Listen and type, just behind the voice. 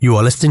You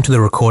are listening to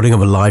the recording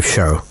of a live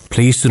show.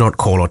 Please do not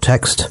call or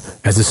text,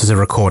 as this is a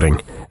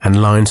recording,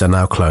 and lines are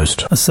now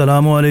closed.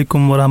 Assalamu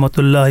alaikum wa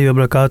rahmatullahi wa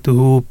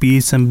barakatuhu.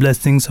 Peace and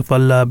blessings of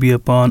Allah be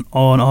upon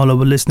all our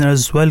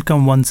listeners.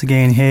 Welcome once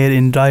again here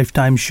in Drive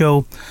Time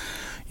Show.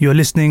 You're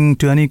listening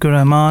to Aneeq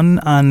Rehman,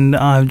 and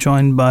I'm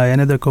joined by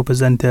another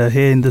co-presenter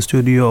here in the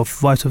studio of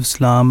Voice of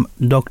Islam,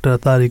 Dr.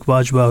 Tariq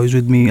Bajwa, who is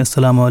with me.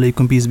 Assalamu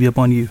alaikum, peace be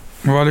upon you.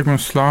 Wa alaikum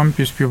assalam,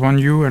 peace be upon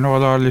you and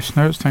all our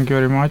listeners. Thank you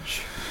very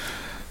much.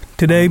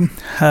 Today,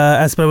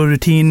 as per our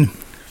routine,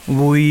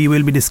 we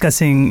will be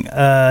discussing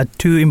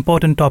two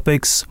important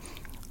topics,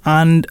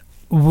 and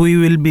we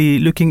will be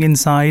looking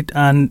inside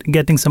and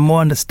getting some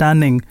more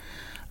understanding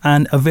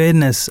and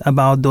awareness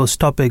about those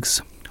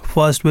topics.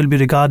 First will be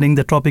regarding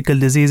the tropical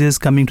diseases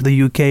coming to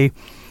the UK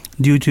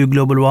due to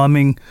global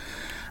warming,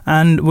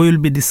 and we will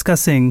be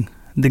discussing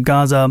the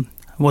Gaza,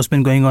 what's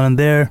been going on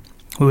there.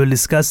 We will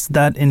discuss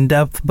that in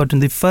depth, but in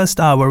the first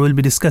hour we'll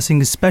be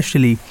discussing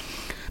especially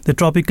the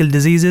tropical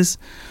diseases.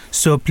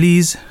 So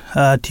please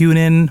tune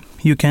in.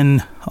 You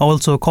can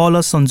also call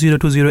us on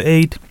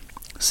 0208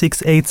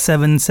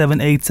 687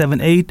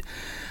 7878,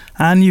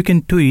 and you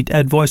can tweet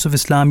at Voice of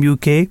Islam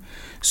UK.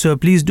 So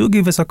please do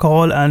give us a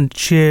call and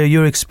share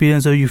your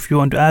experience, or if you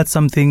want to add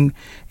something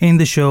in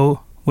the show,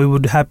 we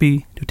would be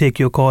happy to take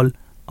your call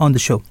on the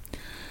show.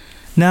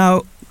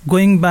 Now,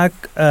 going back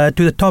to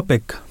the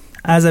topic,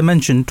 as I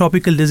mentioned,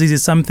 tropical disease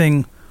is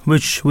something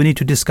which we need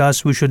to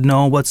discuss. We should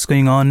know what's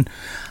going on,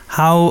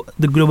 how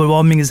the global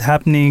warming is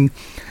happening,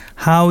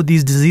 how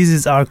these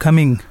diseases are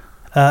coming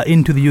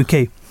into the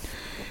UK.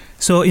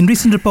 So in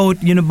recent report,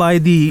 by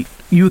the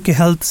UK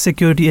Health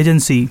Security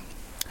Agency,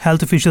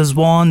 health officials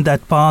warned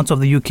that parts of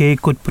the UK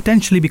could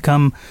potentially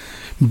become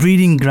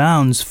breeding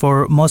grounds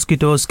for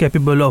mosquitoes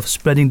capable of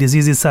spreading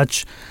diseases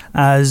such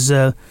as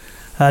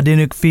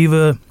dengue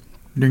fever,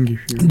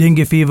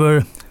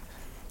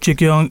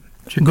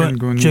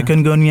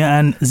 chikungunya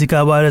and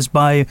Zika virus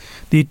by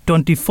the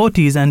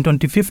 2040s and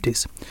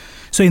 2050s.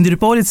 So in the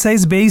report it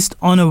says, based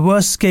on a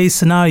worst case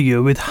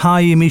scenario with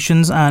high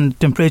emissions and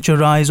temperature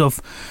rise of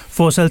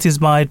 4 Celsius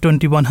by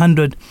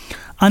 2100,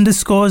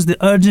 underscores the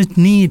urgent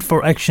need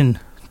for action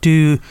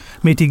to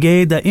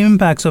mitigate the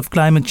impacts of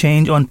climate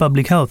change on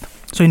public health.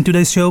 So in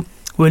today's show,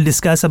 we'll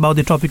discuss about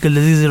the tropical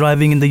disease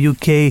arriving in the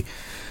UK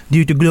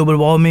due to global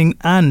warming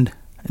and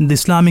in the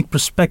Islamic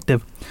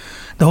perspective.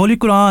 The Holy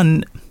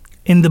Quran,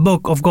 in the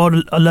book of God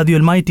Allah the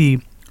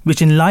Almighty,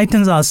 which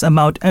enlightens us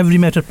about every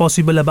matter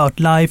possible about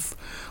life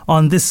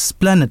on this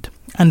planet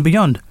and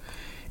beyond.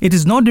 It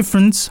is no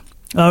different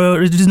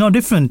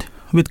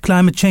with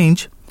climate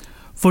change.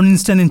 For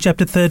instance, in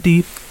chapter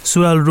 30,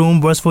 Surah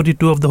Al-Rum, verse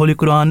 42 of the Holy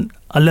Quran,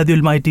 Allah the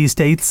Almighty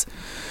states,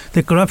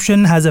 "The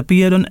corruption has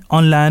appeared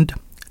on land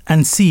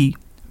and sea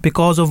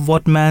because of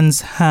what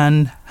man's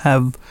hand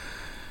have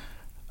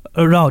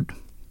wrought,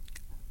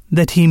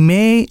 that he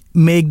may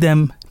make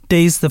them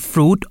taste the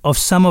fruit of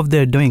some of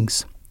their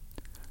doings,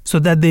 so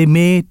that they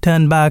may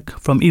turn back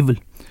from evil."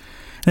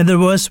 Another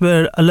verse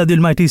where Allah the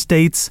Almighty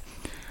states,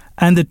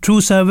 "And the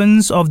true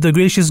servants of the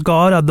gracious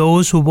God are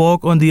those who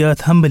walk on the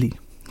earth humbly."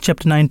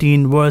 Chapter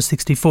 19, verse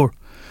 64.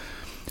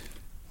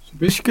 So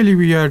basically,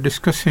 we are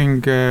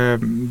discussing the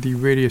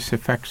various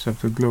effects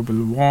of the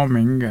global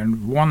warming,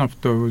 and one of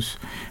those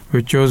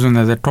we've chosen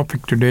as a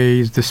topic today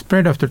is the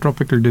spread of the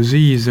tropical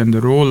disease and the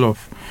role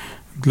of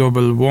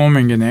global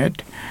warming in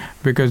it,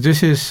 because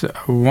this is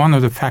one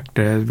of the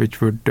factors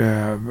which would,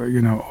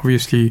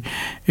 obviously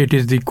it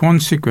is the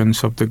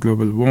consequence of the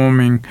global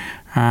warming,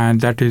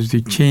 and that is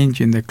the change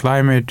in the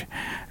climate.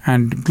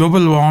 And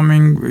global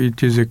warming,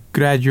 it is a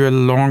gradual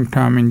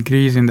long-term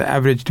increase in the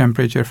average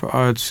temperature of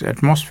Earth's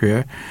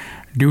atmosphere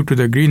due to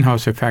the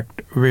greenhouse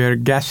effect, where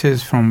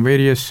gases from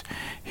various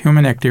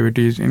human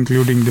activities,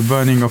 including the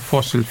burning of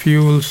fossil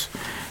fuels,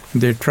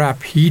 they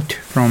trap heat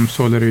from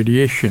solar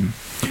radiation.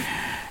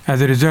 As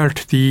a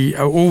result, the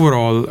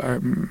overall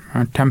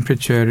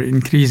temperature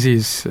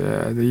increases,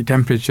 the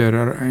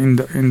temperature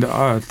in the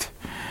Earth.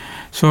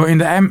 So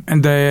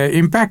the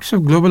impacts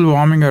of global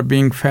warming are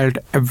being felt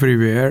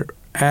everywhere.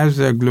 As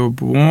the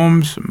globe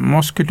warms,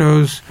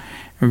 mosquitoes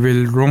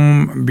will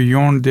roam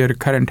beyond their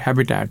current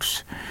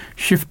habitats,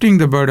 shifting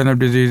the burden of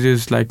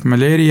diseases like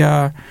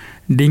malaria,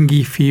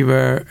 dengue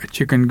fever,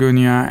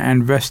 chikungunya,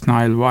 and West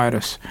Nile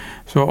virus.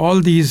 So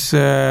all these,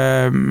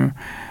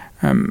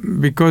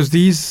 because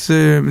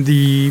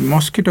the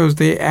mosquitoes,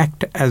 they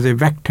act as a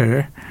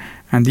vector,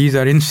 and these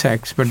are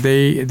insects, but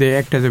they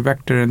act as a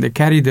vector, and they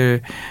carry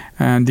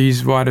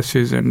these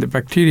viruses and the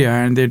bacteria,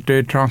 and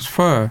they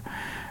transfer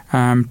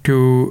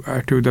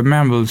to the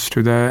mammals,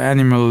 to the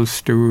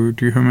animals, to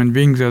human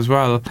beings as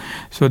well.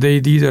 So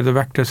these are the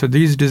vectors. So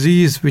these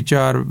diseases, which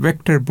are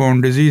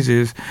vector-borne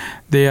diseases,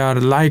 they are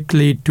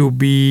likely to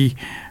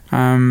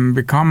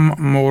become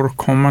more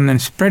common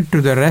and spread to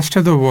the rest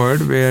of the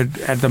world, where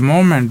at the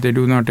moment they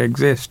do not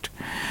exist.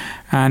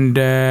 And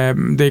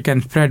they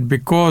can spread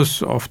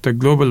because of the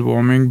global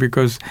warming,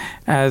 because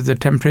as the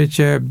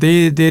temperature,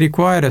 they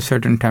require a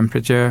certain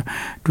temperature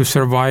to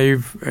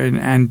survive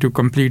and to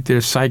complete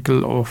their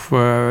cycle of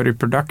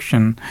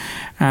reproduction.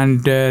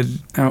 And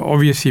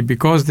obviously,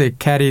 because they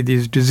carry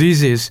these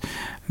diseases,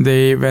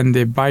 when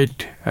they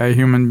bite a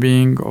human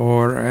being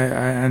or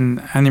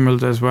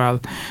animals as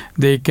well,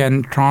 they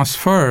can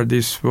transfer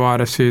these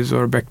viruses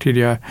or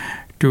bacteria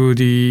to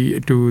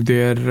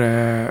their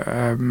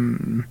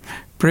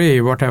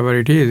prey, whatever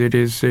it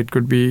is. It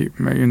could be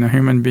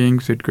human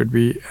beings, it could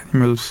be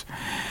animals.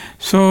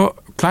 So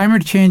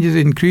climate change is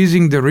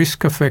increasing the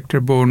risk of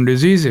vector-borne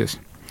diseases.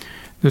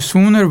 The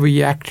sooner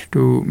we act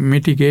to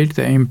mitigate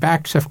the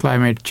impacts of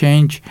climate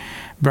change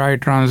by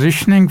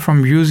transitioning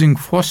from using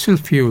fossil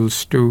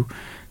fuels to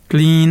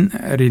clean,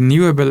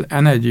 renewable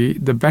energy,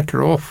 the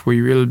better off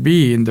we will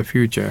be in the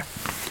future.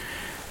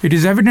 It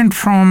is evident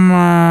from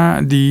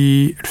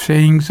the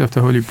sayings of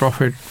the Holy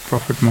Prophet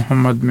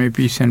Muhammad, may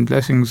peace and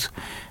blessings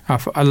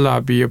of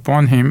Allah be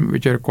upon him,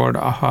 which are called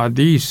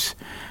ahadith.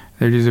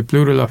 That is a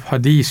plural of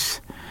hadith.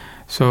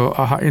 So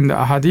in the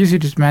ahadith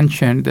it is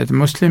mentioned that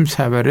Muslims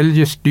have a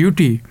religious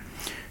duty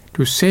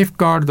to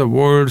safeguard the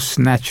world's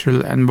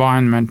natural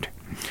environment.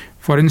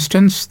 For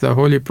instance, the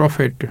Holy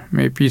Prophet,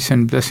 may peace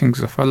and blessings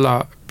of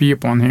Allah be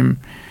upon him,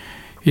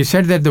 he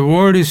said that the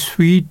world is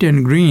sweet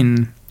and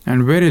green,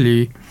 and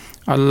verily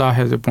Allah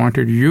has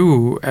appointed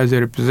you as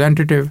a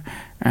representative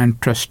and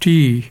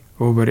trustee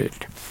over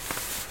it.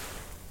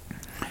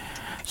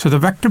 So the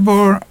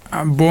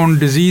vector-borne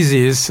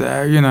diseases,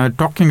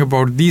 talking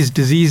about these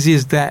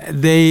diseases,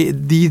 that they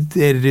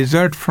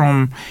result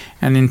from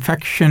an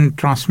infection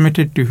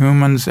transmitted to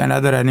humans and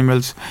other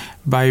animals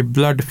by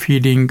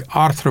blood-feeding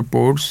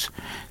arthropods,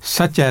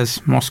 such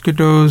as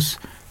mosquitoes,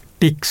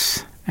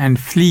 ticks, and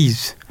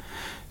fleas.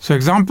 So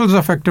examples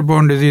of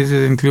vector-borne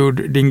diseases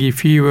include dengue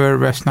fever,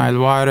 West Nile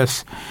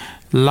virus,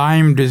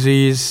 Lyme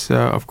disease.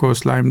 Of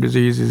course, Lyme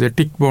disease is a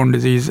tick-borne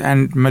disease,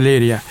 and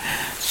malaria.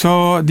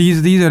 So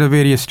these are the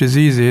various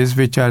diseases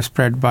which are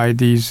spread by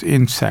these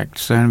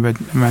insects, and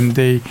when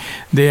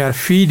they are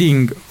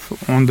feeding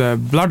on the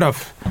blood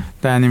of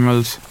the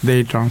animals,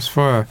 they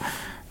transfer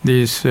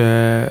these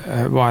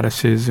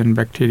viruses and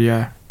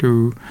bacteria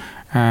to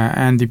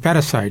and the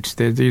parasites.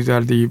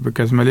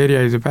 Because malaria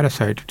is a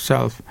parasite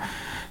itself.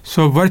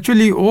 So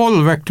virtually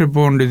all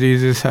vector-borne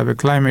diseases have a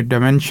climate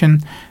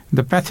dimension.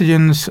 The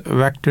pathogens,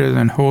 vectors,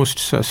 and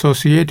hosts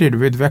associated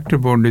with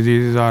vector-borne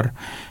diseases are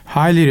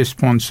highly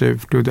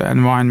responsive to the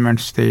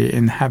environments they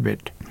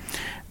inhabit.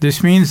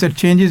 This means that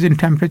changes in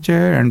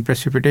temperature and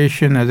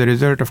precipitation as a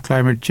result of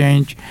climate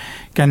change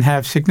can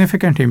have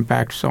significant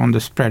impacts on the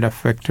spread of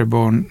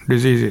vector-borne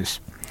diseases.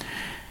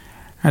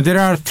 And there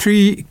are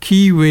three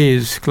key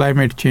ways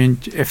climate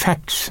change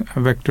affects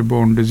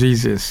vector-borne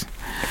diseases.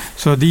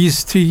 So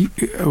these three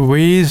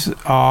ways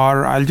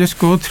are, I'll just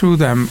go through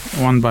them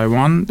one by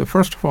one. The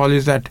first of all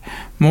is that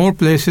more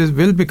places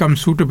will become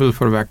suitable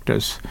for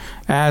vectors.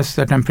 As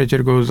the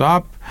temperature goes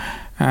up,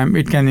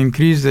 it can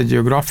increase the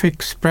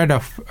geographic spread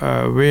of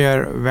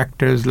where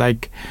vectors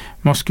like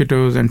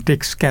mosquitoes and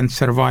ticks can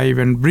survive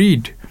and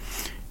breed.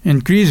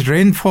 Increased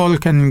rainfall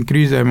can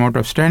increase the amount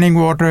of standing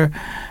water,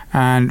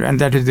 and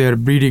that is their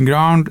breeding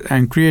ground,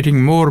 and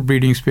creating more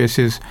breeding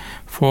spaces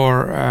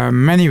for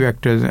many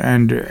vectors.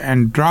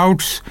 And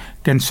droughts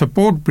can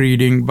support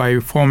breeding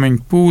by forming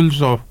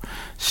pools of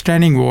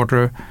standing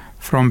water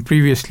from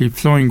previously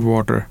flowing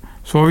water.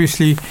 So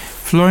obviously,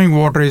 flowing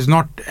water is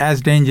not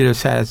as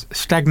dangerous as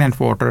stagnant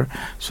water.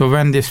 So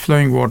when this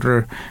flowing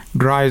water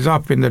dries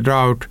up in the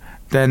drought,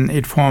 then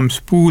it forms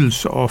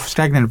pools of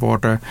stagnant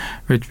water,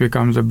 which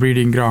becomes the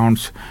breeding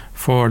grounds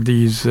for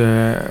these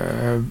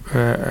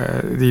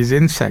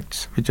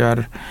insects,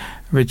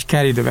 which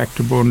carry the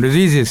vector-borne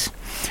diseases.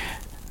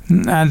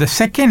 And the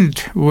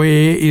second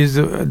way is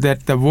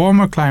that the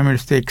warmer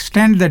climates, they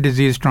extend the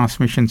disease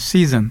transmission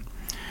season.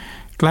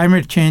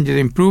 Climate change is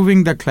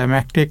improving the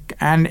climatic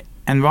and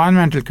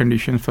environmental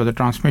conditions for the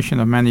transmission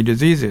of many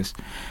diseases.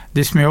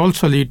 This may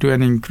also lead to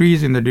an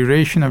increase in the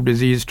duration of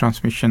disease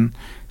transmission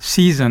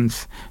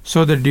seasons.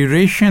 So the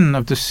duration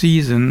of the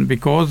season,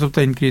 because of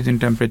the increase in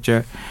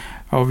temperature,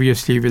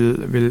 obviously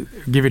will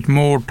give it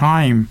more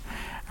time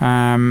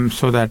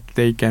so that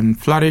they can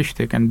flourish,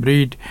 they can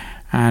breed,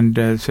 and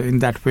so in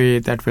that way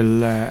that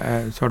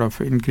will sort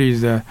of increase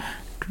the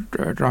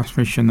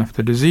transmission of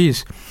the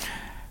disease.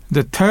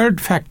 The third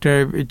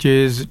factor, which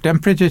is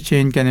temperature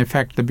change, can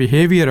affect the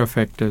behavior of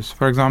vectors.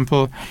 For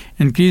example,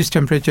 increased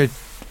temperature,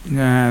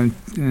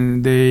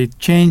 they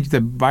change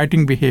the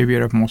biting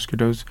behavior of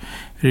mosquitoes,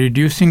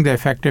 reducing the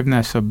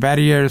effectiveness of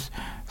barriers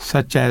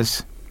such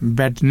as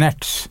bed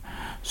nets.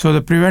 So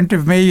the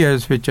preventive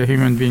measures which a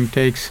human being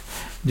takes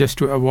just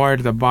to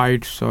avoid the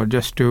bites, or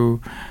just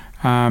to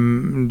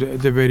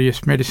the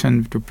various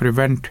medicine to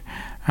prevent,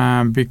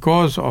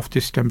 because of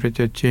this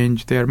temperature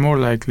change, they are more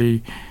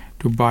likely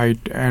to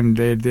bite, and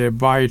their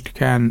bite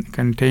can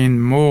contain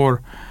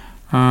more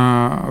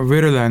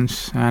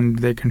virulence, and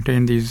they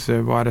contain these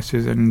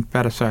viruses and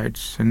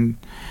parasites, and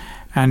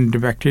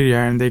and bacteria,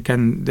 and they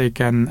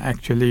can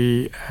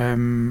actually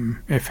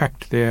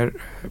affect their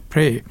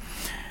prey.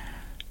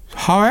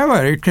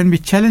 However, it can be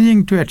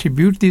challenging to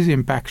attribute these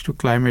impacts to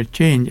climate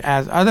change,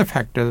 as other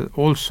factors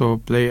also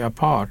play a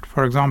part.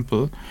 For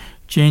example,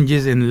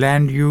 changes in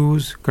land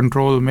use,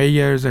 control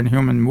measures, and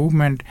human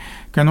movement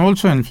can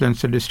also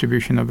influence the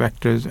distribution of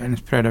vectors and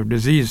spread of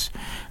disease.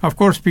 Of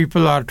course,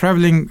 people are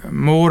traveling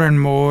more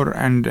and more,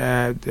 and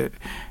there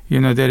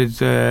is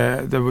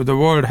the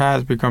world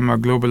has become a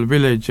global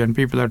village, and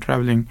people are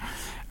traveling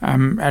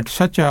at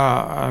such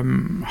a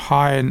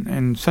high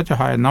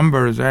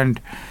numbers and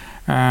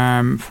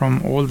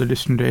from all the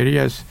distant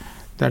areas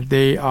that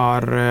they are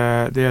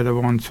the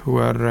ones who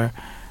are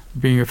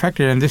being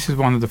affected, and this is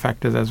one of the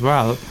factors as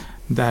well,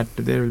 that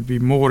there will be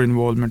more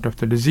involvement of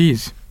the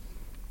disease.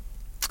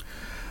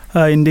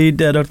 Indeed,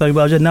 Dr.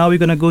 Bajwa. Now we're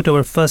going to go to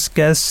our first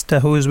guest,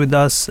 who is with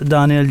us,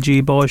 Daniel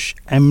G. Bausch,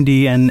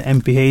 MD and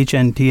MPH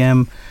and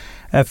TM,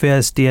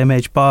 FAS,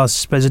 TMH,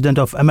 past President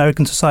of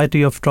American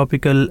Society of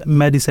Tropical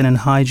Medicine and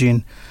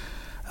Hygiene.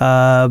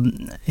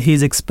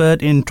 He's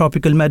expert in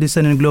tropical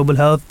medicine and global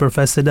health.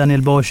 Professor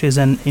Daniel Bausch is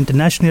an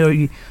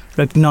internationally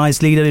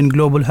recognized leader in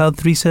global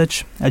health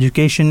research,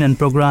 education, and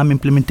program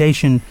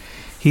implementation.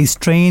 He's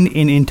trained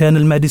in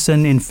internal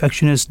medicine,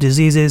 infectious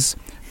diseases,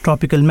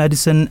 tropical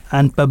medicine,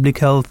 and public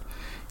health.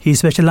 He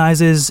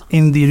specializes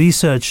in the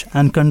research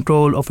and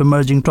control of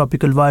emerging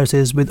tropical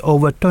viruses with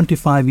over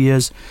 25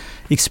 years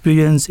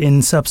experience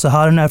in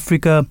sub-Saharan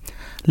Africa,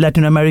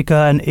 Latin America,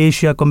 and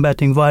Asia,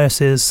 combating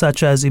viruses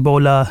such as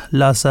Ebola,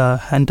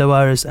 Lassa,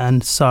 hantavirus,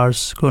 and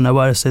SARS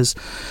coronaviruses.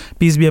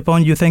 Peace be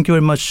upon you. Thank you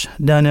very much,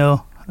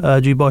 Daniel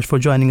G. Bausch, for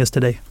joining us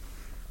today.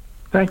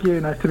 Thank you.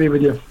 Nice to be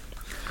with you.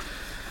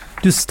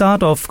 To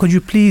start off, could you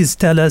please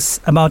tell us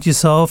about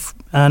yourself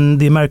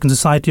and the American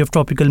Society of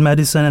Tropical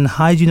Medicine and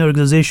Hygiene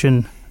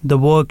organization, the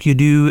work you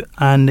do,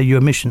 and your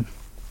mission?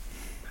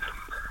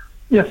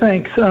 Yeah,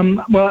 thanks.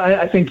 Well,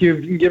 I think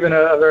you've given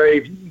a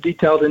very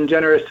detailed and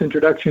generous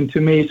introduction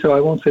to me, so I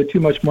won't say too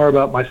much more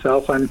about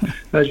myself. I'm,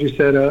 as you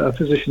said, a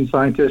physician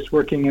scientist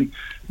working in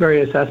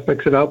various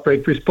aspects of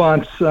outbreak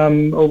response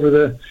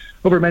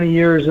over many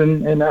years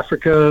in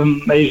Africa,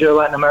 Asia,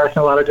 Latin America,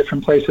 a lot of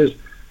different places.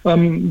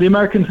 The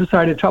American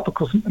Society of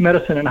Tropical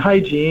Medicine and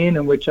Hygiene,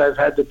 in which I've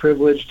had the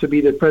privilege to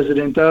be the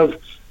president of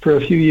for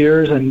a few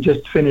years and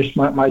just finished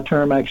my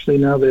term, actually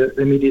now the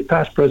immediate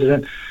past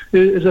president,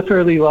 is a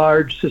fairly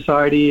large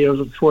society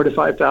of 4,000 to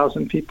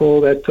 5,000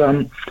 people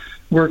that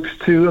works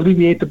to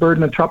alleviate the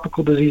burden of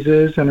tropical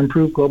diseases and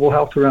improve global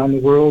health around the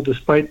world.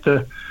 Despite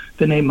the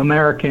name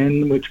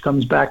American, which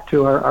comes back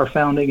to our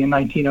founding in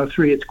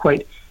 1903, it's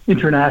quite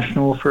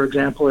international. For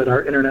example, at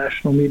our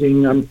international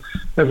meeting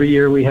every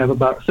year, we have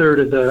about a third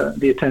of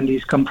the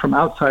attendees come from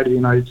outside of the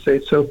United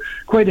States, so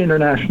quite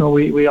international.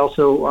 We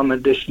also, in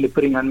addition to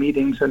putting on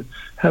meetings, and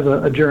have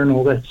a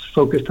journal that's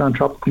focused on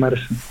tropical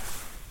medicine.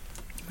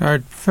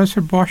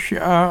 Professor Bausch,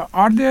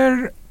 are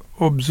there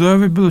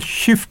observable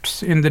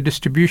shifts in the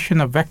distribution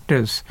of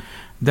vectors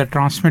that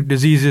transmit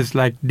diseases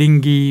like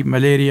dengue,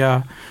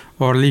 malaria,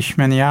 or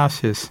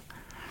leishmaniasis?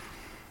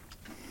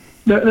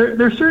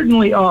 There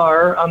certainly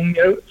are.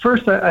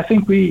 First, I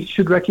think we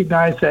should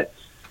recognize that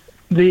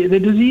the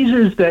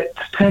diseases that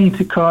tend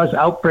to cause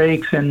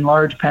outbreaks and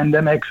large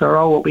pandemics are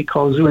all what we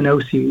call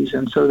zoonoses,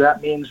 and so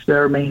that means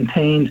they're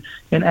maintained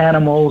in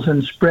animals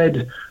and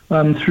spread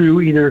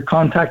through either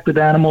contact with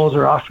animals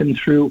or often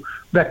through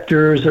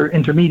vectors or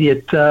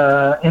intermediate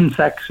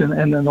insects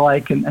and the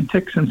like, and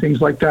ticks and things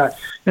like that.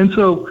 And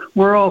so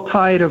we're all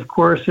tied, of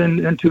course,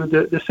 into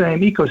the same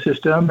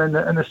ecosystem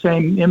and the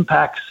same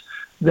impacts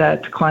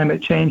that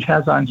climate change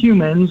has on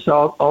humans.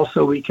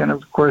 Also, we can,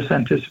 of course,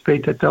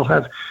 anticipate that they'll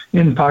have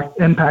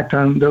impact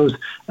on those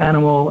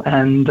animal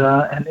and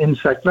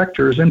insect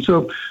vectors. And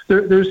so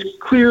there's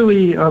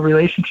clearly a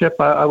relationship.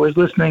 I was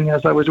listening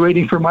as I was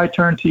waiting for my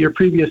turn to your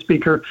previous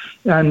speaker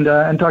and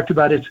talked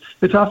about it.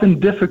 It's often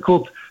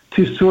difficult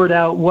to sort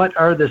out what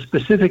are the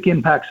specific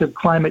impacts of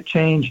climate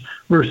change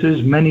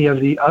versus many of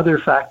the other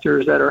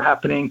factors that are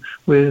happening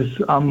with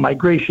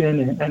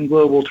migration and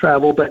global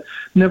travel. But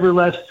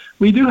nevertheless,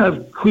 we do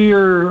have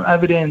clear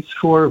evidence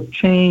for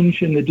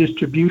change in the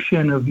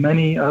distribution of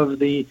many of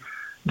the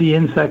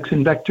insects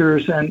and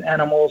vectors and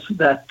animals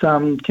that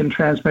can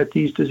transmit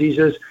these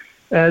diseases.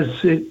 As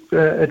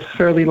it's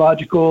fairly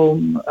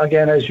logical,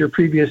 again, as your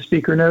previous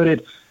speaker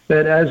noted,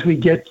 that as we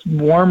get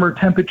warmer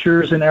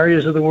temperatures in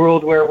areas of the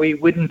world where we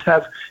wouldn't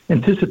have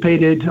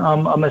anticipated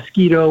a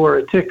mosquito or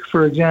a tick,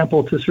 for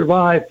example, to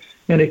survive,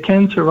 and it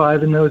can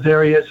survive in those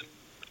areas,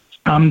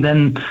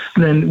 then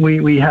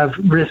we have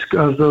risk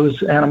of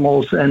those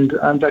animals and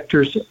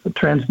vectors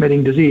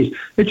transmitting disease.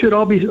 It should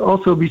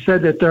also be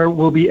said that there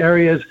will be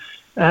areas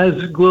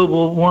as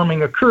global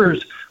warming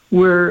occurs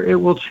where it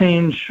will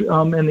change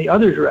in the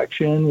other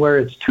direction, where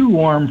it's too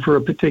warm for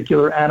a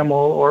particular animal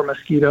or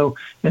mosquito.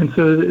 And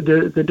so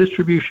the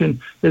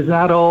distribution is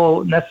not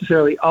all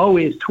necessarily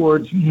always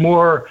towards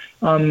more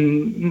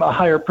a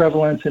higher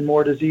prevalence and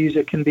more disease.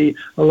 It can be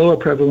a lower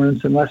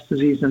prevalence and less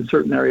disease in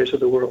certain areas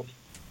of the world.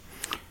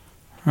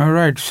 All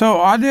right.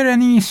 So are there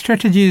any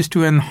strategies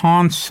to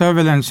enhance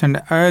surveillance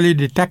and early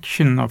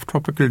detection of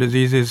tropical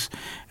diseases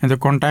in the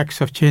context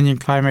of changing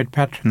climate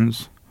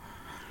patterns?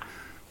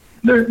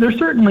 There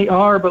certainly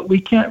are, but we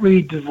can't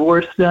really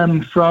divorce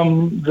them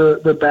from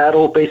the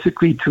battle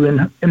basically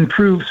to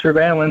improve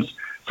surveillance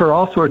for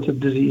all sorts of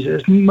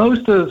diseases.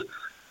 Most of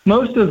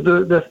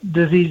the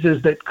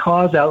diseases that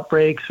cause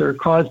outbreaks or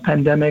cause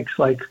pandemics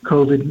like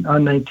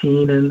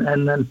COVID-19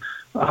 and then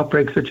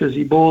outbreaks such as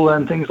Ebola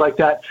and things like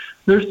that,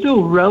 they're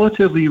still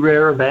relatively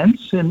rare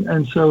events.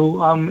 And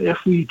so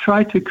if we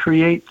try to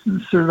create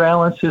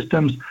surveillance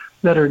systems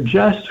that are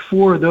just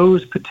for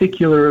those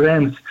particular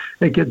events,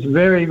 it gets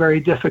very, very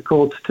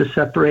difficult to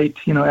separate,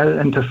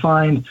 and to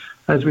find,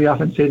 as we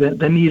often say,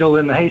 the needle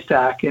in the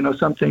haystack,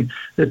 something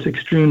that's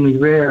extremely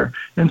rare.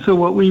 And so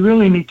what we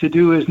really need to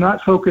do is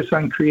not focus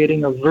on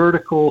creating a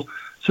vertical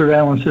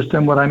surveillance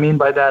system. What I mean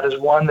by that is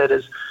one that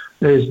is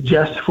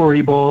just for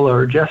Ebola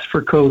or just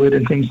for COVID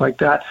and things like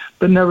that,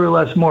 but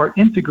nevertheless more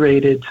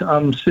integrated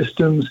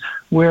systems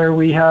where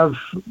we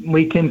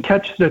can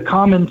catch the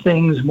common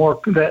things more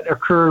that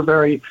occur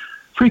very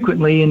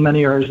frequently in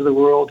many areas of the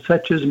world,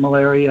 such as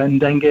malaria and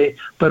dengue,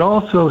 but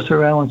also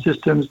surveillance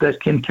systems that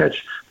can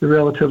catch the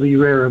relatively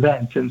rare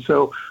events. And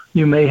so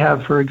you may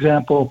have, for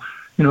example,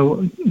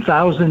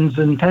 thousands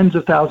and tens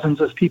of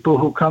thousands of people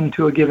who come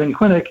to a given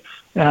clinic,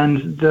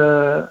 and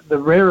the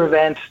rare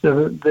event,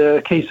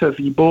 the case of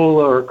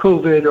Ebola or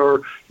COVID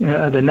or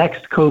the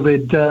next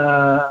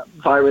COVID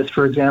virus,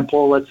 for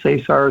example, let's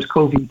say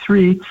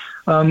SARS-CoV-3,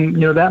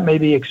 that may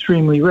be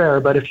extremely rare.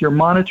 But if you're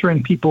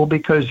monitoring people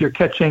because you're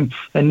catching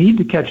and need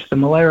to catch the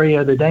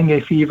malaria, the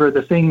dengue fever,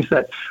 the things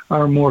that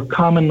are more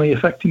commonly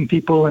affecting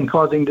people and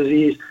causing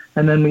disease,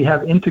 and then we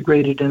have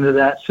integrated into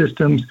that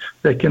systems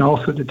that can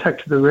also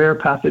detect the rare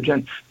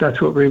pathogen,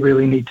 that's what we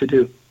really need to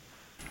do.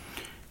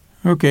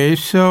 Okay,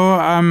 so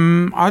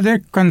are there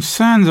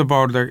concerns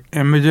about the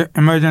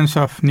emergence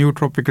of new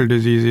tropical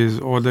diseases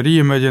or the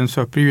re-emergence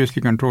of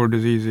previously controlled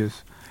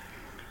diseases?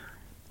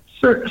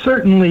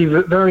 Certainly,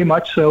 very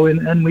much so,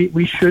 and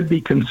we should be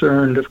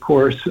concerned, of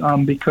course,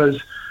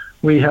 because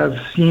we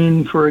have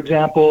seen, for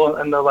example,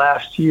 in the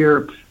last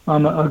year,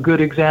 a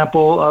good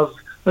example of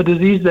a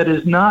disease that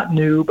is not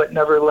new, but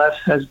nevertheless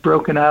has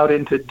broken out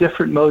into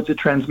different modes of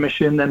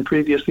transmission than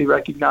previously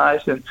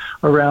recognized and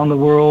around the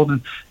world.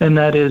 And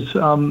that is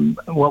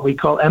what we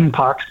call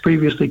Mpox,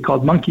 previously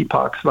called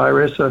monkeypox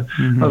virus, a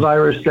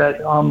virus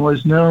that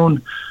was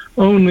known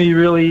only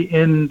really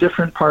in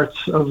different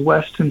parts of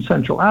West and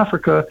Central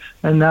Africa,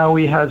 and now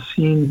we have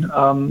seen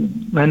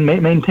and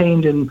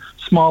maintained in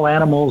small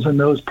animals in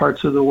those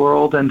parts of the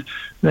world and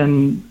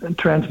then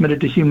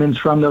transmitted to humans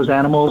from those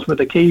animals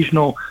with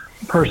occasional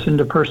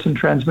person-to-person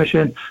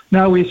transmission.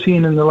 Now we've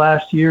seen in the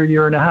last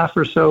year and a half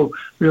or so,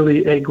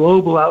 really a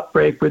global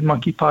outbreak with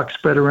monkeypox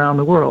spread around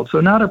the world.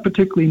 So not a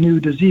particularly new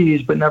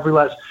disease, but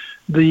nevertheless,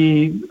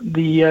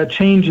 the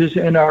changes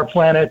in our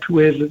planet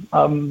with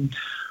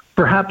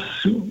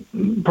perhaps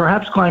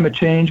climate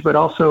change, but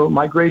also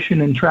migration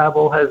and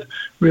travel has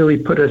really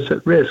put us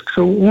at risk.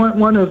 So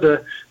one of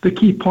the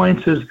key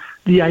points is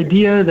the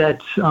idea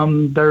that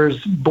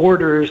there's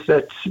borders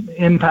that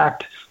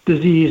impact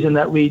disease and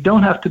that we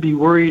don't have to be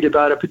worried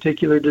about a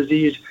particular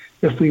disease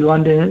if we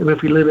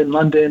live in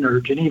London or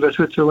Geneva,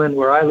 Switzerland,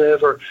 where I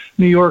live, or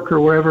New York or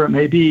wherever it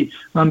may be,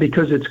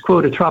 because it's,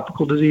 quote, a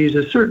tropical disease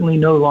is certainly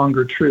no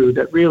longer true,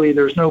 that really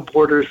there's no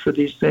borders for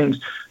these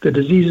things. The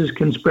diseases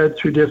can spread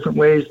through different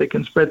ways. They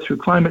can spread through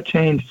climate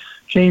change,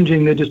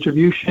 changing the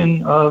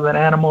distribution of an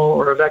animal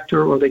or a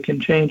vector, or they can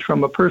change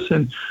from a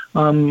person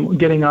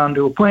getting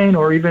onto a plane,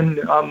 or even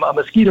a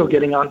mosquito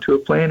getting onto a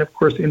plane, of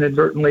course,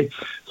 inadvertently.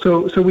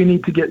 So we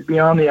need to get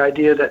beyond the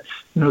idea that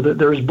that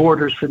there's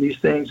borders for these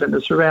things, and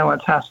the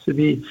surveillance has to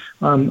be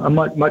a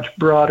much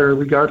broader,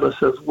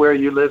 regardless of where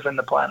you live in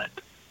the planet.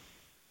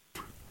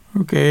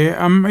 Okay,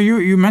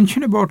 you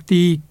mentioned about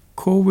the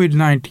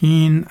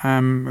COVID-19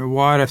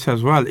 virus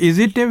as well. Is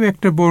it a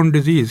vector-borne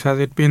disease? Has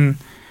it been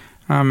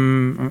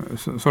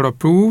sort of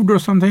proved or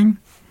something?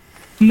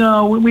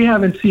 No, we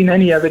haven't seen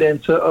any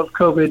evidence of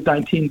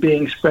COVID-19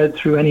 being spread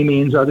through any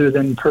means other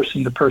than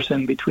person to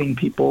person between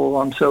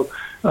people. So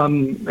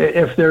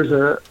if there's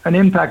an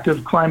impact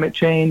of climate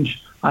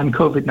change on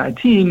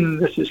COVID-19,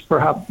 this is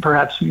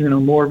perhaps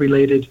more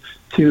related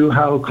to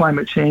how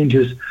climate change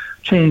is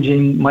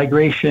changing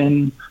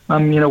migration.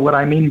 What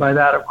I mean by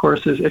that, of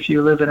course, is if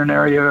you live in an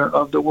area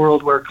of the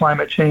world where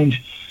climate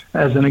change,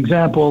 as an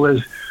example,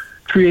 is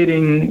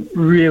creating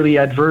really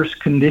adverse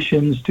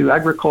conditions to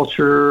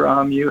agriculture.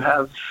 You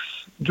have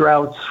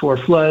droughts or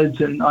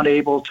floods and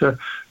unable to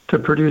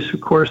produce,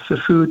 of course, the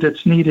food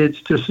that's needed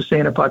to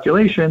sustain a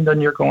population,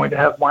 then you're going to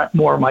have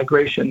more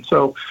migration.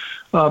 So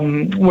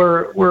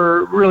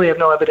we're really have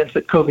no evidence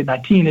that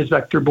COVID-19 is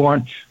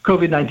vector-borne.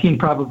 COVID-19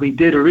 probably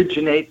did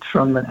originate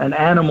from an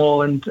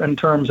animal in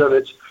terms of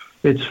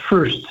its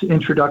first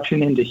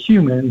introduction into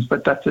humans,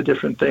 but that's a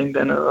different thing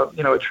than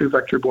a true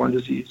vector-borne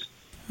disease.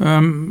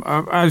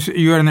 As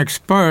you are an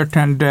expert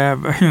and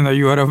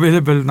you are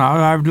available now,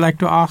 I would like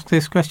to ask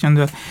this question: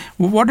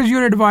 what is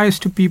your advice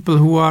to people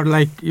who are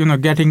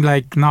getting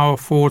now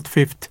fourth,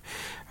 fifth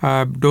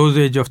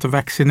dosage of the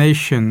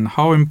vaccination?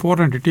 How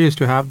important it is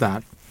to have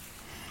that?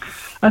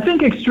 I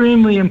think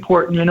extremely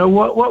important.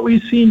 What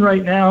we've seen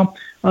right now.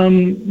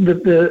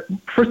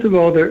 First of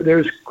all,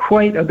 there's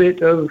quite a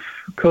bit of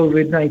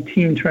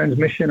COVID-19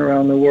 transmission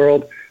around the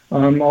world,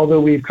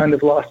 although we've kind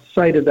of lost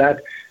sight of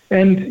that.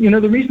 And,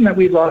 the reason that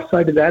we've lost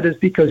sight of that is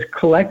because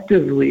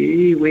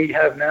collectively we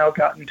have now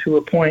gotten to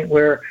a point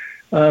where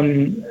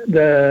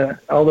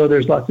although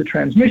there's lots of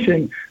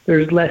transmission,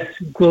 there's less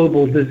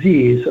global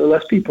disease. So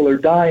less people are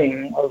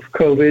dying of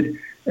COVID.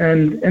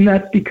 And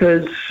that's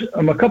because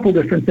a couple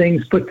different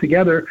things put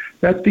together.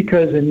 That's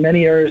because in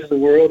many areas of the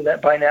world,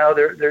 that by now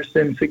there's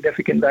been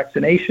significant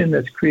vaccination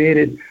that's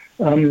created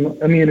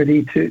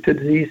immunity to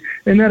disease.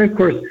 And then, of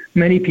course,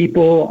 many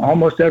people,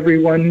 almost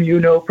everyone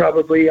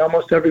probably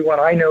almost everyone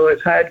I know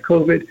has had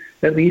COVID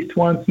at least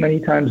once, many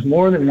times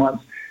more than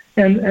once.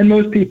 And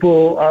most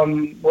people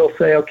will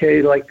say,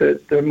 okay,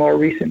 the more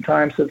recent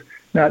times have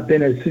not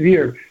been as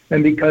severe.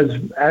 And because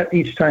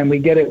each time we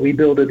get it, we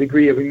build a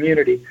degree of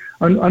immunity.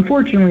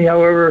 Unfortunately,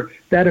 however,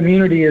 that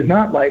immunity is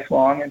not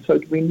lifelong. And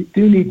so we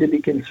do need to be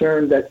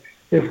concerned that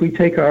if we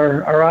take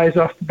our eyes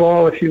off the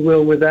ball, if you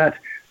will, with that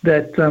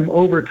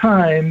over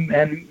time,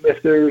 and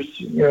if there's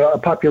a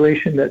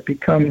population that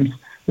becomes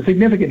a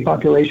significant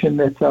population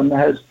that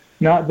has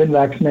not been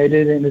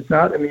vaccinated and is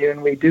not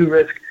immune, we do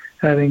risk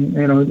having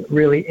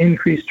really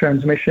increased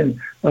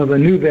transmission of a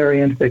new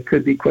variant that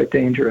could be quite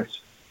dangerous.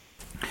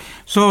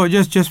 So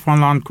just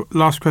one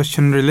last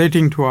question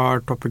relating to our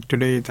topic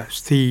today.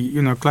 That's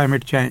the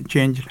climate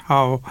change,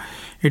 how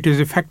it is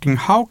affecting.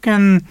 How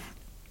can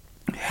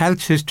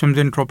health systems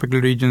in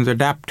tropical regions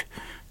adapt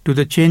to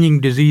the changing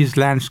disease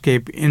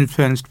landscape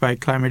influenced by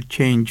climate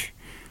change,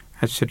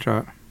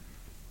 etc.?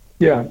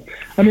 Yeah,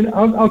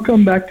 I'll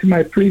come back to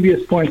my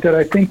previous point that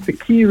I think the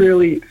key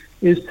really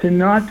is to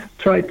not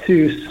try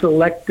to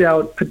select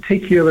out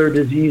particular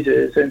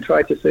diseases and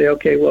try to say,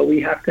 okay, well,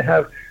 we have to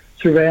have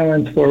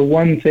surveillance for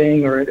one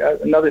thing or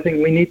another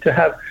thing. We need to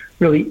have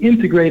really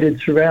integrated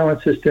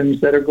surveillance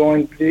systems that are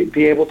going to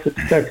be able to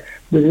detect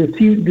the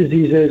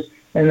diseases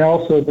and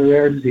also the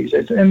rare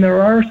diseases. And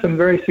there are some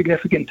very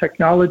significant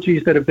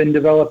technologies that have been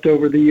developed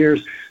over the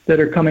years that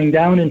are coming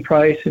down in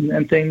price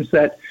and things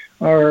that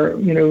are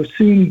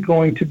soon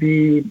going to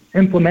be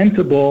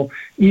implementable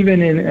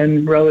even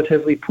in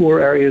relatively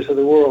poor areas of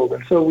the world.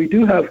 And so we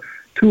do have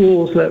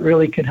tools that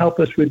really can help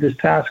us with this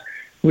task.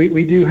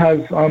 We do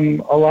have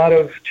a lot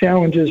of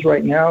challenges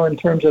right now in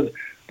terms of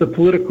the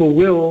political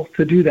will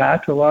to do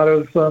that. A lot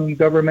of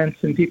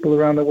governments and people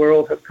around the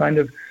world have kind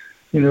of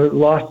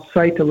lost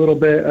sight a little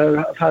bit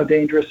of how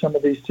dangerous some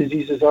of these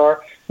diseases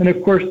are. And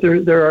of course,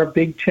 there are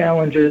big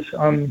challenges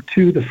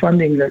to the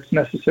funding that's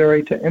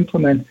necessary to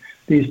implement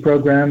these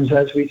programs,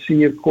 as we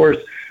see, of course,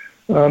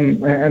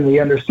 and we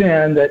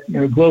understand that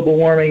global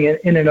warming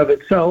in and of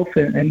itself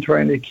and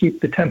trying to keep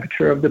the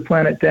temperature of the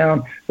planet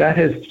down, that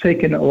has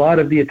taken a lot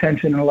of the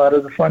attention and a lot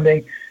of the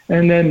funding.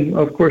 And then,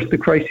 of course, the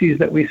crises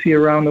that we see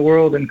around the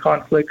world and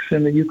conflicts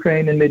in the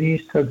Ukraine and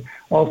Mideast have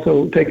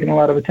also taken a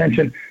lot of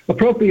attention.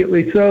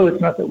 Appropriately so. It's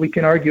not that we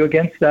can argue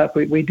against that,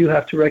 but we do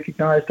have to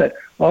recognize that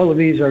all of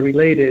these are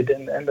related,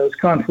 and those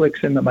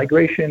conflicts and the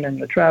migration and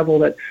the travel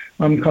that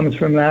comes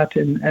from that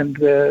and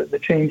the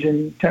change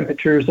in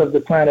temperatures of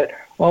the planet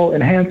all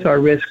enhance our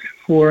risk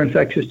for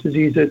infectious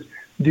diseases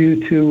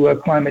due to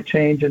climate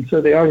change. And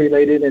so they are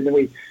related, and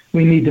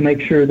we need to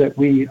make sure that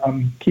we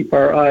keep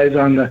our eyes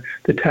on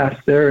the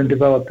task there and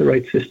develop the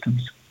right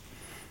systems.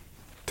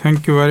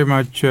 Thank you very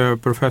much,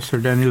 Professor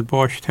Daniel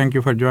Bausch. Thank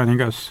you for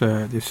joining us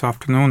this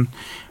afternoon.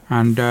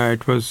 And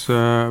it was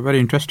very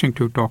interesting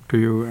to talk to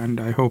you, and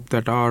I hope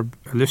that our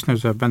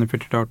listeners have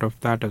benefited out of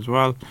that as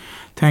well.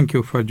 Thank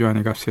you for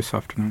joining us this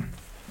afternoon.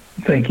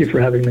 Thank you for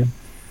having me.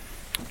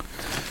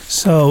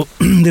 So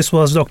this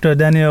was Dr.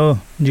 Daniel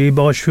G.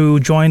 Bausch who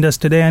joined us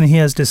today, and he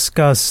has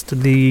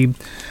discussed the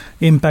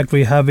impact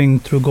we're having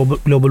through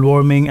global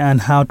warming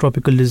and how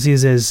tropical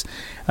diseases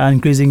are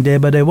increasing day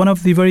by day. One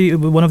of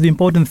the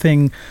important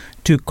thing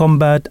to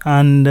combat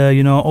and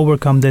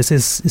overcome this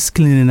is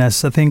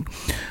cleanliness. I think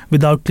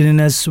without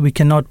cleanliness we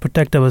cannot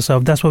protect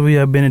ourselves. That's what we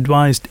have been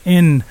advised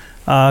in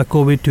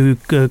COVID,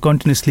 to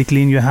continuously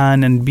clean your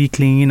hand and be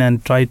clean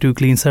and try to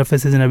clean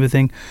surfaces and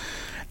everything.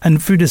 And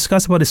if we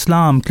discuss about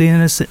Islam,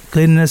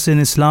 cleanliness in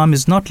Islam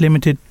is not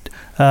limited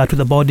to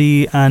the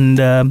body and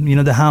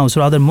the house.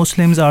 Rather,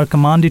 Muslims are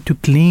commanded to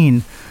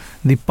clean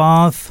the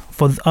path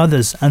for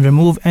others and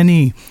remove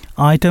any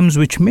items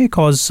which may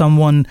cause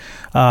someone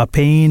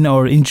pain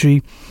or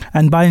injury.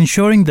 And by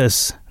ensuring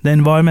this, the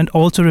environment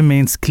also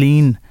remains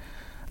clean.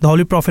 The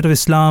Holy Prophet of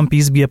Islam,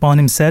 peace be upon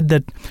him, said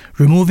that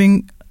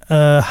removing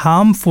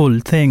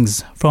harmful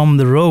things from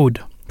the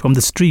road, from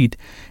the street,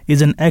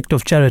 is an act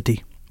of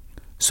charity.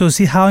 So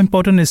see how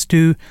important it is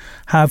to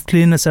have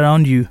cleanness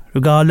around you,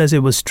 regardless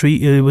it was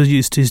street,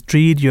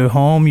 your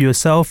home,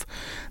 yourself.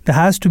 That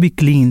has to be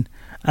clean.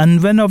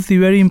 And one of the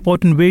very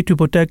important way to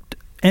protect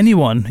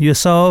anyone,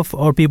 yourself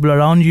or people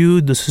around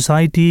you, the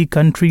society,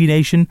 country,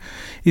 nation,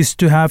 is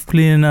to have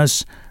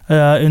cleanliness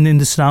in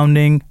the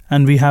surrounding,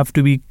 and we have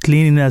to be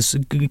clean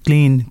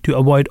to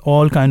avoid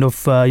all kind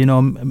of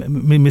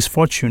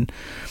misfortune.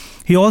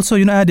 He also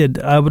added,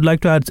 I would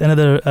like to add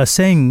another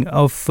saying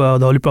of the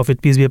Holy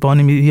Prophet, peace be upon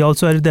him. He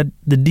also added that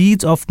the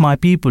deeds of my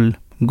people,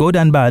 good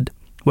and bad,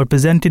 were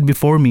presented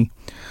before me.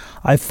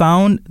 I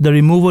found the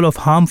removal of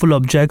harmful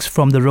objects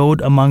from the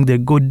road among their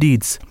good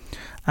deeds,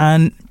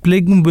 and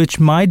plague which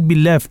might be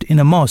left in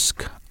a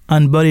mosque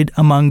unburied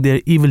among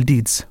their evil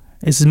deeds.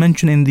 This is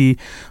mentioned in the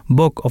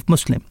book of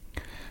Muslim.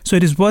 So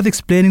it is worth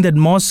explaining that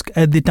mosques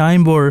at the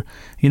time were,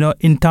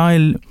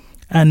 entire,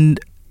 and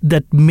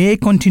that may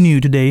continue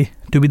today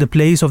to be the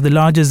place of the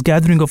largest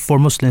gathering for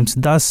Muslims.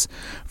 Thus,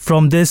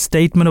 from this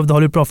statement of the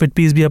Holy Prophet,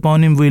 peace be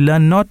upon him, we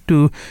learn not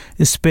to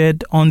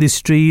spit on the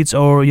streets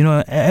or,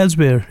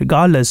 elsewhere,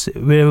 regardless,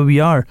 wherever we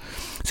are.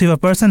 So if a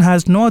person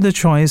has no other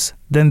choice,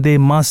 then they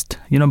must,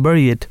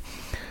 bury it.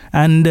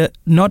 And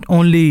not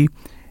only,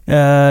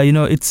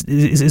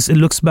 it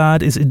looks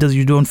bad,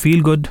 you don't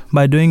feel good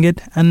by doing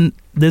it, and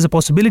there's a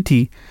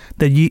possibility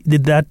that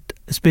that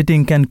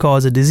spitting can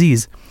cause a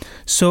disease.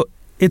 So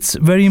it's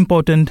very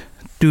important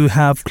to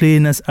have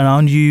cleanliness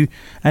around you,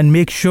 and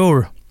make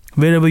sure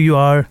wherever you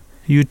are,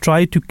 you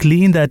try to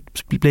clean that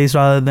place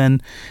rather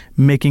than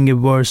making it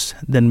worse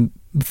than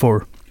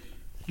before.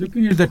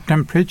 Looking at the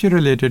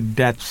temperature-related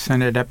deaths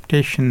and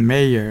adaptation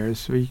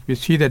measures, we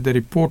see that the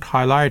report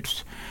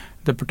highlights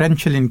the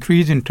potential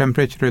increase in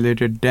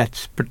temperature-related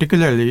deaths,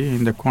 particularly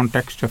in the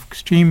context of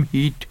extreme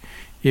heat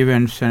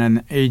events and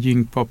an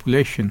aging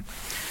population.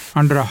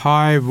 Under a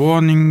high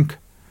warming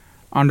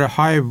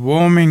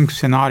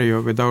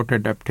scenario without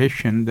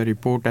adaptation, the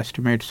report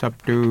estimates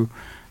up to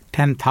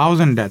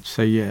 10,000 deaths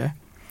a year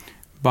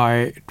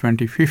by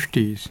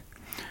 2050s.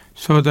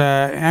 So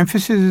the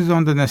emphasis is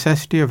on the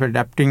necessity of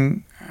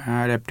adaptation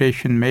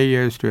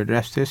measures to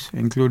address this,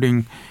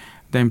 including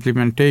the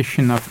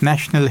implementation of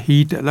national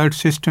heat alert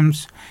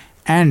systems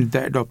and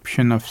the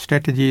adoption of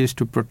strategies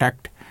to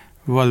protect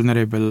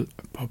vulnerable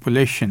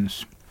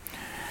populations.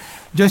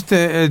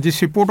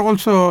 This report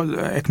also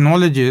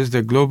acknowledges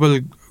the global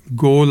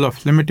goal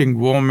of limiting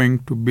warming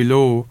to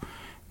below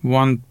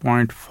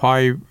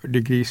 1.5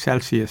 degrees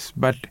Celsius,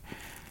 but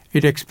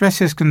it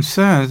expresses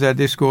concerns that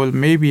this goal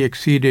may be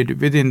exceeded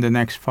within the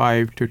next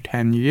 5 to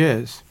 10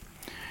 years.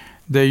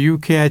 The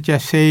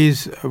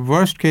UKHSA's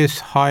worst-case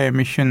high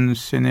emissions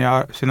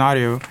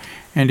scenario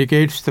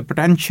indicates the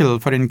potential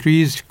for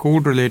increased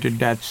cold-related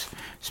deaths,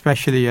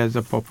 especially as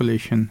the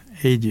population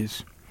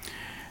ages.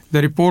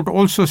 The report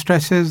also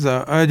stresses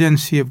the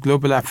urgency of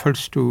global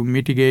efforts to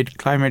mitigate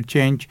climate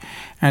change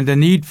and the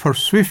need for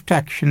swift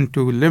action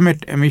to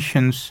limit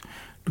emissions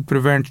to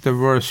prevent the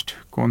worst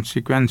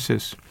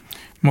consequences.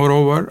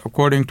 Moreover,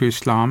 according to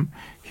Islam,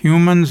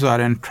 humans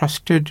are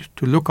entrusted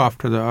to look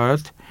after the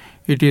earth.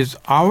 It is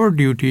our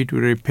duty to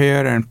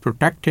repair and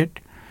protect it.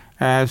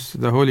 As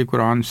the Holy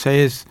Quran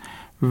says,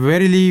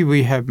 "Verily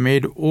we have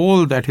made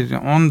all that is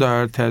on the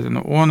earth as an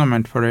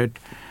ornament for it,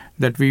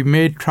 that we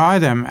may try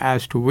them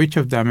as to which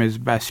of them is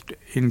best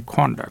in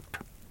conduct."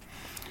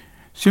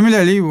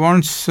 Similarly,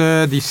 once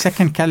the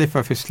second Caliph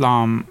of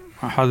Islam,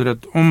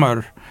 Hazrat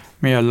Umar,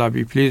 may Allah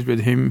be pleased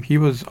with him,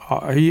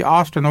 he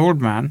asked an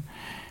old man,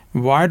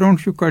 "Why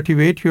don't you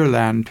cultivate your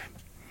land?"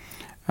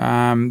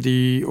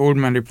 The old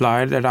man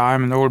replied that I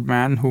am an old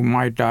man who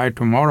might die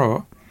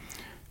tomorrow.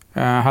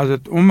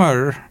 Hazrat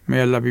Umar,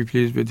 may Allah be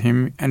pleased with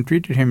him,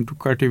 entreated him to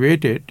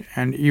cultivate it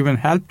and even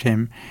helped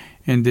him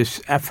in this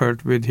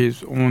effort with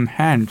his own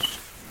hands.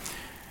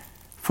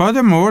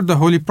 Furthermore, the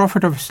Holy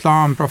Prophet of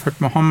Islam,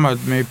 Prophet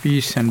Muhammad, may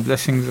peace and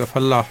blessings of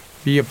Allah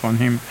be upon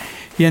him,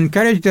 he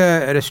encouraged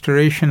the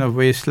restoration of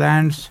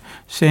wastelands,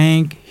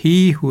 saying,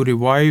 "He who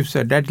revives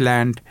a dead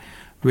land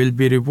will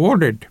be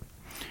rewarded.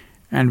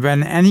 And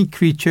when any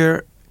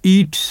creature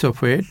eats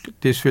of it,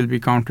 this will be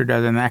counted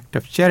as an act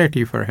of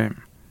charity for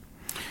him."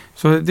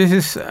 So this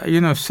is,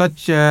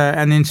 such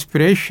an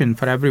inspiration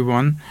for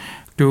everyone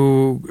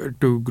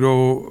to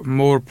grow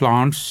more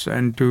plants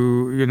and to,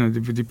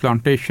 the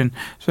plantation.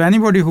 So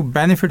anybody who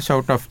benefits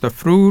out of the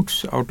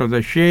fruits, out of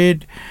the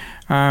shade,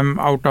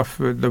 out of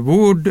the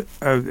wood,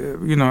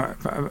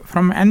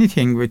 from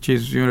anything which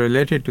is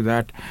related to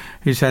that,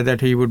 he said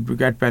that he would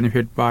get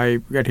benefit by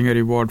getting a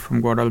reward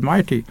from God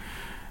Almighty.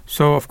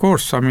 So, of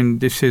course,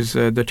 this is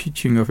the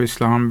teaching of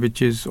Islam,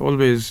 which is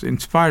always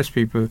inspires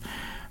people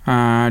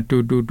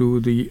to do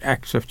the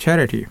acts of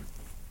charity.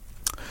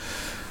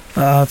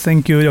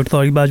 Thank you, Dr.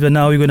 Tariq Bajwa.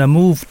 Now we're going to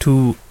move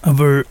to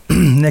our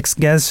next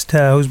guest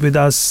who's with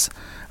us,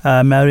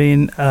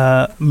 Marianne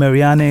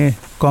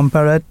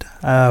Comparet,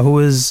 who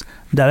is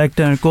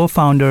director and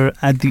co-founder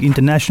at the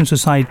International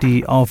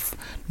Society of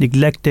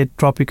Neglected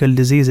Tropical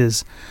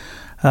Diseases.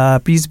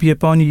 Peace be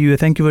upon you.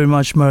 Thank you very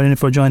much, Marianne,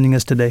 for joining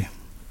us today.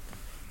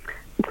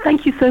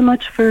 Thank you so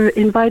much for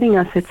inviting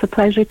us. It's a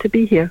pleasure to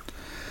be here.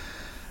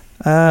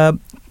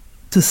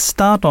 To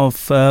start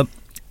off,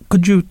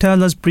 could you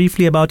tell us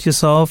briefly about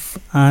yourself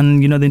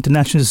and, the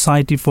International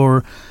Society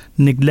for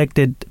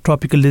Neglected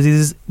Tropical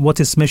Diseases, what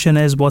its mission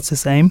is, what's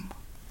its aim?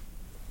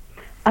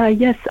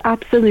 Yes,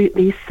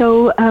 absolutely.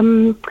 So,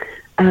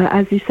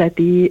 as you said,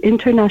 the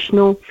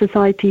International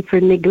Society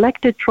for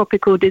Neglected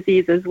Tropical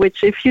Diseases,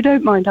 which, if you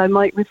don't mind, I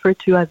might refer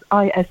to as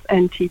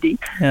ISNTD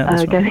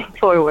going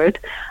forward.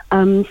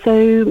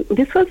 So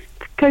this was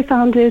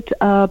co-founded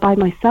by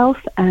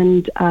myself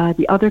and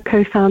the other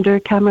co-founder,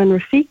 Cameron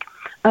Rafiq,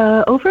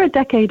 over a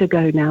decade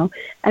ago now.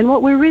 And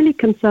what we're really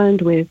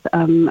concerned with,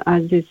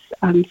 as is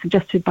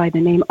suggested by the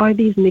name, are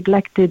these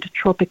neglected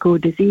tropical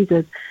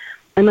diseases.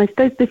 And I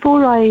suppose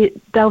before I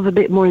delve a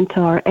bit more into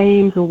our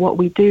aims or what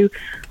we do,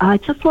 I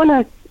just want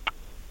to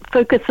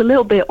focus a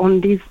little bit on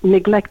these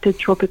neglected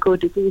tropical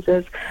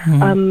diseases.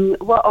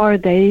 What are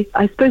they?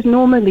 I suppose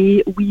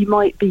normally we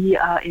might be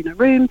in a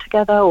room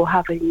together or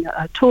having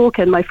a talk,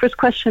 and my first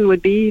question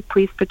would be,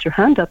 please put your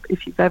hand up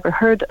if you've ever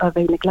heard of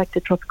a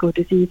neglected tropical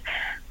disease.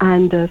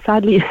 And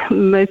sadly,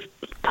 most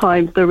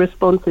times the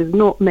response is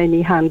not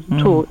many hands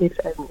at all, if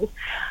any.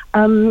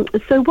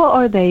 So what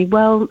are they?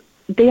 Well,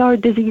 they are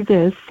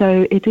diseases,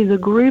 so it is a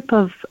group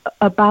of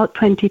about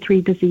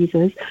 23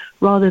 diseases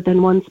rather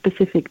than one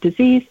specific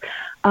disease.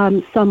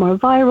 Some are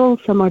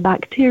viral, some are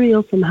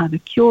bacterial, some have a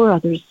cure,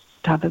 others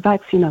have a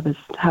vaccine, others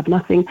have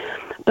nothing.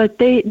 But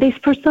they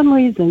for some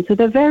reason, so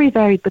they're very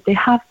varied, but they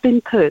have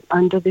been put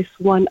under this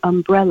one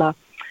umbrella.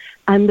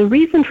 And the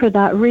reason for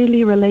that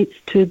really relates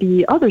to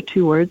the other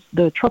two words,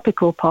 the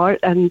tropical part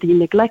and the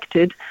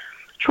neglected.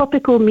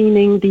 Tropical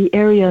meaning the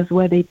areas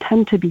where they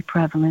tend to be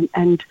prevalent.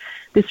 And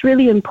this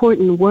really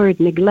important word,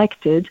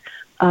 neglected,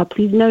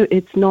 please note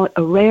it's not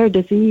a rare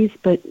disease,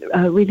 but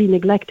really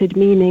neglected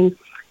meaning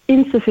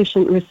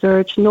insufficient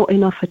research, not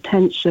enough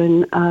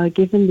attention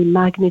given the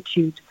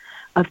magnitude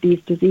of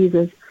these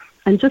diseases.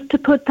 And just to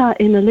put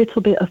that in a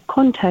little bit of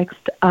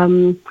context,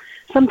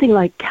 something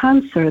like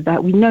cancer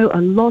that we know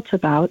a lot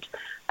about,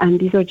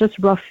 and these are just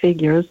rough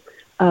figures,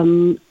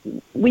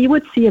 we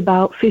would see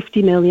about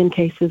 50 million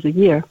cases a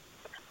year.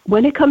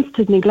 When it comes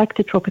to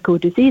neglected tropical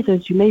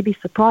diseases, you may be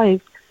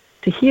surprised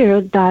to hear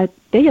that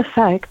they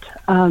affect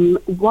over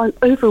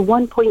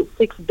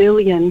 1.6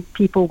 billion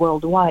people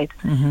worldwide.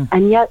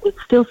 And yet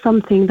it's still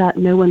something that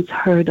no one's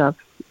heard of.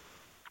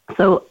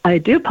 So I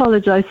do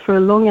apologize for a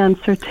long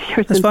answer to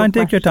your That's fine.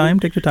 Take your time.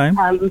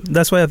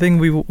 That's why I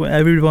think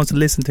everybody wants to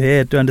listen to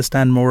hear to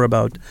understand more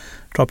about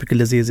tropical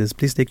diseases.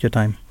 Please take your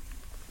time.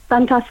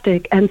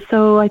 Fantastic. And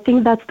so I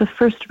think that's the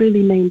first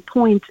really main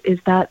point, is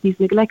that these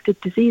neglected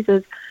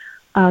diseases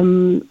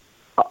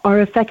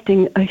are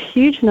affecting a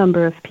huge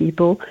number of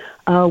people.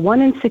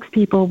 1 in 6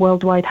 people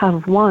worldwide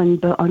have one,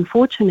 but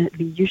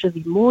unfortunately,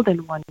 usually more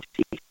than one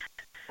disease.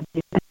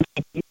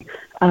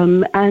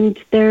 And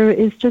there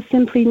is just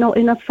simply not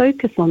enough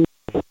focus on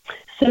this.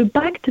 So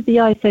back to the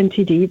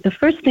ISNTD, the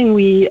first thing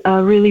we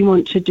really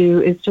want to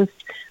do is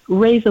just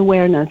raise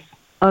awareness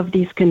of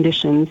these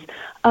conditions.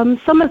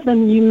 Some of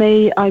them you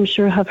may, I'm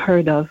sure, have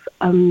heard of.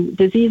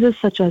 Diseases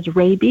such as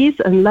rabies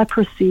and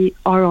leprosy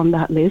are on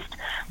that list,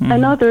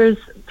 and others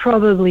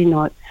probably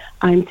not.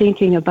 I'm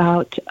thinking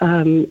about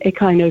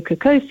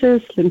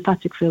echinococosis,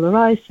 lymphatic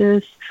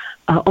filariasis,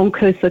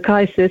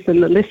 onchocerciasis,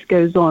 and the list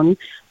goes on.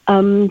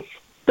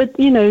 But,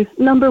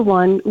 number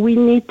one, we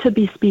need to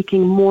be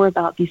speaking more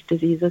about these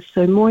diseases,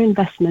 so more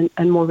investment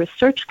and more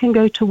research can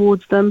go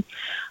towards them.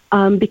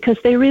 Because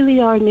they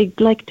really are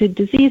neglected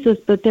diseases,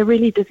 but they're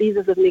really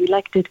diseases of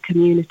neglected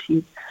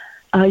communities.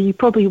 You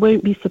probably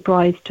won't be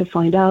surprised to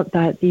find out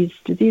that these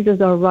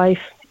diseases are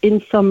rife in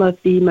some of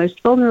the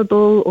most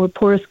vulnerable or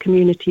poorest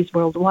communities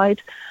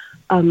worldwide,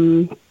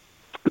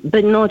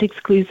 but not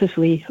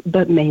exclusively,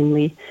 but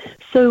mainly.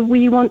 So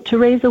we want to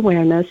raise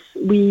awareness.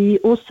 We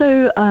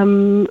also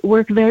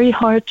work very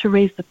hard to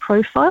raise the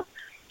profile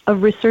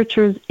of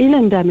researchers in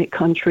endemic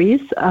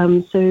countries,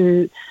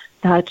 so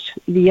that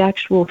the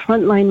actual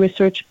frontline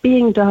research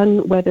being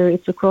done, whether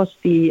it's across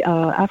the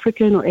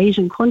African or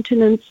Asian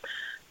continents,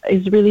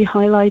 is really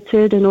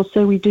highlighted. And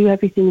also we do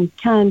everything we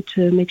can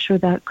to make sure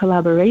that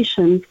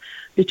collaborations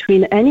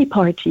between any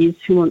parties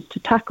who wants to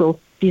tackle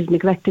these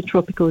neglected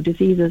tropical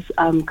diseases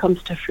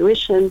comes to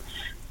fruition.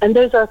 And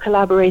those are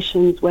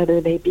collaborations,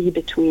 whether they be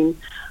between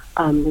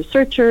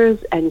researchers,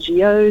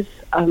 NGOs,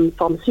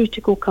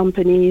 pharmaceutical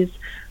companies,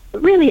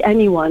 really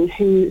anyone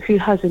who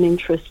has an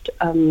interest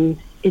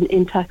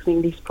in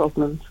tackling these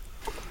problems.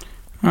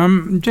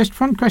 Just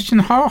one question: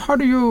 How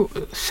do you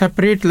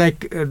separate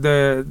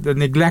the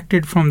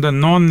neglected from the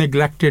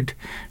non-neglected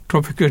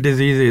tropical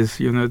diseases?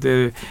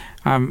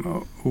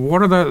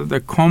 What are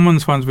the common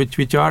ones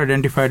which are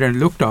identified and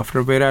looked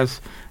after,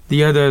 whereas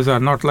the others are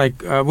not?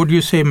 Would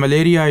you say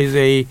malaria is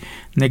a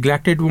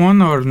neglected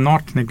one or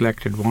not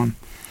neglected one?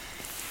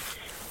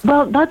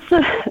 Well,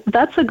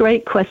 that's a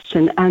great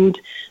question. And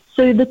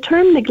so the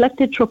term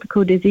neglected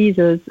tropical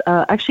diseases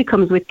actually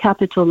comes with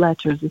capital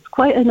letters. It's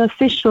quite an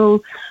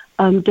official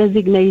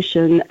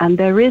designation, and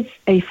there is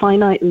a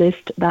finite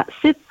list that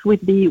sits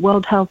with the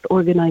World Health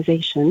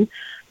Organization.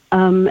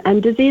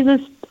 And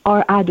diseases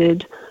are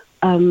added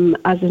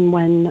as and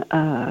when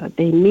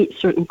they meet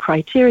certain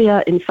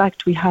criteria. In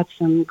fact, we had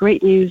some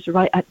great news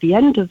right at the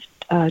end of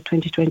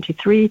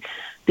 2023.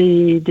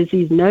 The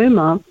disease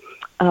Noma,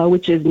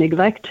 which is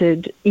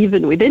neglected,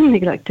 even within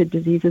neglected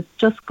diseases,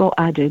 just got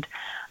added.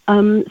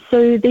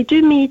 So they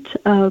do meet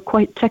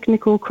quite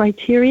technical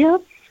criteria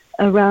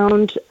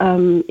around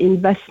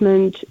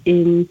investment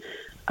in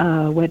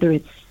whether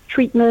it's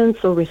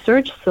treatments or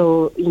research,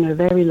 so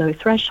very low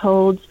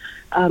thresholds.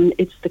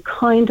 It's the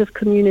kind of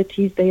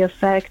communities they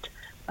affect,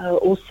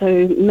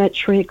 also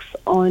metrics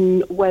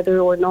on whether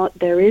or not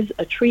there is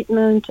a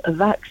treatment, a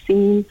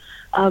vaccine,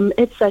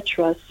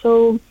 etc.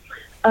 So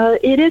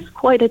it is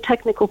quite a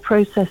technical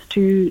process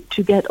to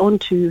get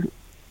onto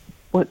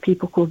what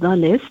people call the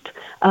list.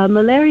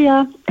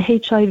 Malaria,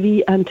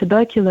 HIV, and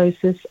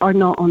tuberculosis are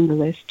not on the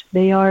list.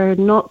 They are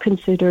not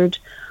considered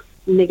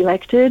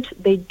neglected.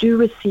 They do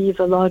receive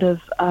a lot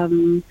of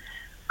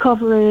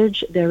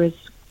coverage. There is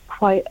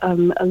quite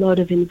a lot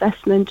of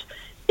investment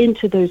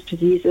into those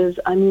diseases.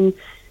 I mean,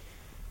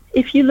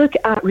 if you look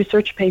at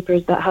research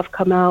papers that have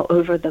come out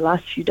over the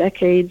last few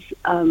decades,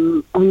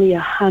 only a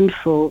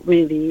handful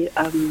really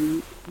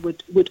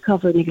would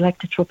cover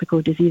neglected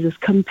tropical diseases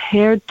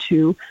compared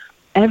to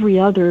every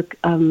other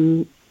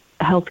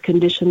health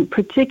condition,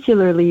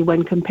 particularly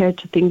when compared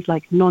to things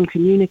like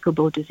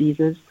non-communicable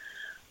diseases,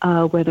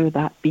 whether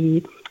that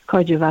be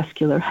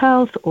cardiovascular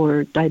health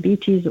or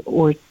diabetes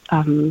or,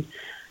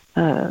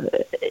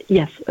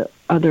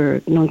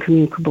 other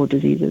non-communicable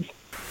diseases.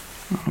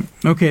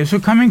 Okay, so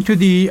coming to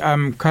the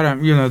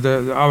current,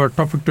 our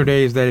topic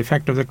today is the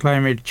effect of the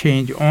climate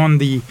change on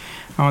the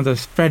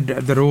spread,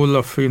 the role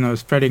of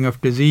spreading of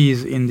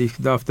disease in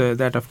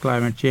that of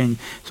climate change.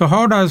 So,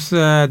 how does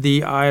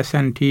the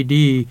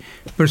ISNTD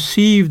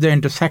perceive the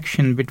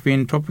intersection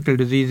between tropical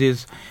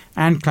diseases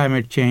and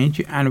climate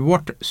change, and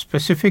what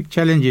specific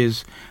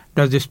challenges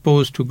does this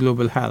pose to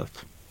global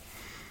health?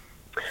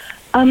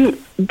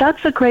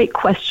 That's a great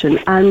question,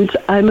 and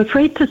I'm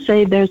afraid to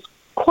say there's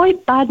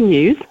quite bad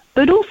news,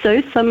 but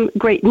also some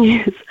great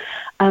news.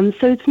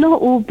 So it's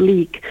not all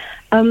bleak.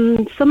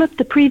 Some of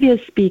the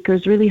previous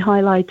speakers really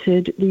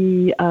highlighted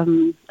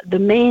the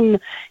main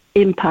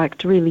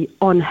impact really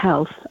on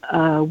health,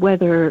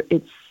 whether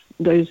it's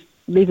those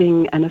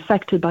living and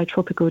affected by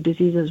tropical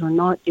diseases or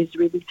not, is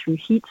really through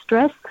heat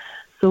stress.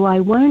 So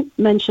I won't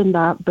mention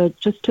that, but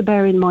just to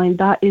bear in mind,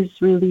 that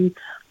is really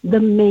the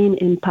main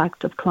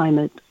impact of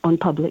climate on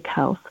public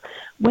health.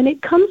 When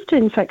it comes to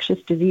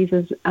infectious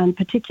diseases, and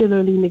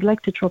particularly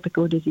neglected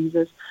tropical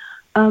diseases,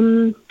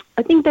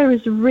 I think there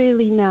is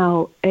really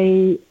now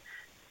a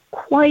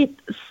quite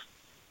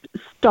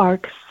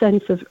stark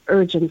sense of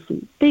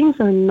urgency. Things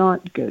are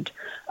not good.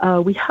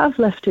 We have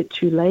left it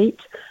too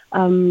late.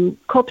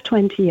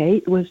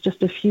 COP28 was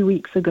just a few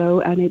weeks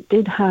ago, and it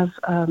did have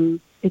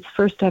its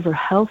first ever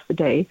health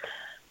day.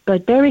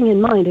 But bearing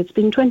in mind, it's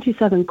been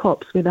 27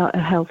 COPs without a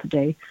health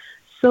day.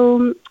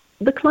 So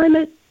the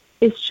climate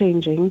is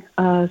changing.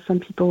 Some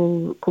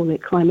people call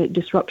it climate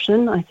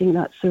disruption. I think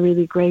that's a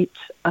really great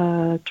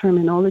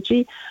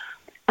terminology.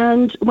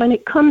 And when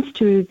it comes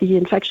to the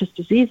infectious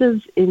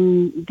diseases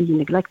in the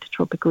neglected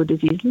tropical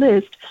disease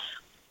list,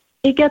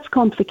 it gets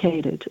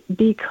complicated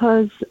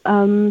because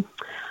I'm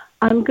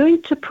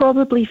going to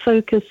probably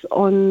focus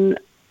on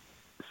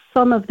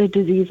some of the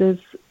diseases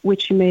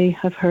which you may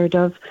have heard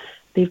of.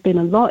 They've been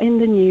a lot in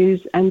the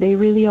news, and they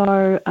really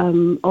are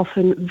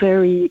often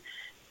very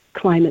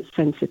climate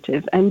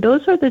sensitive. And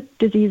those are the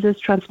diseases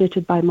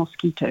transmitted by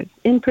mosquitoes.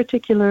 In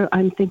particular,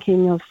 I'm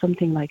thinking of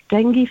something like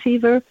dengue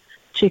fever,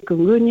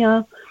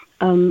 chikungunya,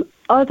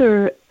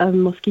 other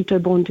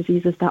mosquito-borne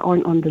diseases that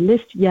aren't on the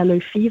list,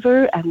 yellow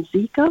fever and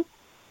Zika.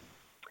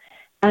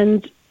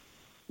 And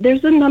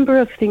there's a number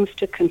of things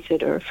to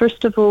consider.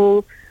 First of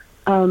all,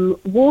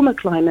 warmer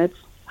climates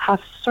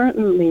have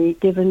certainly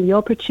given the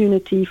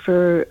opportunity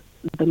for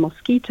the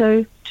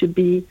mosquito to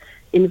be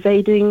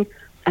invading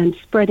and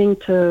spreading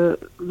to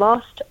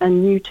vast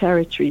and new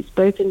territories,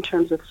 both in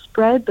terms of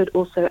spread but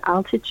also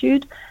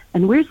altitude.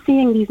 And we're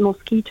seeing these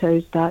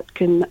mosquitoes that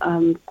can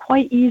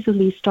quite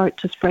easily start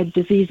to spread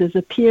diseases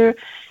appear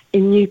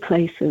in new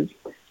places.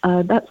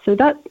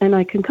 And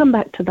I can come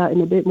back to that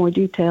in a bit more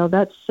detail.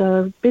 That's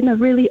been a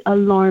really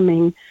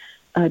alarming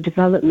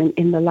development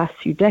in the last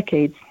few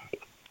decades.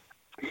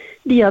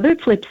 The other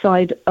flip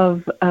side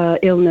of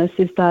illness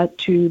is that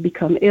to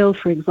become ill,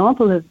 for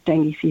example, of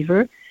dengue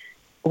fever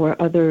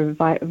or other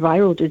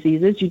viral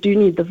diseases, you do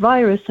need the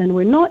virus, and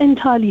we're not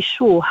entirely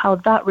sure how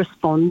that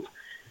responds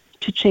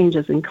to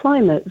changes in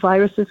climate.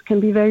 Viruses can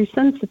be very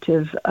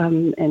sensitive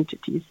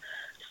entities.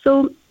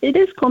 So it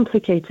is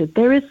complicated.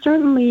 There is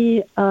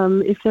certainly,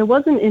 if there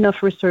wasn't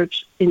enough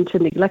research into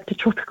neglected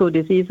tropical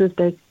diseases,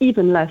 there's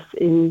even less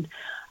in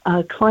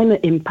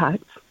climate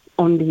impacts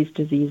on these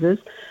diseases.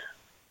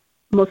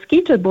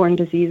 Mosquito-borne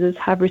diseases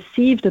have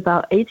received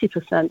about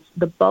 80%,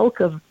 the bulk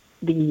of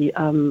the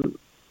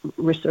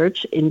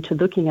research into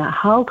looking at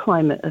how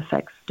climate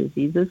affects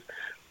diseases.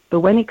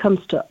 But when it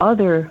comes to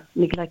other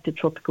neglected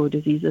tropical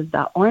diseases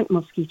that aren't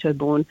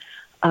mosquito-borne,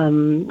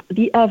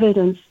 the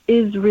evidence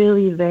is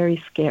really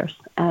very scarce,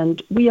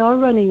 and we are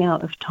running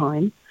out of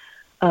time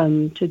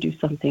to do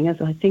something, as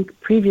I think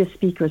previous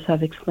speakers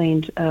have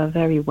explained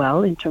very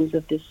well in terms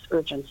of this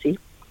urgency.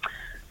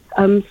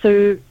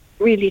 So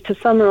really, to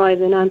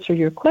summarize and answer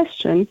your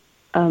question,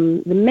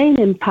 the main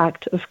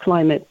impact of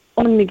climate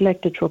on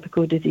neglected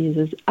tropical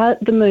diseases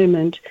at the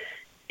moment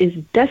is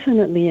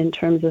definitely in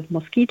terms of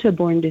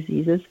mosquito-borne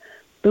diseases,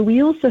 but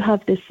we also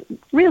have this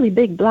really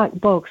big black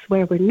box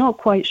where we're not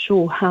quite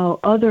sure how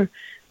other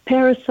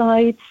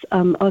parasites,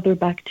 other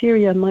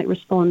bacteria might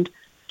respond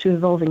to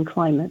evolving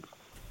climates.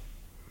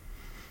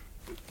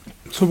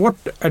 So what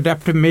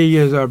adaptive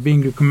measures are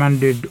being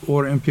recommended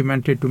or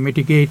implemented to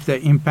mitigate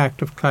the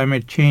impact of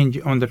climate change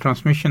on the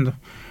transmission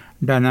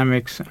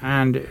dynamics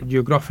and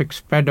geographic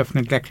spread of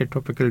neglected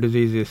tropical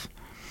diseases?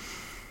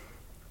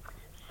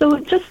 So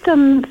just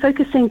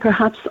focusing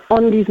perhaps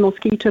on these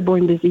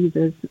mosquito-borne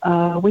diseases,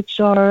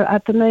 which are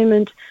at the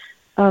moment,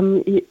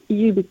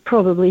 you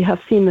probably have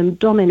seen them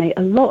dominate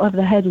a lot of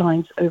the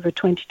headlines over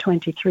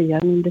 2023. I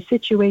mean, the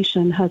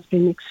situation has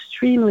been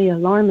extremely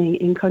alarming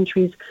in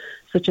countries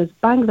such as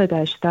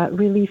Bangladesh that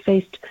really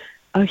faced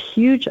a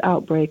huge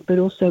outbreak, but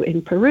also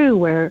in Peru,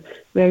 where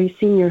very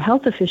senior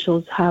health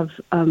officials have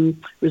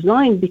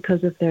resigned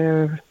because of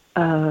their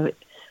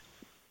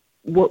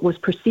what was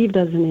perceived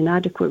as an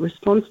inadequate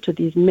response to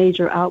these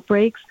major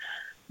outbreaks.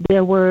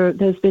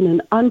 There's been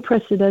an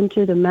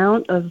unprecedented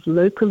amount of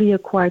locally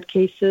acquired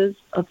cases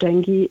of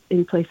dengue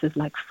in places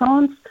like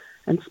France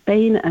and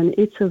Spain and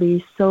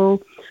Italy.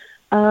 So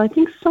I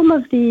think some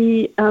of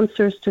the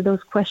answers to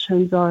those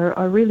questions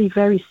are really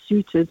very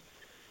suited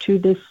to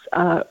this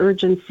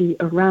urgency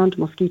around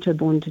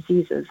mosquito-borne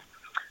diseases.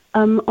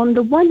 On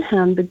the one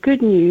hand, the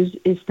good news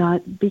is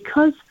that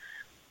because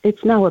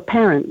it's now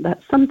apparent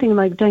that something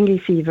like dengue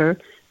fever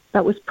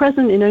that was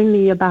present in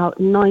only about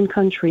 9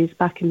 countries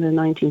back in the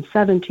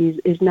 1970s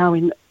is now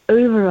in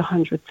over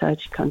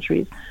 130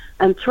 countries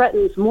and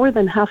threatens more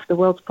than half the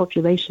world's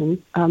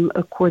population,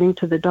 according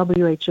to the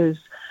WHO's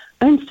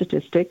own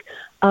statistic.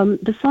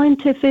 The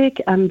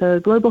scientific and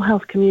the global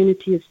health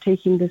community is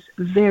taking this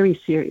very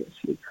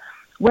seriously.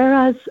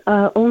 Whereas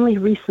only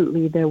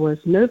recently there was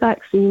no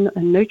vaccine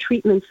and no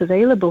treatments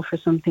available for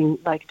something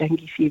like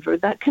dengue fever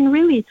that can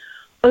really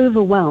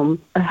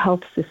overwhelm a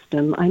health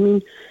system. I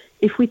mean,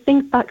 if we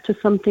think back to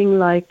something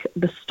like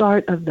the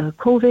start of the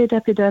COVID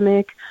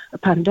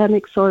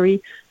pandemic,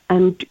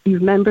 and you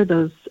remember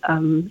those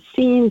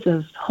scenes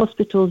of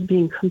hospitals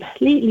being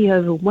completely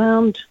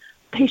overwhelmed,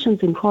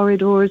 patients in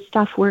corridors,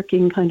 staff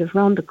working kind of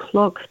round the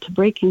clock to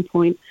breaking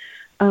point.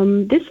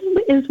 This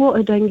is what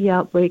a dengue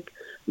outbreak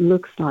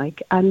looks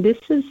like, and this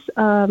is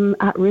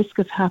at risk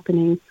of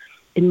happening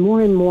in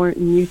more and more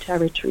new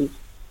territories.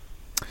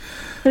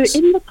 So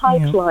in the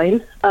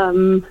pipeline,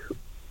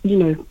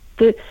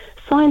 the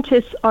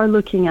scientists are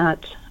looking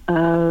at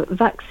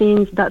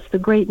vaccines. That's the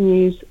great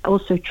news.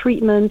 Also,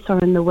 treatments are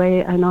in the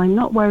way, and I'm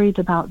not worried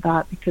about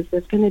that because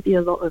there's going to be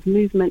a lot of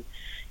movement.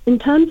 In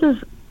terms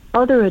of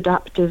other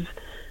adaptive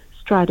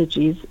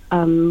strategies,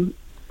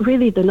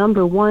 really the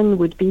number one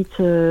would be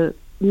to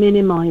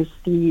minimize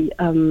the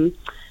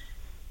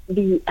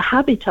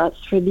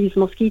habitats for these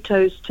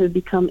mosquitoes to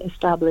become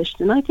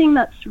established. And I think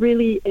that's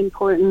really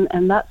important,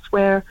 and that's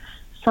where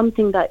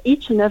something that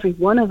each and every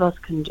one of us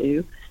can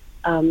do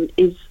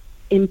is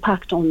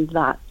impact on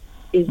that,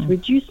 is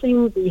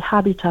reducing the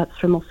habitats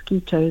for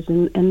mosquitoes,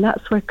 and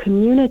that's where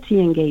community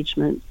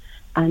engagement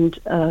and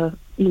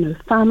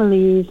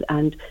families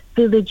and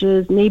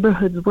villages,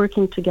 neighborhoods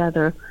working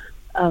together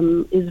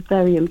is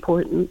very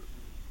important.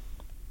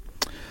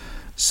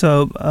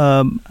 So,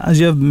 as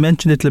you have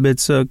mentioned a little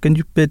bit, so can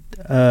you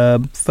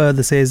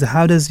further say,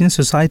 how does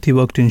society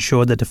work to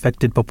ensure that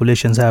affected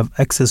populations have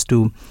access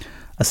to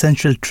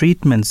essential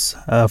treatments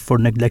for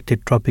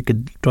neglected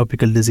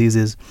tropical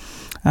diseases,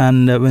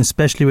 and when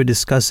especially we're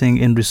discussing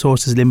in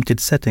resources limited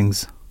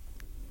settings?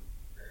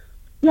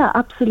 Yeah,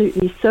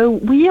 absolutely. So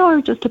we are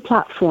just a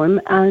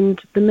platform,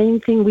 and the main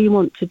thing we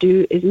want to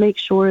do is make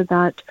sure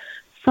that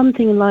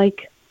something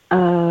like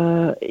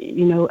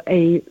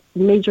a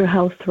major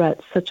health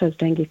threat such as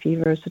dengue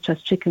fever, such as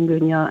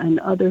chikungunya, and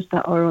others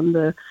that are on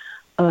the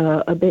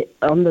a bit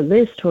on the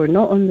list or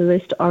not on the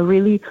list are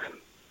really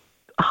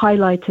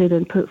highlighted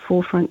and put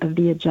forefront of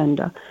the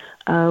agenda.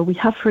 We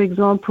have, for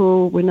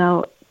example, we're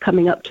now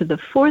coming up to the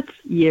 4th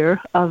year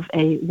of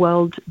a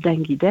World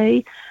Dengue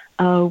Day.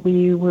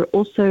 We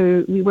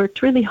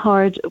worked really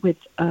hard with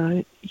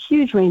a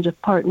huge range of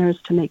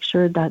partners to make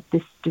sure that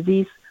this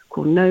disease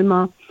called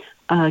NOMA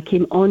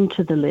came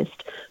onto the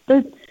list.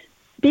 But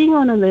being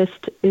on a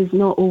list is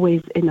not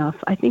always enough.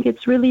 I think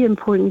it's really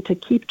important to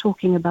keep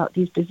talking about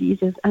these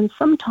diseases, and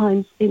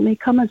sometimes it may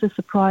come as a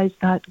surprise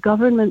that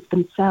governments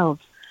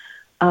themselves,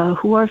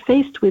 who are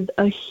faced with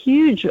a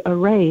huge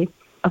array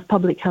of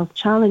public health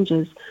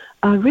challenges,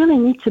 really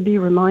need to be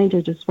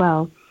reminded as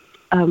well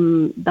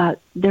that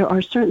there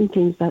are certain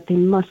things that they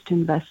must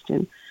invest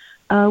in.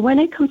 When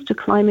it comes to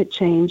climate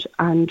change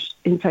and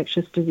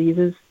infectious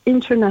diseases,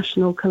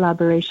 international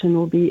collaboration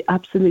will be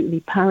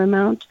absolutely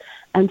paramount,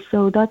 And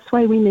so that's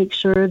why we make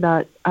sure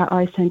that at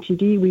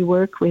ISNTD we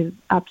work with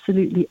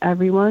absolutely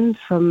everyone,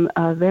 from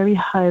a very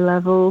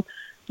high-level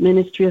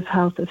Ministry of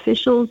Health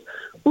officials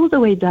all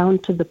the way down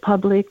to the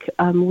public.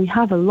 We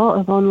have a lot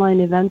of online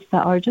events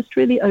that are just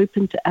really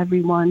open to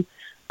everyone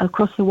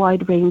across a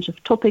wide range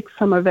of topics.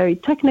 Some are very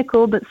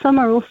technical, but some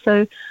are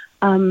also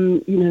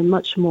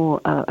much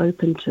more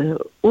open to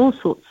all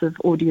sorts of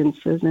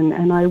audiences.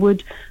 And I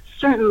would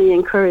certainly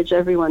encourage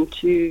everyone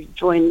to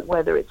join,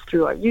 whether it's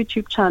through our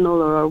YouTube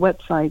channel or our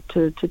website,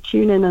 to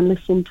tune in and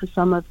listen to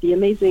some of the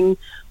amazing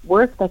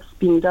work that's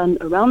being done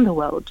around the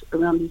world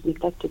around these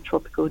neglected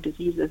tropical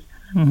diseases.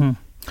 Mm-hmm.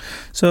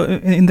 So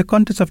in the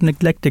context of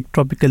neglected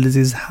tropical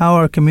disease, how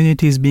are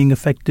communities being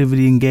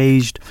effectively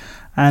engaged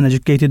and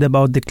educated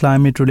about the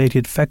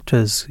climate-related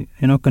factors,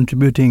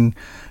 contributing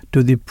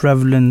to the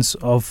prevalence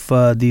of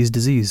these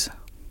diseases?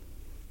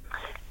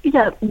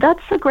 Yeah,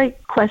 that's a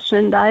great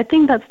question. I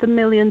think that's the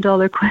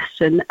million-dollar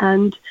question.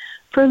 And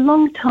for a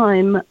long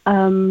time,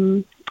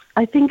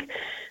 I think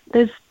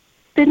there's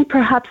been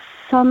perhaps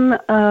some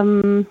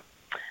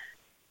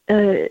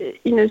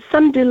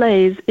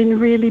delays in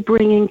really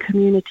bringing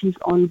communities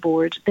on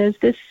board. There's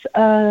this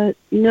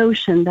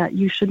notion that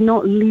you should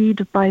not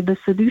lead by the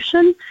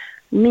solution,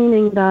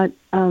 meaning that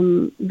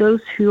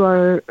those who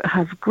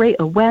have great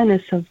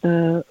awareness of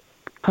the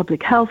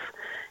public health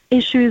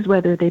issues,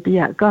 whether they be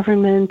at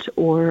government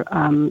or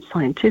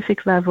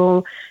scientific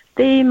level,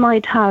 they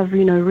might have,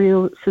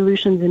 real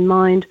solutions in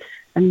mind.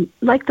 And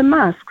like the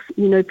masks,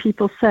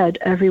 people said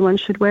everyone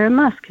should wear a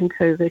mask in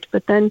COVID,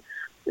 but then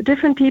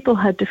different people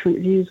had different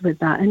views with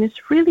that. And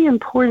it's really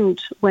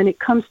important when it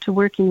comes to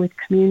working with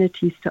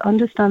communities to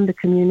understand the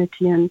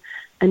community and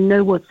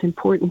know what's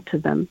important to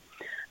them.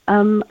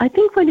 I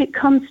think when it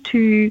comes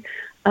to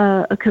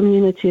a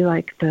community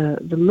like the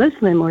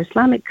Muslim or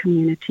Islamic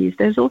communities,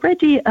 there's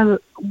already a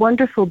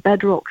wonderful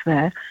bedrock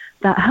there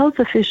that health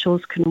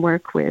officials can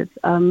work with.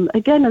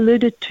 Again,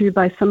 alluded to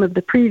by some of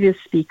the previous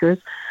speakers,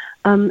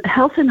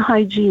 health and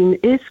hygiene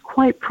is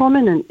quite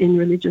prominent in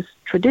religious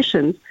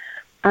traditions.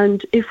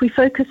 And if we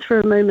focus for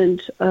a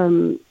moment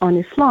on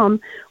Islam,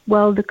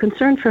 well, the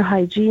concern for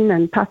hygiene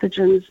and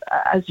pathogens,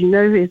 as you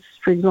know, is,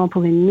 for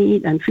example, in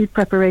meat and food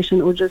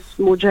preparation, or just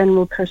more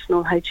general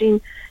personal hygiene,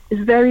 is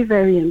very,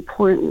 very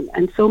important.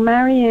 And so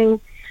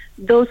marrying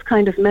those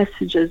kind of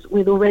messages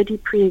with already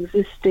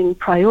pre-existing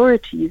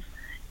priorities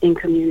in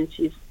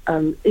communities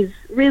is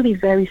really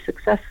very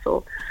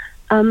successful.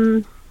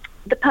 The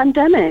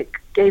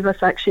pandemic gave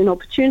us actually an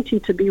opportunity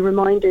to be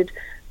reminded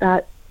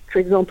that, for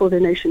example, the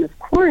notion of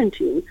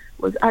quarantine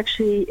was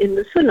actually in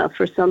the Sunnah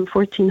for some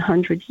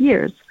 1400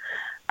 years.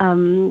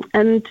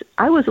 And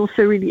I was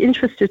also really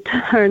interested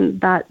to learn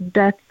that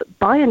death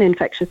by an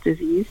infectious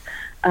disease,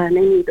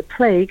 namely the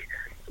plague,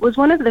 was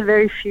one of the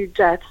very few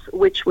deaths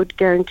which would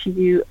guarantee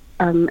you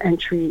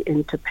entry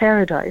into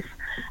paradise.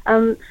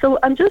 So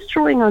I'm just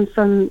drawing on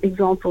some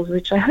examples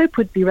which I hope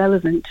would be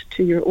relevant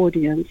to your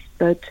audience,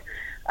 but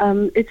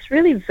it's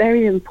really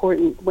very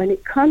important when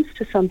it comes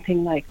to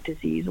something like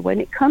disease, when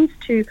it comes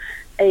to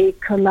a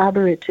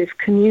collaborative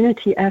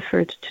community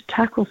effort to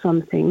tackle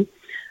something,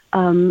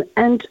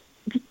 and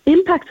the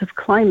impact of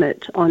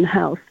climate on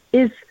health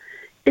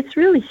it's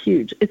really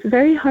huge. It's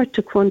very hard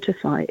to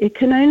quantify. It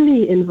can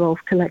only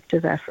involve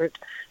collective effort.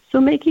 So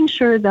making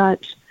sure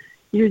that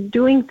you're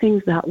doing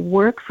things that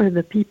work for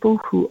the people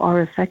who are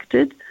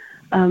affected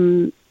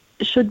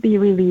should be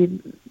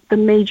really the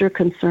major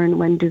concern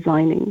when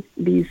designing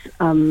these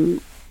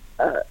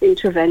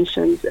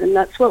interventions. And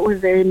that's what we're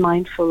very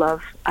mindful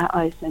of at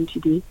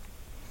ISNTD.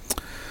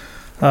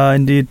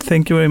 Indeed.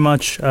 Thank you very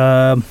much,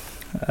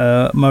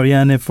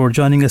 Marianne, for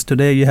joining us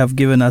today. You have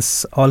given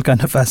us all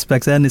kind of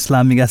aspects and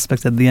Islamic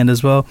aspects at the end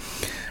as well.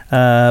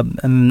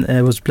 And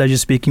it was a pleasure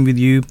speaking with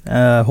you.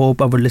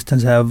 Hope our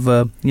listeners have,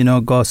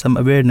 got some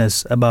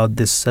awareness about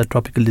this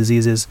tropical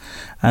diseases.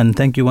 And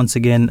thank you once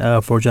again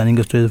for joining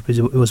us today.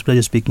 It was a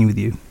pleasure speaking with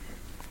you.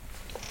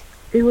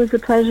 It was a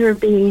pleasure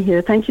being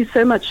here. Thank you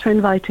so much for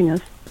inviting us.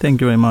 Thank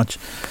you very much.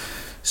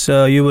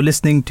 So you were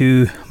listening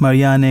to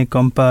Marianne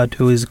Comparet,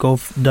 who is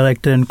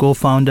director and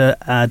co-founder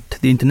at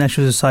the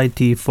International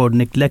Society for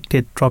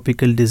Neglected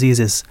Tropical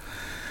Diseases.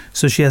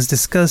 So she has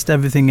discussed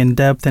everything in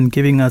depth and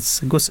giving us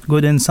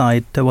good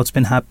insight to what's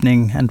been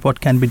happening and what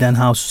can be done,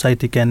 how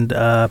society can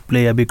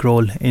play a big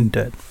role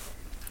into it.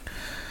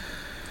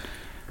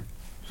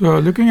 So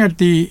looking at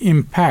the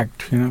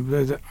impact,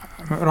 there's a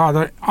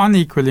rather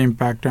unequal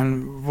impact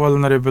on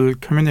vulnerable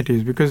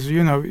communities because,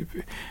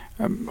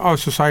 our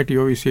society,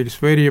 obviously, it's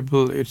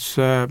variable. It's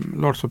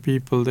lots of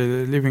people,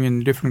 they're living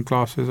in different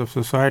classes of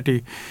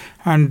society.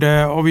 And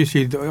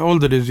obviously, all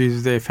the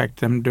diseases, they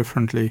affect them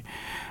differently.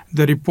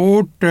 The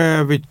report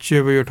which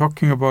we were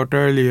talking about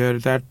earlier,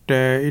 that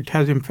it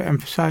has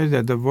emphasized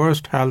that the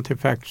worst health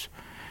effects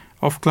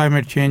of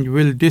climate change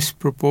will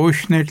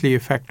disproportionately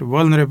affect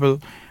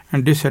vulnerable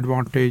and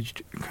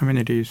disadvantaged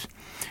communities.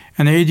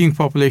 An aging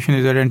population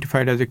is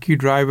identified as a key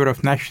driver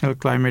of national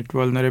climate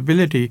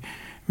vulnerability,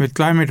 with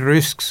climate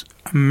risks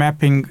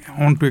mapping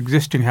onto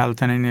existing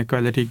health and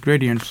inequality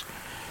gradients.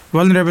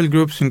 Vulnerable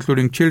groups,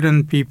 including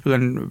children, people,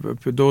 and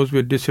those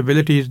with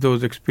disabilities,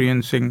 those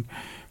experiencing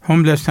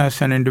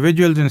homelessness, and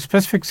individuals in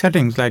specific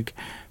settings like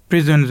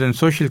prisons and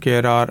social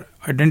care are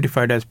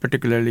identified as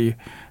particularly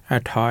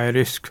at high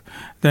risk.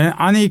 The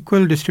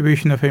unequal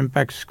distribution of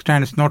impacts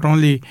extends not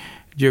only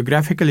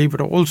geographically but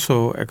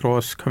also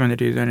across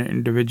communities and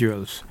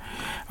individuals.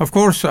 Of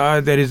course,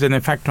 there is an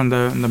effect on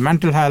the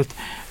mental health,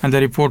 and the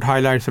report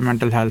highlights the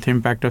mental health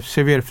impact of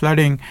severe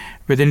flooding,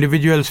 with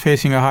individuals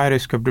facing a high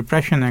risk of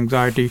depression,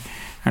 anxiety,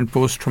 and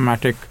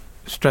post-traumatic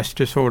stress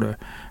disorder.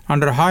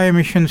 Under a high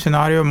emission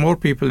scenario, more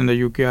people in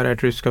the UK are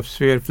at risk of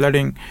severe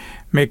flooding,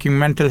 making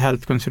mental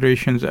health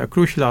considerations a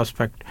crucial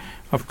aspect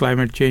of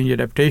climate change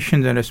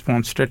adaptations and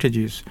response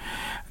strategies.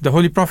 The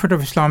Holy Prophet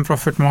of Islam,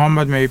 Prophet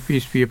Muhammad, may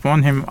peace be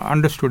upon him,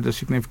 understood the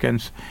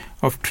significance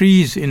of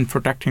trees in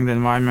protecting the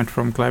environment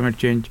from climate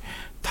change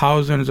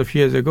thousands of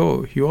years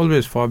ago. He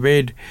always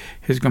forbade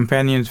his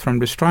companions from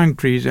destroying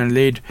trees and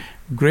laid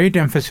great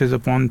emphasis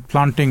upon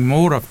planting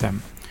more of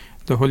them.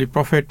 The Holy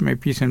Prophet, may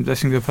peace and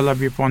blessings of Allah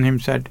be upon him,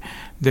 said,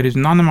 "There is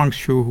none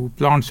amongst you who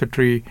plants a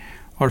tree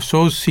or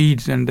sows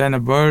seeds and then a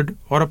bird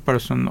or a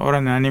person or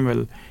an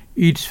animal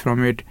eats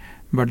from it,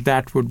 but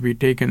that would be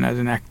taken as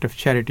an act of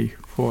charity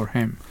for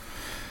him."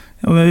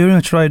 Well, you're very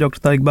much right, Dr.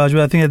 Tariq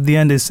Bajwa. I think at the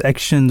end is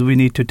actions we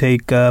need to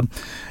take.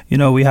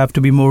 We have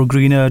to be more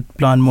greener,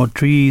 plant more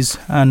trees,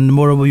 and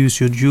moreover, you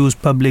should use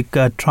public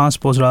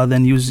transports rather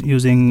than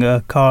using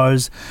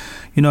cars.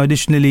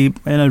 Additionally,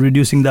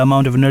 reducing the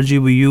amount of energy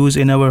we use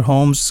in our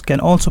homes can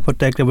also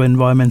protect our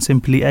environment.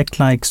 Simply act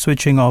like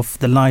switching off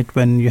the light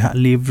when you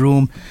leave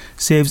room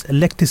saves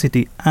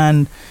electricity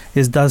and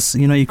is thus,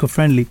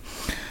 eco-friendly.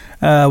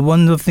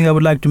 One other thing I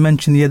would like to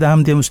mention, the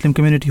Ahmadiyya Muslim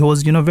community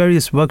holds,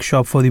 various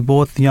workshops for the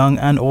both young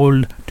and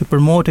old to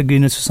promote a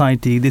greener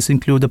society. This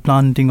includes the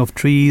planting of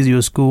trees.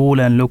 Your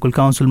school and local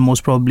council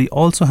most probably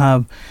also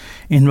have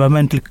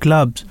environmental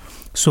clubs.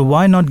 So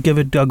why not give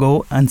it a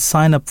go and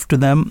sign up to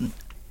them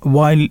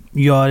while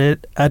you are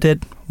at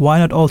it? Why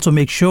not also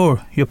make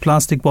sure your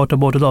plastic water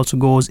bottle also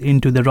goes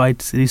into the right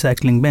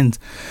recycling bins?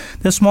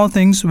 They're small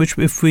things which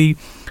if we,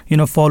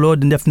 follow,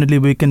 then definitely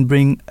we can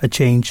bring a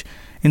change.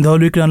 In the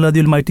Holy Quran, Allah the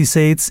Almighty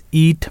says,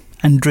 "Eat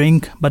and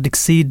drink, but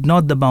exceed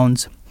not the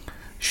bounds.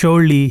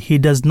 Surely He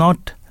does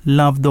not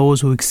love those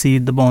who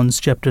exceed the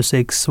bounds." Chapter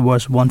 6,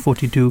 verse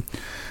 142.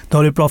 The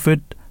Holy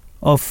Prophet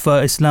of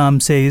Islam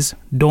says,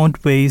 "Don't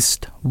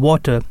waste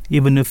water,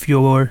 even if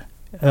you're,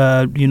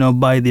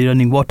 by the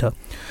running water."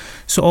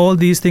 So all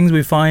these things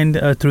we find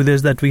through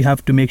this that we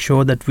have to make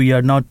sure that we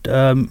are not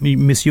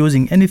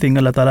misusing anything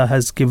Allah Ta'ala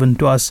has given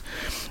to us.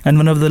 And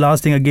one of the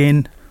last thing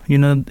again,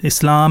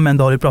 Islam and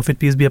the Holy Prophet,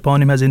 peace be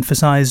upon him, has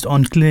emphasized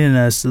on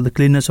cleanliness, the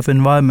cleanness of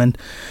environment.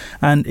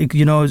 And,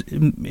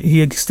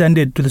 he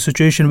extended to the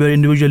situation where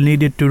individuals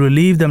needed to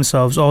relieve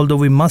themselves, although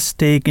we must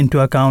take into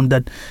account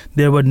that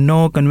there were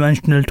no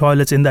conventional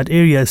toilets in that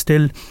area.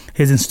 Still,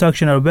 his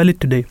instructions are valid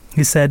today.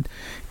 He said,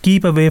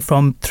 "Keep away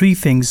from 3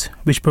 things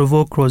which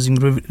provoke crossing,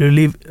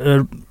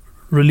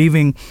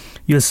 relieving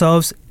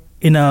yourselves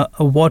in a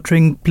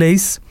watering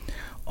place,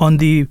 on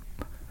the,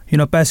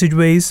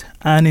 passageways,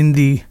 and in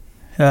the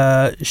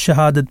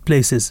shahadat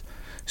places."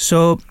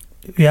 So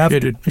we have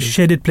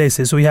shaded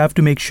places. So we have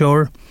to make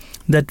sure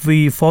that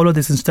we follow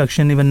this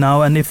instruction even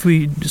now. And if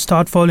we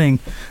start following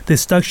the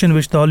instruction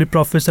which the Holy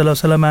Prophet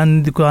ﷺ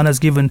and the Quran has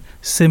given,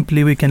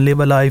 simply we can live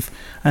a life,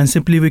 and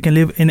simply we can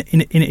live in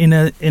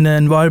an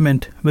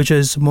environment which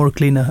is more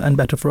cleaner and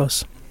better for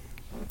us.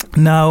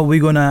 Now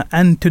we're gonna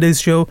end today's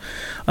show.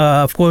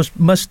 Of course,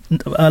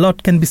 a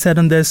lot can be said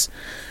on this.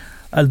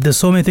 There's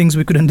so many things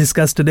we couldn't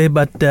discuss today,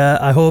 but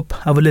I hope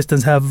our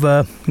listeners have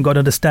got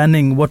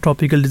understanding what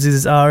tropical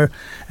diseases are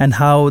and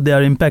how they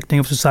are impacting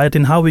our society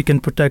and how we can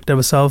protect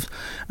ourselves.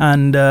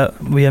 And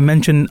we have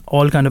mentioned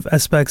all kind of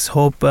aspects.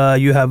 Hope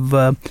you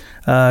have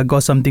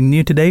got something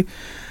new today.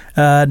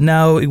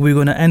 Now we're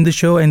going to end the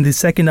show. In the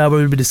second hour,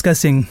 we'll be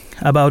discussing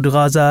about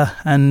Gaza,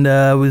 and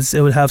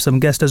we'll have some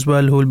guests as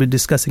well who will be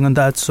discussing on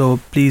that. So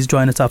please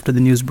join us after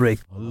the news break.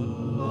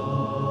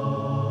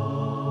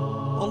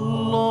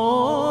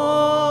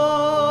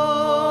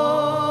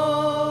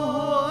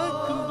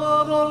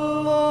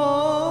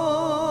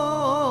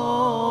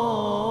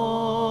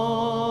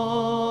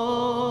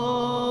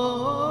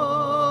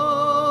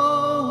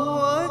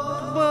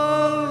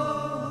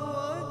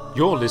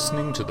 You're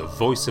listening to the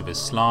Voice of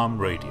Islam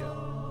Radio,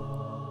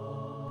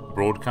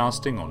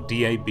 broadcasting on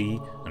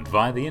DAB and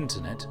via the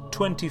internet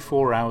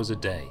 24 hours a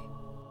day.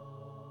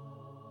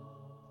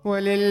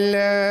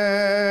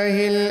 وَلِلَّهِ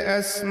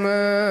الْأَسْمَاءُ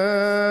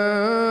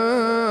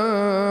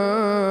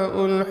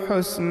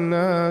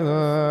الْحُسْنَى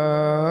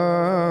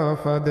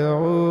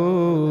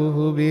فَادْعُوهُ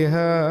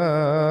بِهَا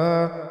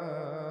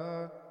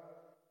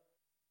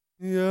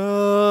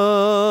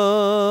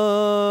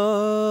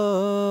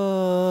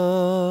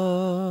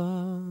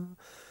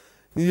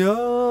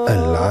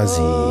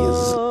Al-Aziz.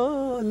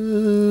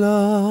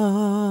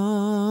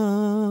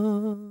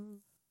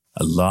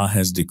 Allah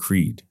has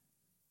decreed,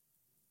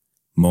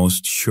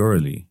 most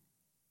surely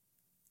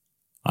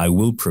I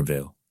will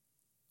prevail.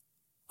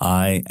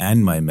 I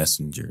and my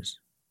messengers.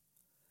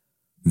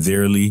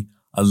 Verily,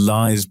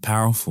 Allah is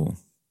powerful,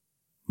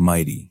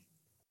 mighty.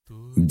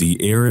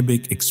 The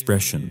Arabic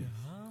expression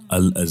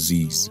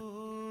Al-Aziz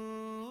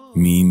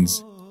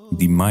means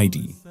the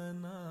mighty,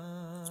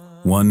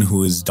 one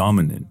who is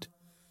dominant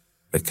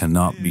but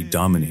cannot be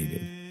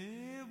dominated,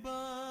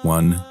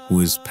 one who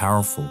is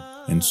powerful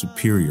and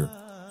superior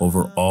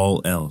over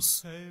all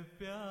else.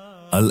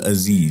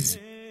 Al-Aziz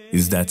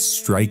is that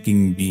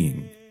striking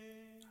being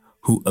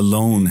who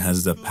alone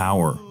has the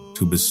power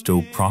to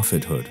bestow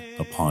prophethood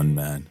upon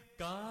man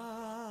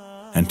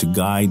and to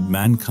guide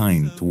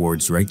mankind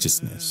towards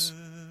righteousness.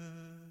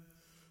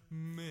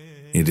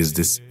 It is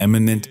this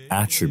eminent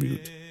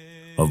attribute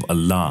of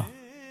Allah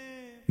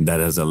that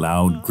has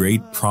allowed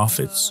great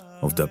prophets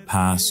of the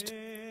past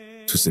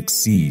to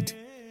succeed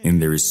in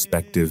their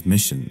respective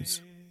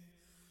missions.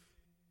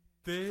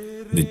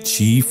 The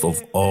chief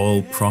of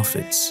all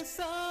prophets,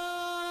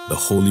 the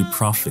Holy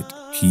Prophet,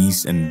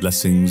 peace and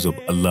blessings of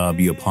Allah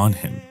be upon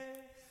him,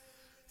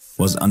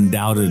 was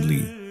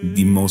undoubtedly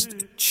the most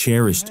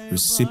cherished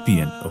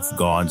recipient of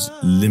God's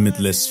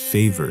limitless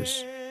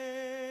favors.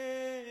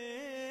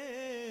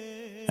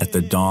 At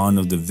the dawn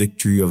of the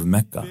victory of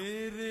Mecca,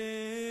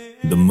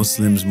 the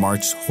Muslims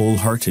marched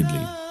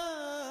wholeheartedly.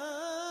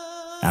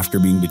 After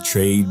being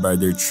betrayed by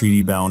their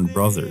treaty-bound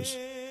brothers,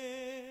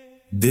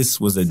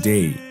 this was a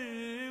day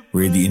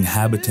where the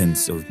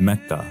inhabitants of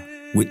Mecca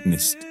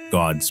witnessed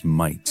God's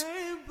might.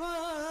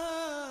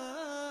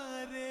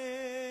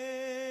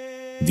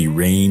 The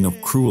reign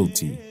of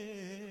cruelty,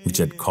 which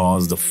had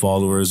caused the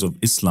followers of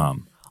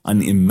Islam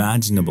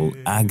unimaginable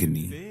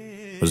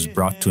agony, was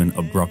brought to an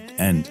abrupt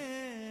end.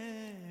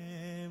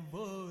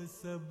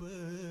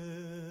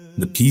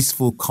 The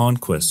peaceful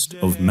conquest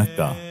of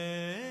Mecca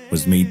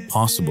was made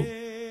possible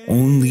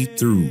only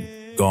through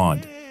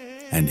God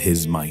and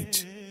His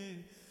might.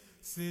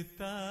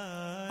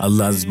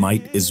 Allah's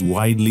might is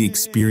widely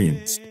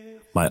experienced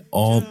by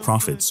all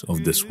prophets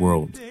of this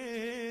world.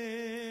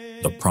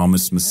 The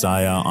promised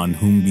Messiah, on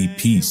whom be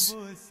peace,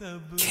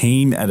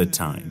 came at a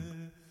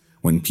time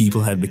when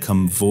people had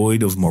become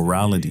void of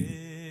morality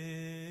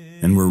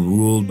and were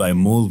ruled by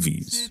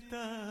Molvis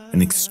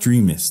and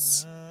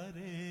extremists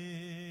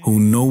who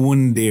no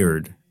one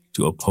dared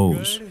to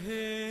oppose.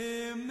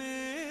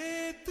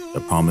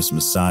 The promised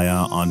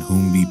Messiah, on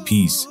whom be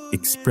peace,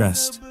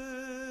 expressed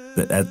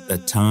that at the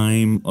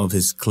time of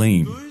his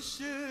claim,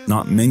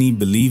 not many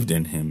believed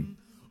in him.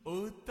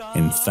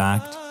 In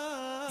fact,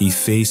 he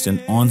faced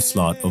an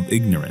onslaught of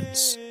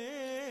ignorance,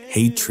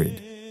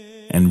 hatred,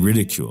 and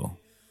ridicule.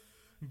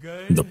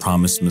 The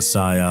promised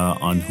Messiah,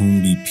 on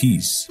whom be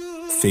peace,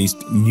 faced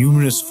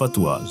numerous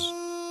fatwas,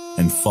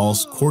 and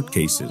false court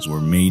cases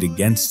were made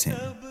against him.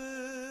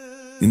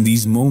 In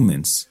these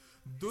moments,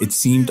 it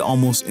seemed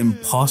almost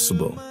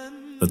impossible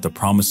that the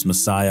promised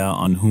Messiah,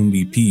 on whom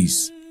be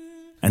peace,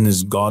 and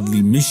his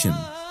godly mission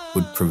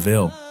would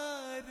prevail.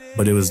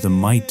 But it was the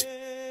might,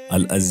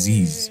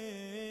 Al-Aziz,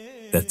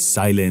 that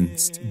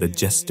silenced the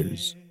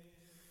jesters,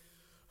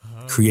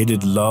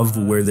 created love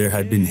where there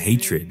had been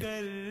hatred,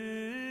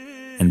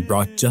 and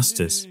brought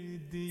justice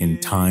in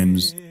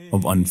times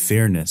of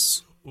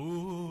unfairness.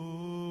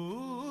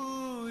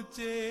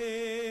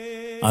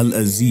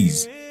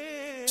 Al-Aziz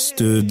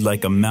stood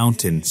like a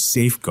mountain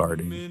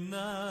safeguarding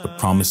the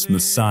promised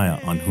Messiah,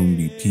 on whom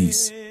be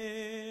peace,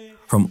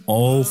 from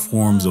all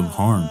forms of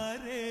harm.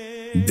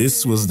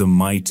 This was the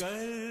might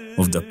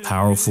of the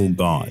powerful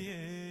God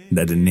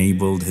that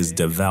enabled his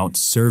devout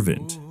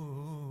servant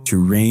to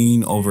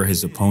reign over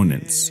his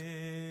opponents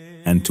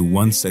and to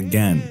once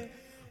again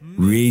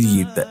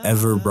radiate the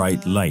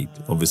ever-bright light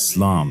of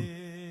Islam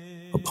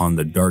upon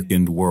the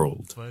darkened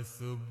world.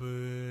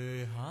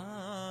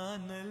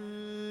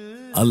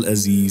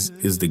 Al-Aziz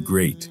is the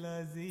great,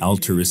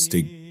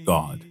 altruistic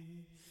God,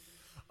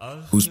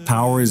 whose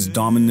power is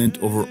dominant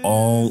over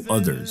all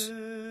others.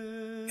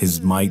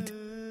 His might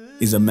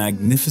is a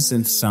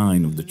magnificent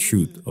sign of the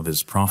truth of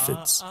his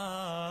prophets,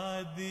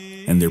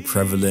 and their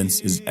prevalence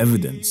is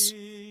evidence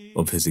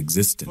of his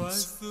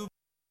existence.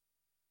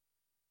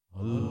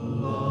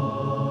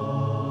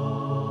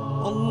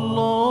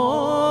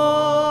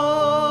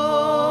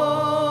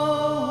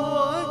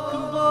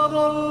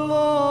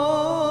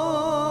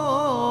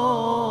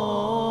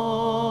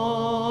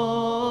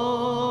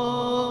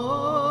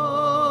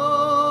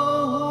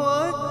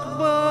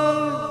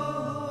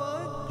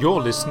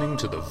 You're listening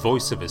to the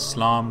Voice of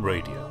Islam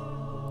Radio,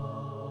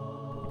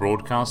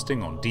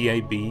 broadcasting on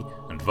DAB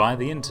and via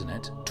the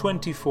internet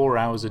 24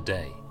 hours a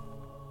day.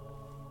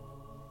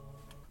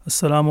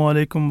 Assalamu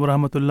alaikum wa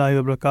rahmatullahi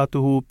wa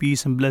barakatuhu.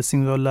 Peace and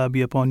blessings of Allah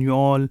be upon you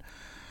all.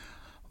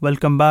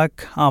 Welcome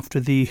back after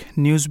the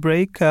news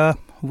break.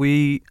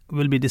 We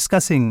will be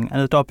discussing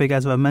a topic,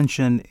 as I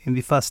mentioned in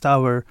the first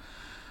hour.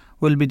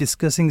 We'll be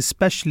discussing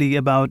especially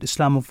about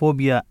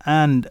Islamophobia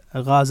and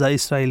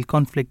Gaza-Israel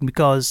conflict,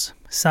 because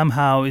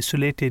somehow it's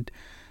related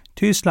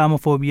to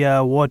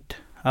Islamophobia, what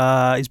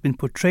is been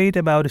portrayed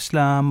about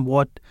Islam,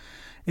 what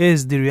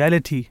is the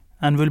reality.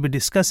 And we'll be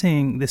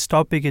discussing this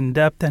topic in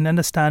depth and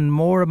understand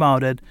more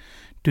about it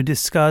to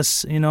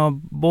discuss,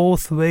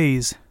 both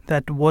ways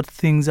that what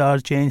things are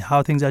changed,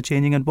 how things are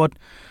changing, and what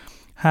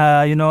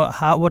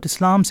what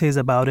Islam says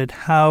about it,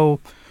 how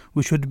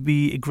we should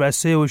be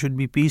aggressive, we should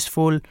be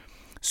peaceful.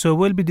 So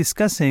we'll be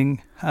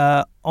discussing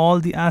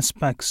all the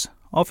aspects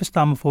of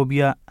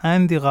Islamophobia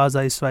and the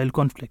Gaza-Israel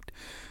conflict.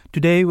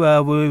 Today we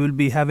will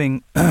be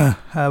having,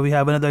 we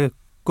have another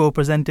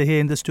co-presenter here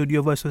in the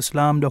studio, Voice of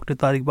Islam, Dr.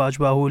 Tariq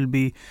Bajwa, who will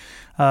be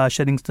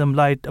shedding some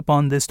light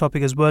upon this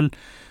topic as well.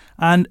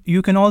 And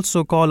you can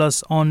also call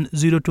us on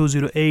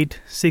 0208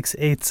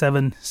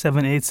 687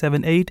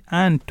 7878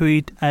 and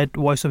tweet at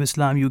Voice of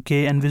Islam UK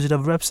and visit our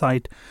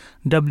website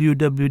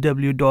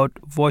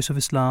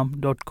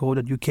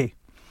www.voiceofislam.co.uk.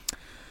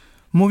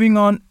 Moving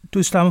on to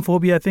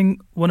Islamophobia, I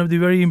think one of the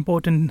very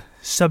important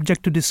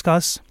subject to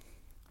discuss,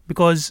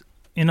 because,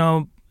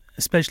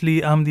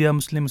 especially Ahmadiyya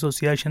Muslim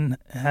Association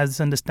has this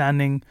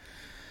understanding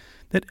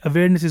that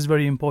awareness is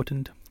very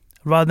important.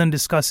 Rather than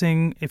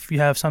discussing if you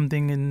have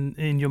something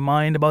in your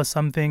mind about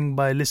something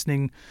by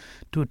listening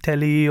to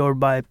telly or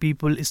by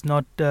people, it's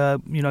not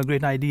a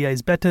great idea.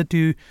 It's better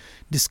to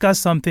discuss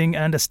something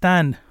and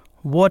understand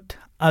what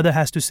other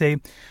has to say,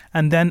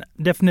 and then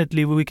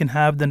definitely we can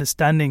have the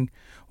understanding,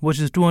 which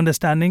is true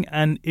understanding,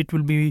 and it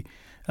will be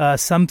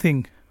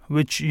something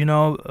which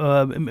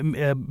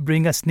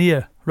bring us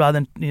near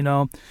rather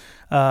than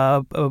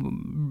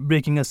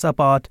breaking us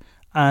apart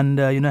and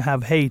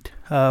have hate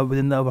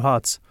within our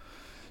hearts.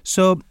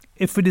 So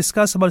if we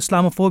discuss about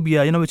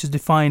Islamophobia, which is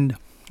defined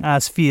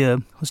as fear,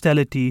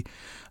 hostility,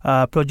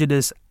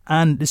 prejudice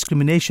and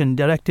discrimination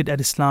directed at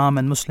Islam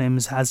and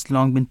Muslims, has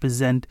long been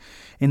present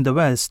in the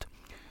West.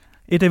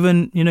 It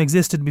even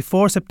existed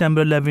before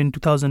September 11,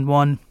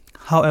 2001.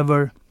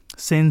 However,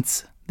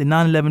 since the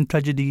 9/11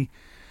 tragedy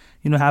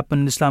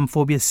happened,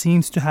 Islamophobia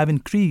seems to have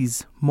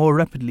increased more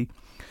rapidly.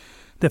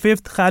 The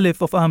fifth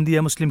Caliph of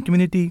Ahmadiyya Muslim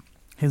community,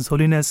 His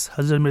Holiness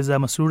Hazrat Mirza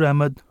Masroor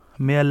Ahmad,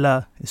 may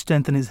Allah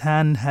strengthen his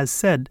hand, has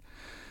said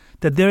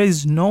that there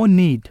is no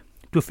need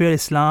to fear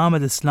Islam,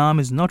 as Islam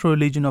is not a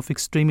religion of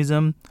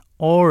extremism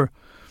or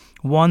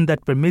one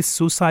that permits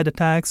suicide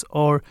attacks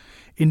or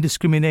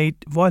indiscriminate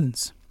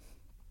violence.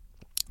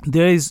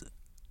 There is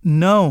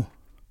no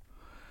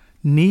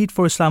need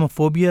for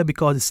Islamophobia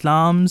because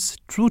Islam's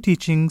true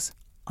teachings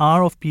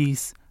are of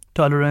peace,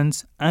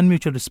 tolerance and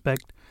mutual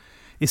respect.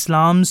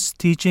 Islam's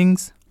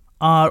teachings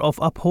are of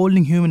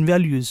upholding human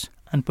values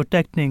and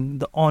protecting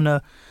the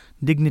honor,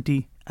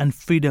 dignity and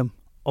freedom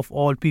of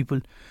all people.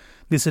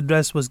 This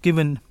address was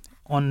given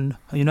on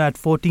at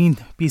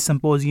 14th Peace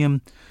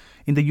Symposium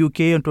in the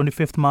UK on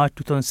 25th March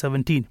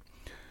 2017.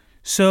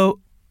 So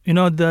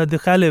the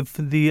Caliph,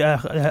 the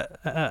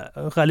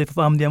Caliph of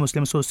Ahmadiyya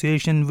Muslim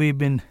Association, we've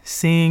been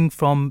seeing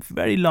from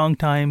very long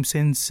time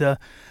since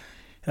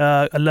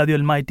Allah the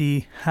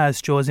Almighty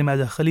has chosen him as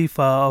a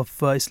Khalifa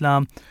of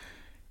Islam.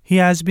 He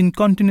has been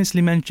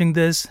continuously mentioning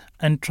this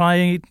and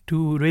trying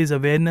to raise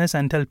awareness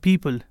and tell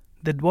people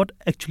that what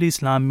actually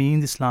Islam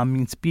means. Islam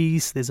means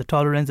peace, there's a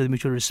tolerance, there's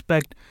mutual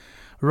respect,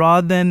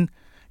 rather than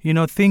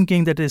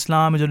thinking that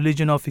Islam is a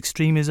religion of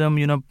extremism.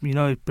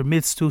 It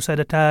permits suicide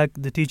attack.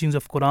 The teachings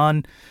of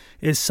Quran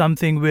is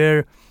something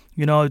where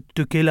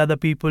to kill other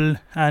people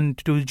and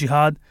to do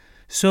jihad.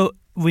 So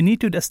we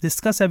need to just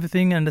discuss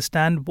everything and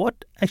understand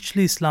what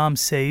actually Islam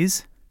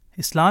says.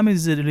 Islam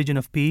is a religion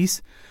of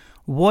peace.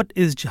 What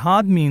is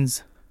jihad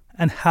means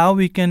and how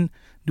we can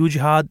do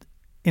jihad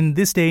in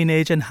this day and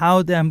age, and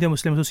how the Ahmadiyya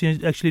Muslim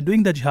Association is actually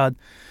doing the jihad.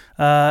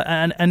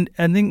 And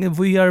I think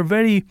we are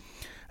very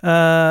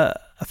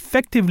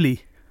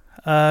effectively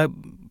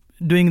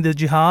doing the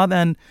jihad,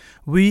 and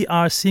we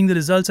are seeing the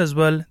results as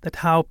well, that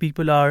how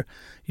people are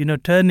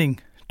turning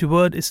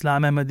toward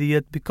Islam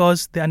Ahmadiyyat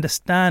because they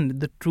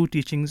understand the true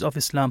teachings of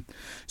Islam.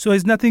 So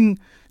it's nothing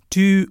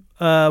to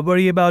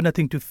worry about,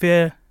 nothing to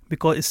fear,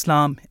 because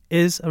Islam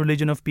is a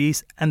religion of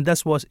peace, and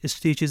that's what it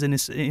teaches in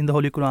the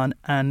Holy Quran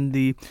and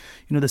the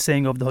the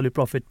saying of the Holy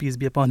Prophet, peace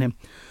be upon him.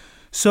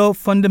 So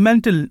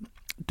fundamental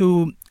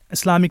to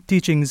Islamic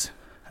teachings,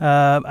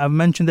 I've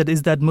mentioned that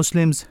is that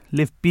Muslims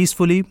live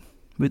peacefully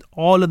with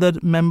all other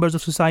members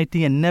of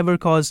society and never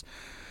cause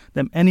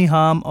them any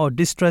harm or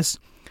distress.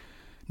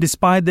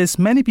 Despite this,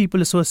 many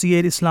people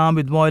associate Islam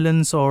with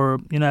violence or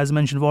as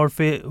mentioned,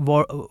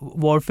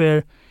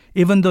 warfare,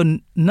 even though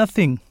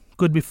nothing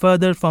could be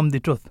further from the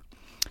truth.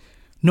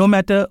 No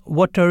matter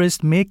what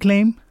terrorists may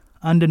claim,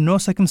 under no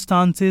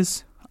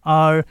circumstances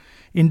are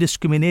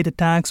indiscriminate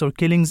attacks or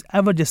killings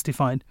ever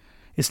justified.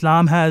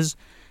 Islam has,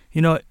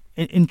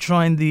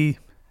 enshrined the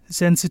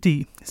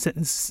sensitivity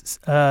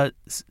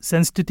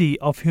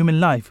of human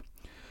life.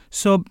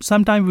 So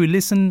sometimes we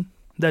listen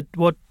that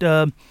what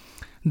some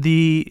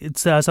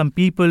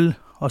people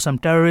or some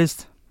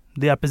terrorists,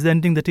 they are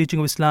presenting the teaching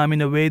of Islam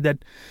in a way that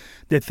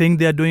they think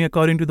they are doing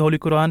according to the Holy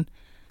Quran.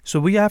 So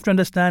we have to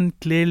understand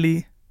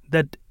clearly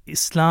that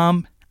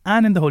Islam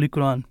and in the Holy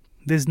Quran,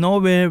 there's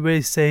nowhere where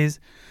it says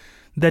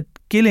that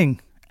killing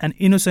an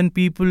innocent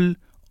people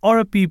or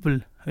a people,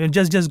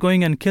 just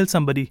going and kill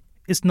somebody,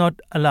 is not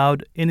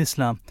allowed in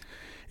Islam.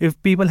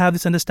 If people have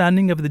this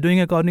understanding, if they're doing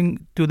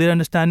according to their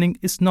understanding,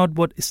 it's not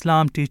what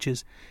Islam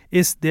teaches,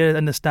 it's their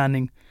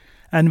understanding.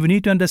 And we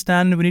need to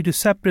understand, we need to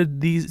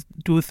separate these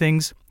two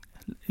things.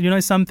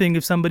 It's something,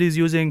 if somebody is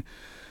using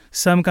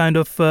some kind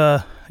of,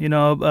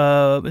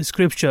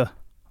 scripture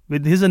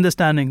with his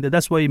understanding,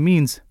 that's what it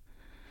means.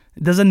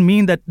 It doesn't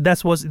mean that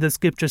that's what the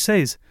scripture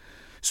says.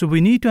 So we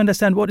need to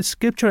understand what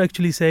scripture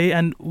actually say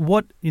and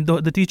what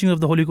the teaching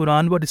of the Holy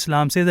Quran, what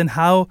Islam says, and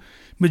how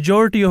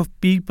majority of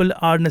people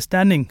are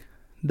understanding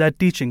that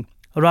teaching,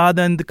 rather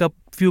than the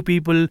few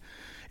people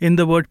in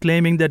the world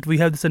claiming that we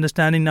have this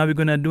understanding, now we're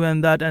going to do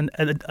and that, and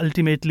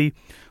ultimately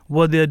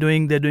what they're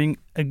doing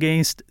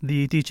against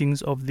the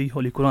teachings of the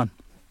Holy Quran.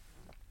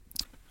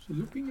 So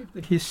looking at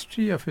the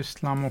history of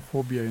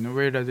Islamophobia,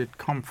 where does it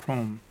come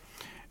from?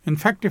 In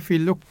fact, if we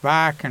look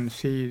back and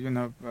see,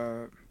 not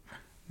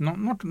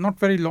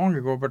very long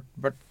ago,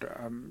 but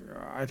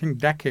I think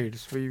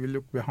decades, we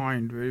look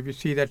behind, where we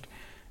see that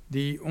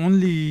the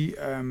only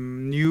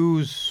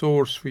news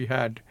source we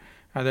had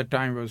at that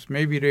time was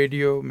maybe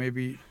radio,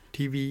 maybe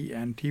TV,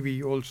 and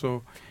TV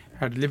also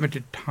had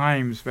limited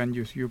times when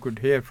you could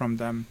hear from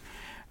them.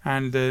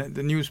 And the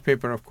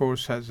newspaper, of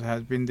course,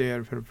 has been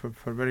there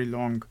for very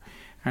long,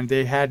 and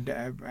they had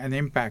an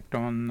impact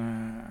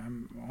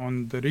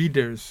on the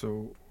readers,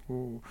 so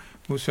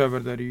whosoever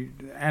the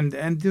reader.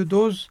 And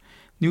those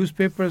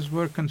newspapers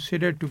were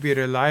considered to be a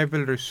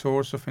reliable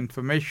resource of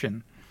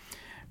information.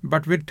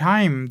 But with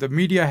time, the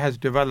media has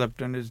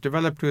developed, and it's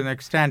developed to an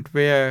extent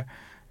where,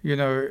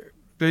 there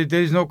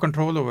is no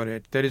control over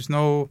it. There is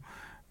no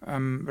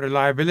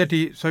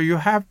reliability. So you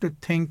have to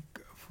think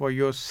for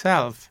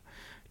yourself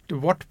to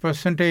what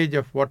percentage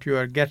of what you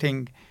are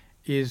getting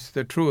is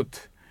the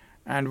truth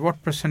and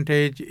what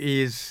percentage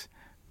is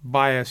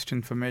biased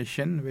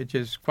information, which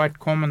is quite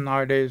common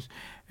nowadays.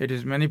 It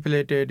is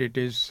manipulated. It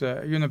is,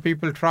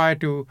 people try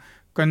to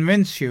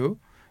convince you,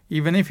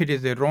 even if it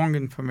is the wrong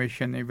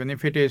information, even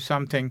if it is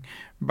something,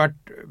 but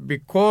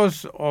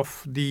because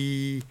of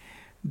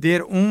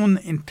their own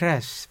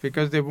interests,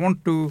 because they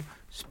want to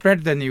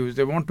spread the news,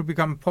 they want to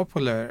become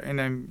popular in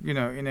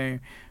a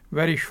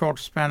very short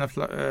span of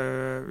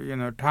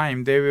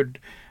time.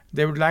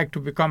 They would like to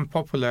become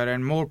popular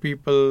and more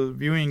people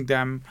viewing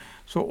them.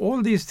 So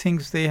all these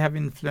things, they have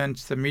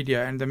influenced the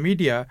media, and the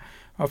media,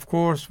 of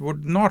course,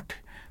 would not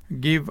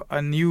give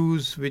a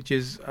news which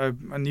is a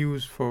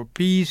news for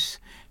peace,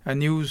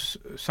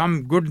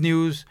 some good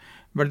news,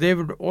 but they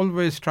would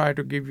always try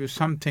to give you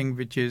something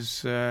which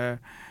is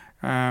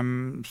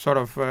something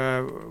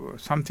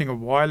of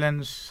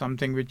violence,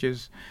 something which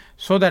is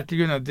so that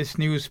this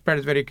news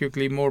spreads very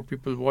quickly, more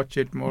people watch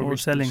it, more people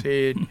selling.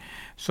 say it.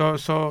 So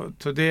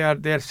they are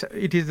there.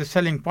 It is the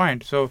selling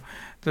point. So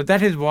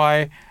that is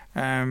why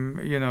I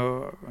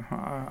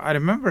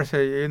remember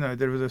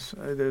there was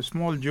a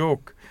small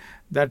joke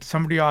that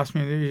somebody asked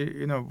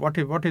me,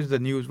 what is the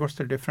news? What's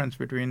the difference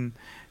between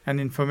an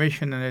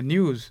information and a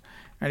news?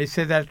 And he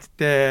said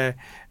that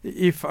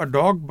if a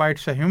dog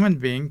bites a human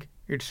being,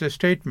 it's a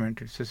statement.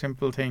 It's a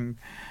simple thing.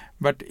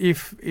 But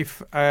if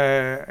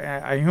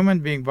a human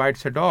being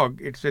bites a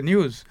dog, it's a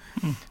news.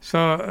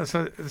 So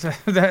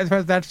that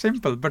was that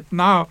simple. But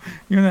now,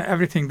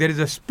 everything, there is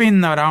a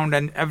spin around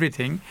and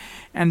everything.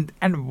 And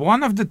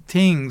one of the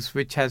things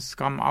which has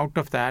come out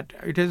of that,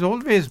 it has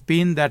always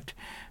been that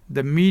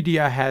the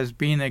media has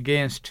been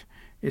against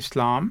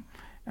Islam,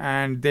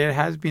 and there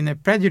has been a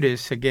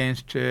prejudice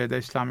against the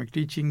Islamic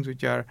teachings,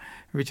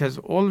 which has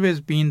always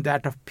been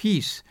that of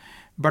peace.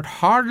 But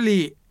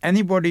hardly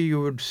anybody you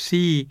would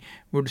see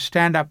would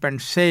stand up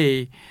and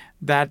say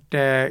that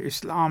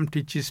Islam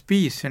teaches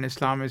peace, and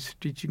Islam is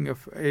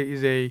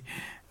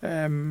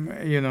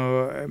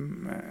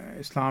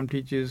Islam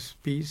teaches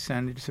peace,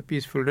 and it's a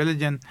peaceful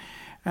religion.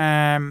 You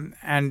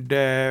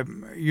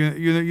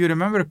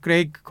remember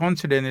Craig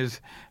Considine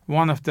is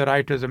one of the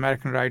writers,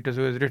 American writers,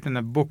 who has written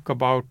a book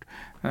about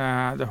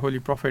the Holy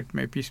Prophet,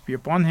 may peace be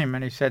upon him,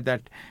 and he said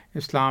that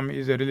Islam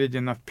is a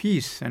religion of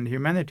peace and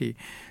humanity.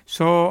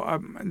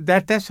 So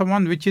that's the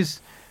one which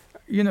is,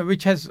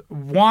 which has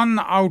one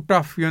out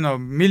of,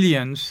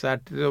 millions,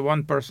 that the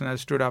one person has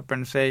stood up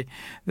and say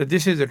that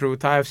this is the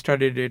truth, I have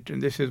studied it,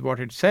 and this is what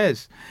it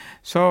says.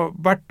 So,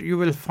 but you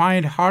will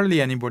find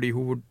hardly anybody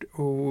who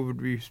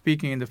would be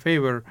speaking in the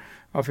favor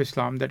of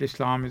Islam, that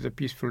Islam is a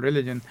peaceful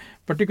religion.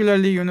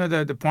 Particularly,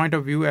 the point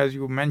of view, as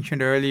you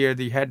mentioned earlier,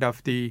 the head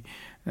of the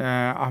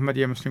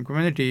Ahmadiyya Muslim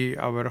community,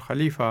 our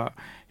Khalifa,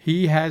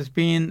 he has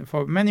been,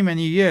 for many,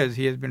 many years,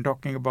 he has been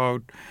talking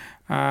about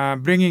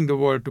bringing the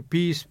world to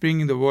peace,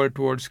 bringing the world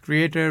towards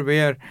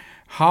Creator,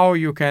 how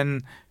you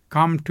can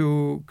come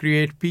to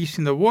create peace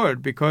in the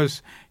world,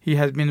 because he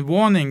has been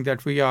warning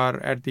that we are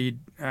at the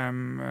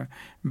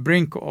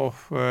brink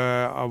of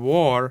a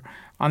war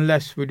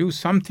unless we do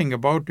something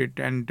about it,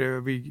 and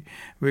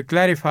we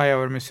clarify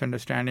our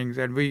misunderstandings,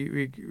 and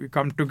we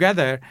come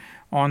together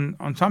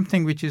on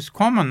something which is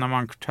common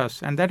amongst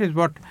us. And that is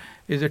what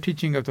is a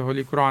teaching of the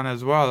Holy Quran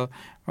as well,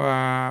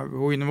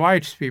 who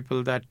invites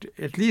people that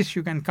at least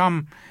you can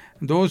come,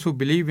 those who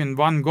believe in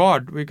one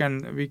God, we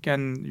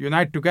can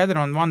unite together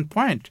on one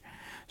point,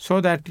 so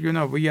that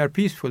we are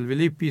peaceful, we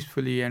live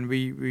peacefully, and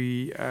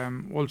we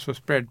also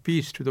spread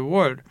peace to the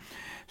world.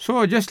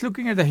 So just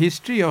looking at the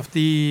history of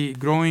the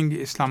growing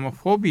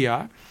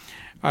Islamophobia,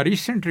 a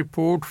recent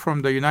report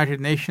from the United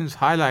Nations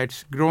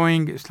highlights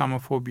growing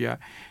Islamophobia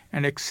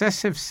and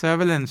excessive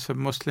surveillance of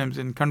Muslims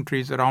in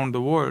countries around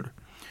the world.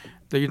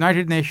 The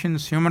United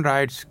Nations Human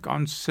Rights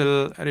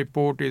Council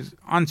report is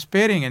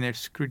unsparing in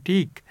its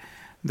critique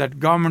that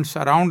governments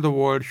around the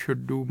world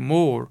should do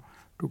more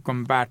to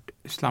combat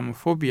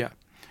Islamophobia.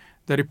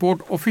 The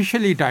report,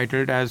 officially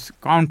titled as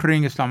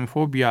Countering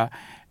Islamophobia,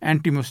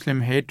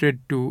 Anti-Muslim Hatred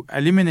to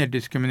Eliminate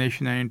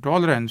Discrimination and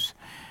Intolerance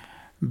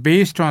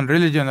Based on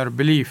Religion or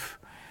Belief,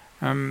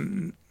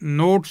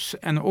 notes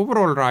an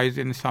overall rise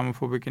in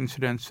Islamophobic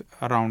incidents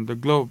around the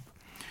globe.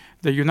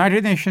 The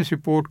United Nations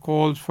report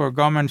calls for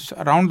governments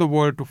around the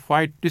world to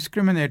fight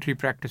discriminatory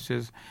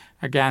practices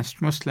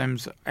against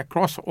Muslims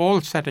across all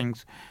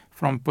settings,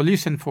 from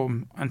police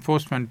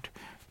enforcement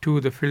to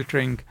the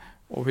filtering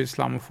of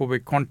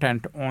Islamophobic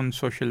content on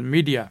social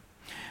media.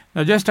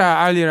 Now, just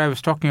earlier I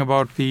was talking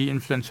about the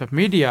influence of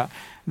media.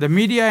 The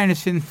media and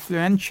its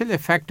influential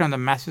effect on the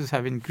masses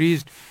have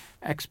increased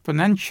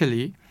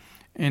exponentially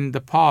in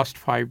the past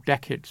 5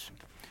 decades.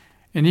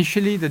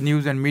 Initially, the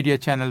news and media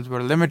channels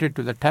were limited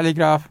to the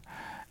telegraph.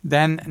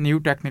 Then new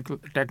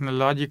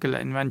technological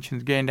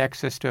inventions gained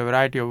access to a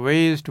variety of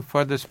ways to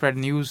further spread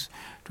news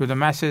to the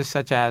masses,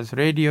 such as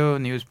radio,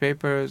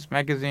 newspapers,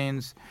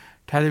 magazines,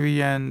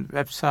 television,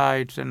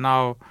 websites, and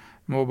now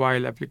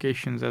mobile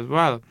applications as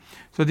well.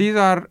 So these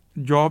are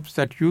jobs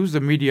that use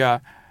the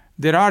media.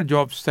 There are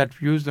jobs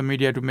that use the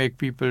media to make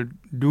people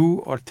do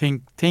or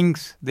think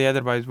things they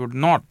otherwise would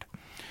not.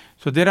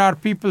 So there are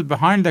people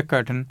behind the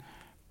curtain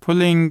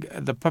pulling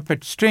the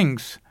puppet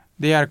strings.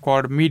 They are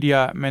called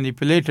media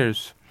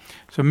manipulators.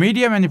 So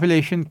media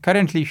manipulation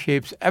currently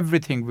shapes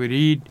everything we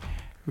read,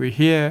 we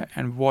hear,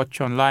 and watch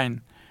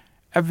online.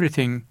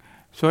 Everything.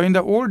 So in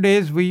the old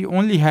days, we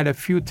only had a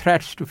few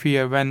threats to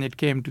fear when it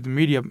came to the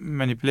media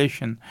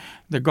manipulation.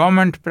 The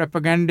government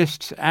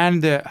propagandists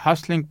and the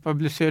hustling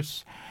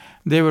publicists,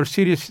 they were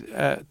serious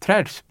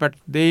threats, but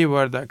they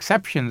were the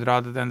exceptions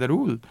rather than the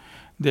rule.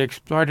 They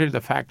exploited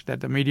the fact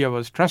that the media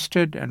was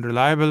trusted and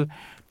reliable.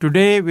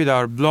 Today, with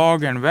our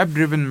blog and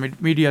web-driven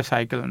media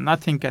cycle,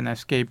 nothing can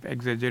escape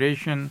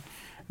exaggeration,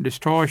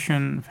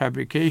 distortion,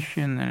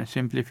 fabrication, and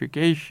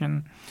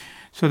simplification.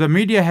 So the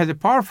media has a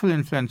powerful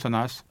influence on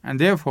us, and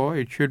therefore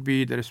it should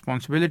be the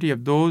responsibility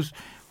of those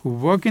who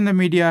work in the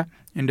media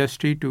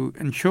industry to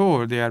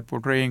ensure they are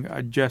portraying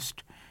a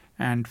just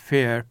and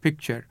fair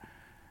picture.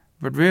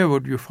 But where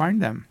would you find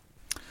them?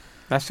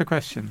 That's the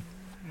question.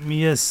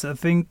 Yes, I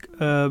think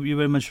you're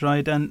very much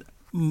right, and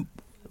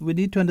we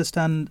need to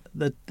understand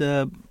that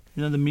the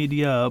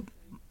media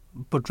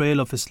portrayal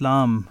of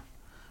Islam,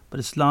 but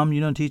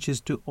Islam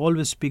teaches to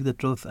always speak the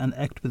truth and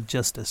act with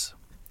justice.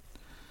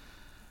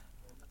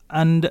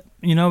 And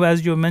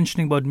as you're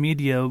mentioning about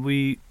media,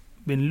 we've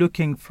been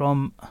looking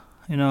from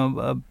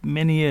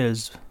many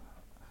years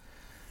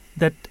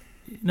that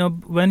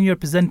when you're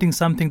presenting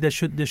something, there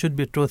should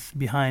be truth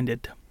behind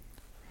it.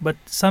 But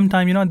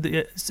sometimes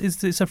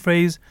it's a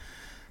phrase.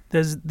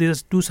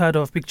 There's two sides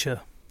of a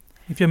picture.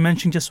 If you're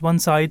mentioning just one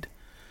side,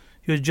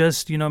 you're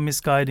just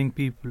misguiding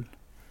people.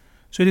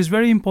 So it is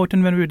very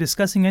important when we're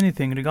discussing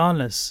anything,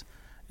 regardless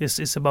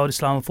it's about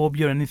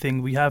Islamophobia or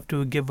anything, we have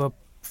to give a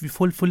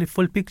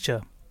full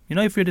picture.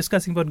 If we're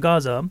discussing about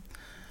Gaza,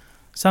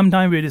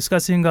 sometimes we're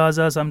discussing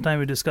Gaza, sometimes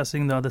we're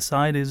discussing the other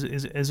side is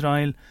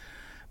Israel.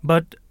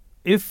 But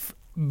if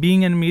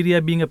being in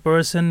media, being a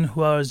person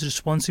who is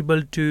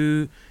responsible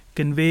to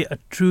convey a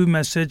true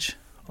message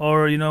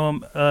or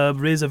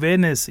raise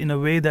awareness in a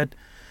way that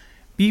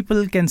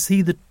people can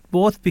see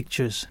both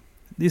pictures,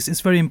 this is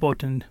very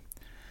important.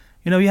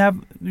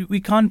 We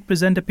can't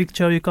present a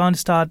picture, you can't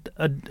start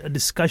a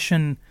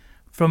discussion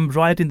from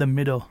right in the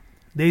middle.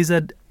 There is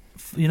a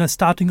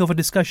starting of a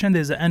discussion,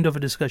 there's an end of a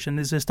discussion.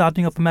 There's a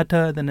starting of a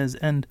matter, then there's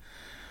end.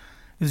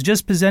 It's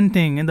just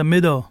presenting in the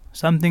middle.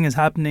 Something is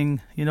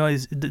happening, it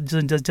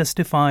doesn't just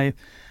justify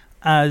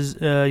as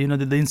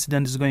the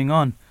incident is going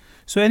on.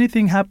 So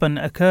anything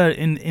occur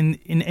in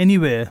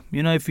anywhere.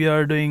 If you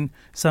are doing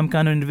some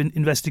kind of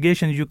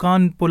investigation, you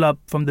can't pull up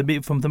from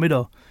the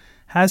middle.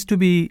 Has to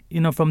be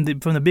from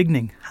the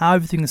beginning. How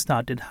everything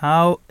started,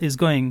 how is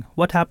going,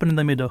 what happened in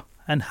the middle,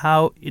 and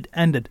how it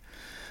ended.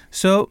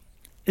 So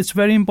it's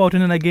very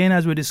important. And again,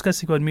 as we're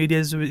discussing about media,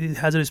 it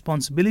has a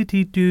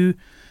responsibility to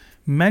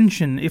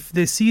mention, if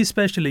they see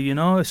especially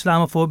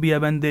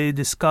Islamophobia, when they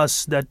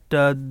discuss that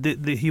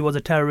he was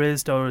a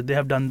terrorist, or they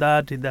have done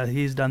that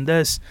he's done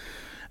this,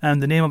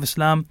 and the name of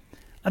Islam,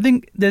 I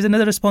think there's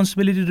another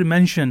responsibility to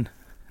mention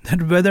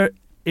that whether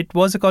it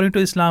was according to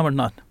Islam or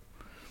not.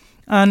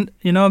 And,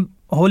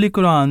 Holy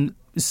Quran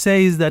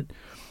says that,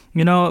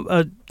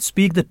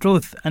 speak the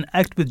truth and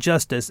act with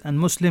justice. And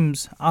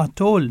Muslims are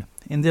told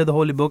in the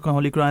Holy Book and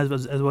Holy Quran,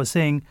 as was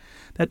saying,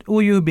 that, O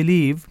you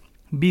believe,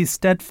 be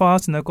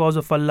steadfast in the cause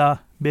of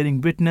Allah,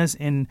 bearing witness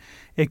in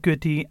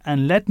equity,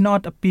 and let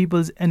not a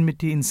people's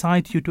enmity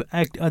incite you to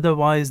act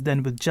otherwise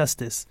than with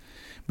justice.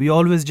 Be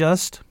always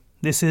just.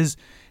 This is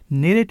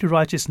nearer to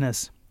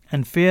righteousness,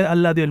 and fear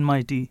Allah the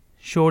Almighty.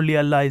 Surely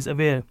Allah is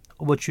aware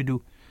of what you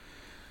do.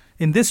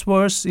 In this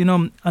verse,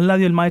 Allah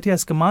the Almighty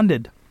has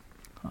commanded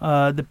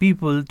the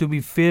people to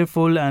be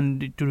fearful and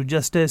to do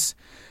justice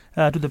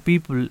to the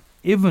people,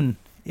 even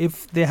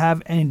if they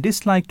have any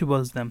dislike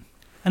towards them.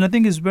 And I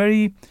think it's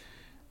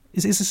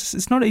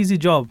not an easy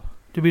job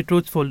to be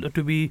truthful or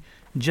to be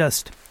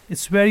just.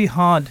 It's very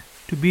hard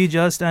to be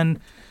just and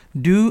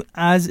do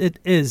as it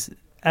is,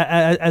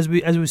 as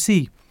we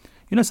see.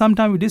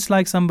 Sometimes we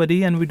dislike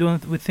somebody and we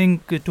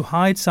think to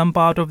hide some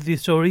part of the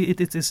story.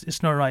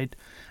 It's not right,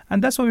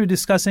 and that's what we're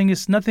discussing.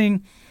 It's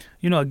nothing,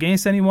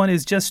 against anyone.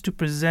 It's just to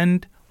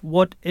present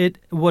what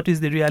is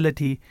the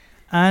reality,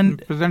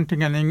 and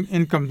presenting an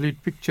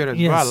incomplete picture as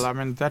well. I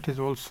mean, that is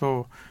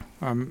also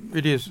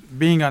it is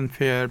being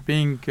unfair,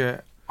 being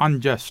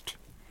unjust.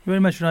 Very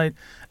much right,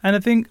 and I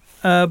think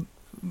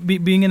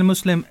being a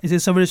Muslim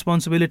is a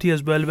responsibility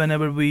as well.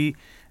 Whenever we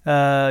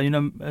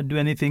do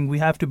anything, we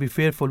have to be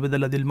fearful with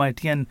Allah the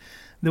Almighty. And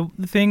the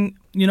thing,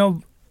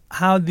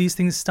 how these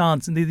things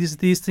start.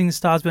 These things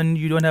start when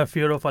you don't have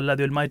fear of Allah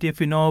the Almighty. If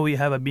we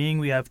have a being,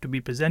 we have to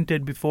be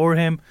presented before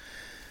Him.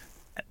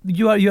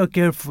 You are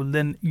careful.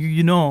 Then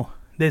you know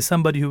there's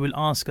somebody who will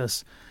ask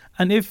us.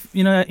 And if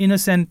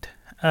innocent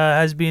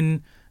has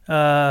been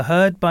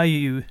hurt by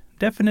you,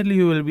 definitely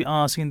you will be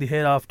asking the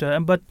hereafter.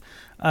 But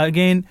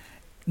again,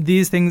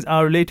 these things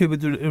are related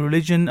with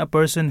religion. A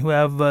person who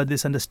have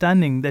this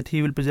understanding that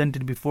he will present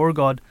it before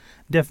God,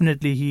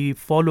 definitely he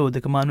follow the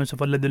commandments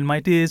of Allah the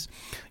Almighty.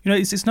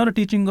 It's not a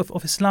teaching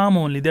of Islam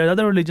only. There are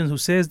other religions who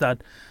says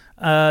that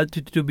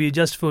to be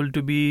justful,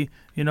 to be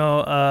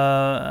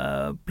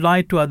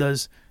polite to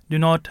others, do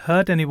not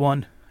hurt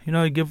anyone,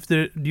 give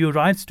the due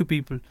rights to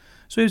people.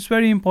 So it's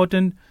very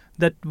important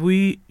that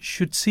we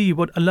should see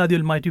what Allah the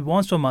Almighty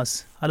wants from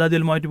us. Allah the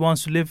Almighty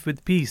wants to live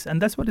with peace, and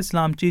that's what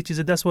Islam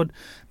teaches.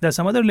 There's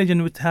some other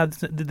religion which have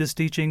these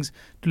teachings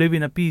to live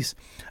in a peace.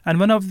 And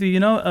one of the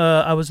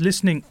I was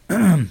listening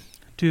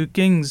to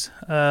King's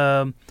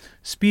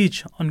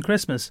speech on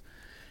Christmas,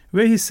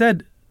 where he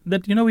said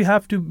that we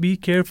have to be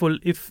careful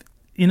if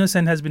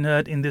innocent has been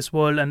hurt in this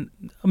world. And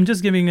I'm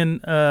just giving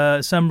a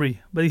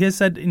summary, but he has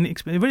said in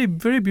a very,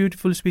 very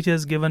beautiful speech he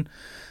has given,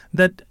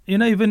 that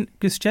even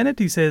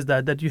Christianity says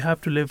that you have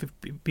to live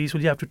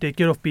peacefully. You have to take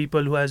care of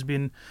people who has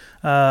been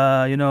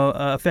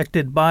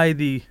affected by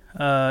the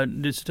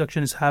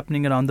destruction is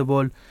happening around the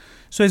world.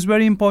 So it's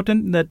very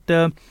important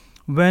that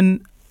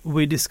when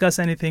we discuss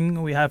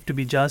anything, we have to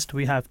be just,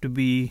 we have to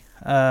be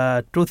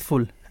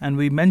truthful, and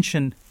we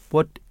mention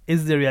what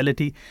is the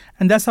reality.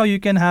 And that's how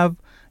you can have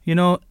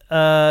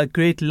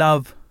great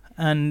love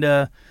and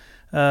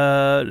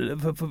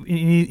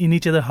in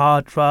each other's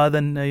heart, rather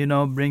than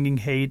bringing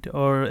hate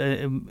or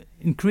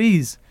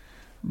increase,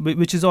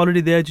 which is already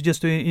there,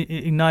 to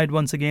ignite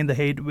once again the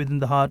hate within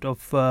the heart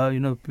of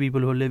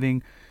people who are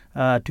living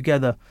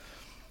together.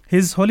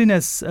 His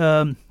Holiness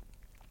has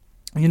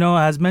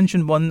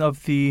mentioned one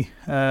of the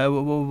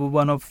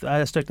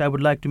aspects I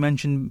would like to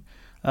mention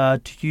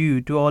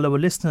to all our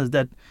listeners,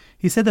 that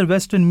he said that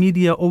Western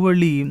media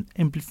overly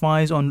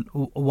amplifies on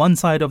one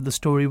side of the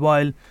story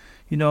while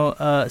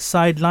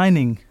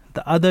sidelining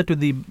the other to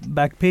the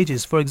back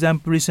pages. For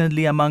example,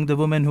 recently among the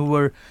women who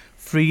were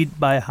freed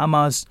by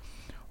Hamas,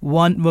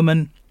 one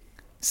woman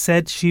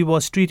said she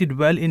was treated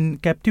well in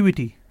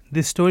captivity.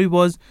 This story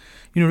was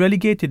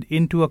relegated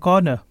into a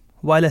corner,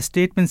 while a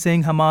statement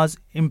saying Hamas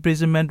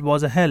imprisonment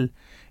was a hell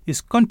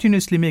is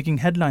continuously making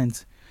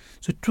headlines.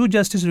 So true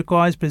justice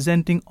requires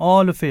presenting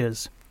all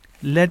affairs.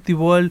 Let the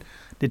world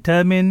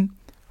determine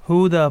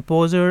who the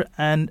opposer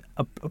and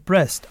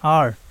oppressed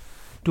are,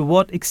 to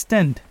what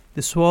extent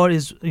this war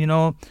is,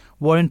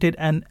 warranted,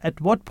 and at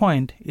what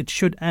point it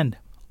should end.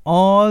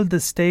 All the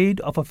state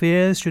of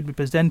affairs should be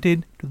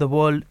presented to the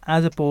world,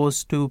 as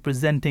opposed to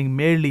presenting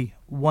merely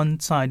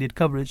one-sided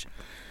coverage.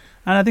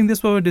 And I think this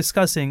is what we're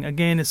discussing.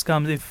 Again, it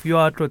comes, if you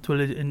are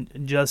truthful and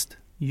just,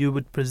 you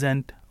would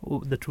present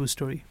the true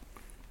story.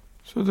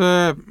 So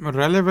the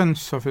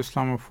relevance of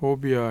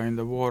Islamophobia in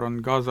the war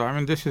on Gaza, I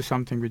mean, this is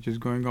something which is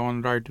going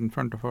on right in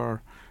front of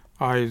our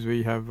eyes.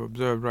 We have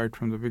observed right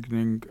from the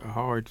beginning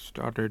how it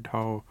started,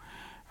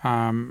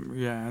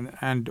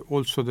 and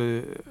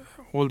also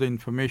all the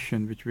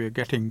information which we are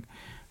getting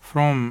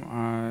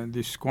from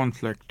this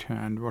conflict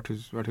and what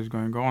is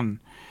going on.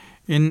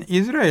 In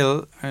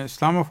Israel,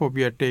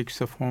 Islamophobia takes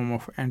the form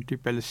of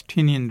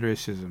anti-Palestinian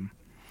racism.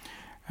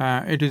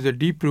 It is a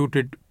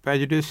deep-rooted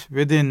prejudice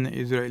within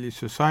Israeli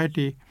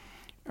society.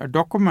 A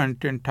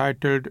document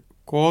entitled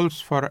calls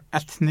for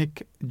ethnic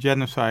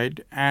genocide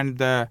and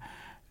the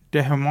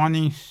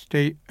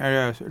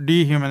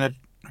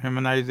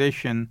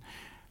dehumanization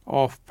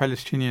of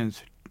Palestinians.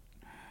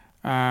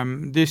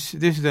 This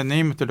is the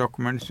name of the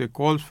document. It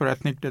calls for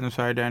ethnic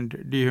genocide and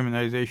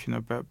dehumanization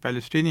of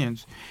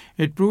Palestinians.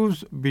 It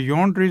proves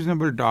beyond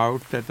reasonable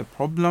doubt that the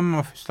problem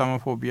of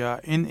Islamophobia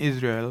in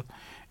Israel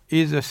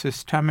is a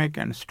systemic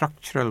and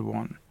structural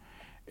one.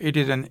 It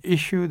is an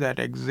issue that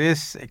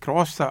exists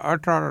across the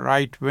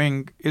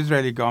ultra-right-wing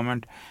Israeli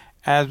government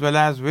as well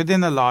as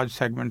within a large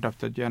segment of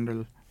the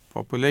general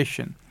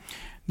population.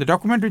 The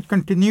document, which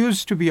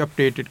continues to be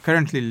updated,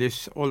 currently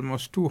lists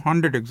almost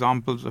 200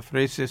 examples of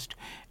racist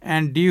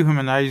and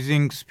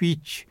dehumanizing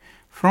speech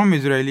from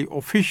Israeli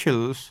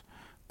officials,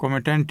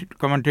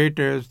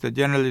 commentators, the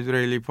general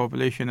Israeli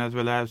population, as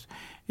well as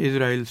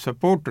Israel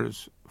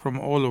supporters from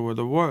all over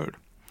the world.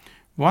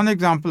 One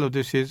example of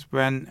this is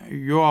when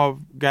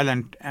Yoav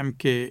Gallant,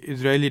 MK,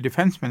 Israeli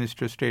Defense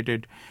Minister,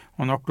 stated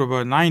on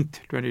October 9th,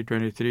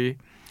 2023,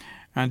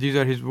 and these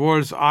are his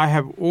words, "I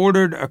have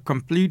ordered a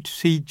complete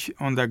siege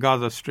on the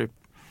Gaza Strip.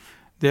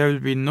 There will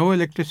be no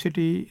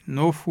electricity,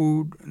 no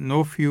food,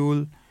 no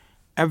fuel.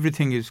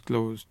 Everything is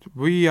closed.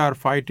 We are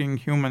fighting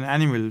human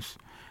animals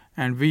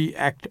and we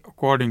act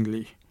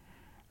accordingly."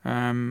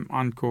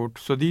 Unquote.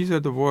 So these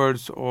are the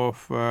words of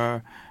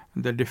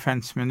the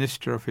Defense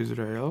Minister of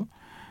Israel.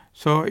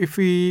 So if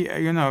we,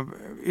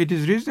 it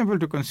is reasonable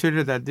to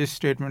consider that this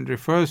statement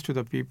refers to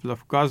the people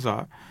of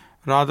Gaza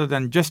rather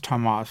than just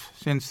Hamas,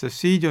 since the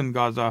siege on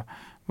Gaza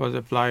was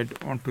applied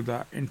onto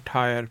the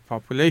entire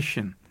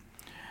population.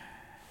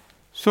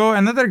 So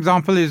another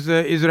example is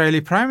the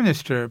Israeli Prime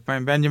Minister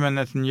Benjamin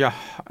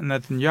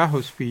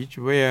Netanyahu's speech,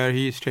 where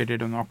he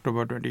stated on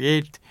October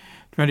 28,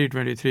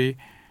 2023,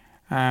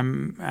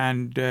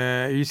 and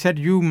he said,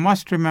 "You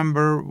must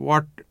remember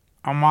what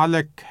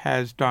Amalek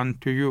has done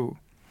to you."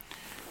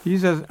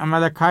 These are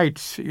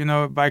Amalekites.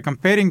 By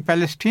comparing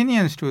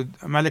Palestinians to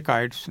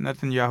Amalekites,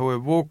 Netanyahu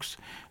evokes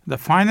the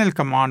final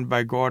command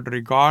by God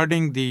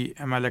regarding the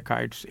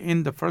Amalekites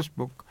in the first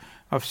book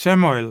of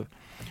Samuel.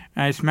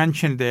 And it's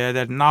mentioned there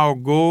that now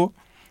go,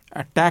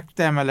 attack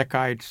the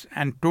Amalekites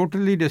and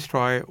totally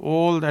destroy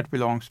all that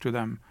belongs to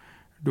them.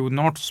 Do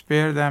not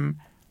spare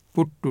them.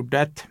 Put to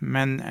death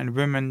men and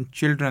women,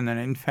 children and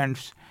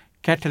infants,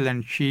 cattle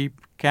and sheep,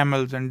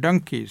 camels and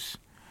donkeys.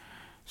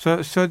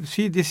 So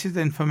see, this is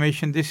the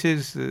information. This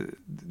is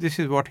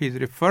what he's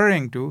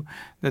referring to.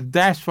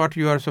 That's what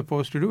you are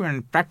supposed to do.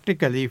 And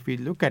practically, if we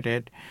look at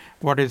it,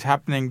 what is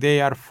happening? They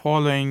are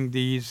following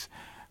these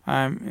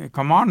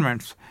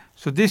commandments.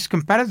 So this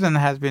comparison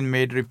has been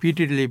made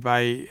repeatedly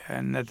by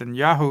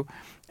Netanyahu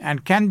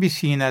and can be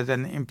seen as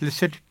an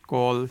implicit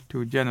call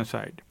to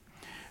genocide.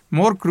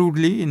 More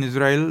crudely, in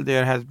Israel,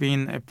 there has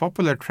been a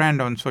popular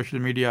trend on social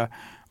media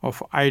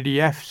of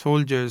IDF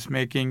soldiers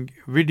making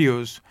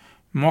videos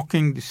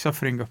mocking the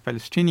suffering of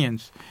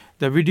Palestinians.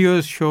 The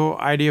videos show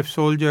IDF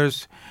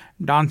soldiers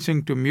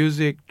dancing to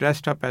music,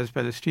 dressed up as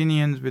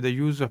Palestinians with the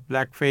use of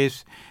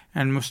blackface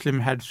and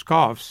Muslim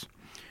headscarves.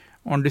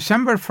 On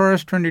December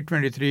 1st,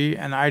 2023,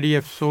 an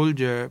IDF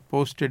soldier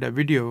posted a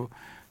video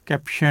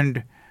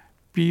captioned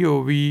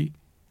POV,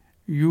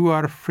 "You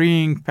are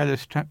freeing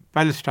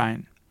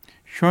Palestine,"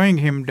 showing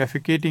him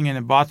defecating in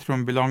a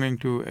bathroom belonging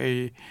to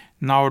a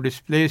now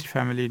displaced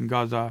family in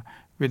Gaza,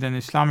 with an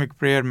Islamic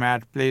prayer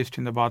mat placed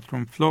in the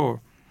bathroom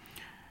floor.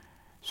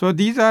 So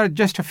these are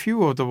just a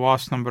few of the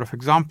vast number of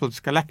examples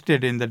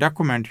collected in the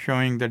document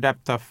showing the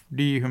depth of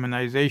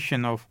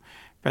dehumanization of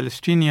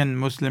Palestinian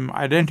Muslim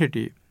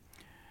identity.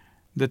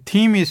 The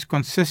theme is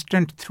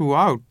consistent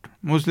throughout.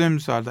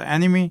 Muslims are the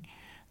enemy.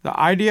 The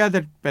idea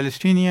that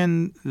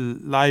Palestinian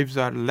lives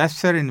are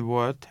lesser in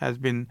worth has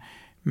been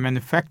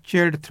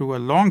manufactured through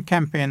a long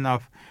campaign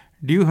of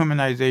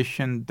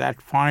dehumanization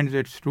that finds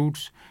its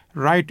roots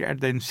right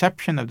at the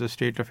inception of the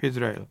State of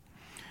Israel.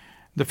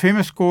 The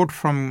famous quote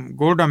from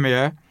Golda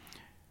Meir,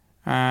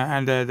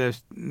 and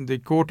the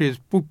quote is,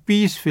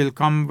 "Peace will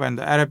come when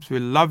the Arabs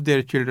will love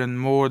their children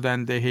more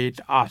than they hate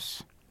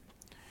us."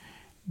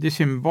 This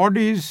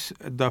embodies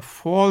the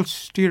false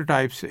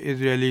stereotypes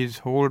Israelis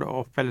hold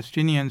of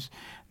Palestinians,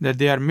 that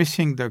they are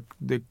missing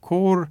the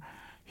core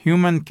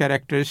human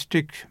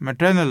characteristic,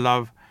 maternal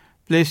love,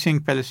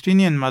 placing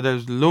Palestinian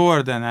mothers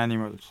lower than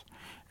animals.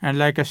 And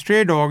like a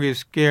stray dog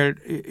is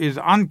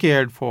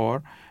uncared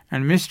for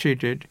and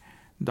mistreated,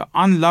 the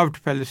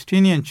unloved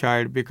Palestinian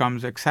child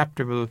becomes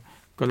acceptable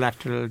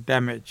collateral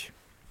damage.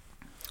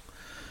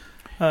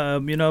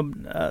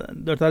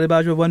 Dr.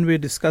 Bajwa, when we're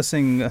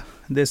discussing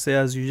this,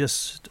 as you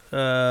just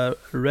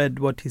read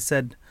what he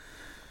said,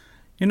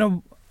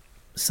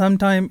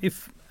 sometime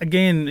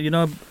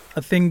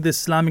I think the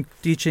Islamic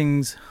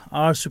teachings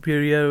are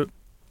superior,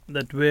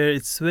 that where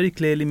it's very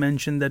clearly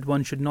mentioned that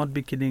one should not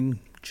be killing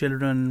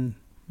children,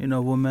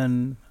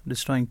 women,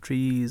 destroying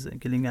trees and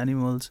killing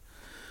animals,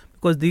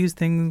 because these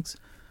things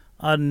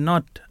are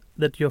not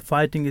that you're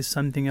fighting is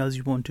something else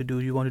you want to do.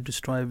 You want to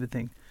destroy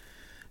everything.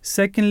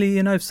 Secondly,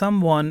 if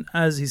someone,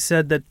 as he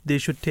said, that they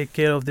should take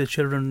care of their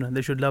children,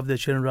 they should love their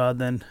children rather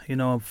than,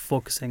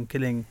 focusing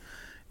killing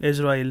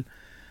Israel.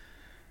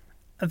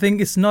 I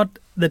think it's not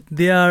that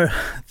they are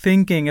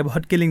thinking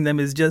about killing them.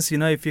 It's just,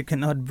 if you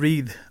cannot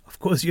breathe, of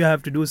course you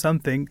have to do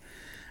something.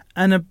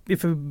 And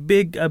if a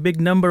big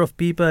number of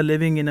people are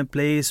living in a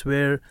place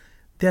where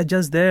they are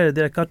just there,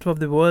 they are cut off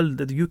the world,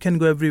 that you can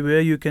go everywhere,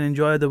 you can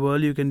enjoy the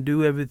world, you can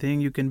do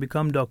everything, you can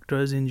become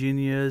doctors,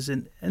 engineers,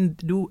 and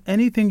do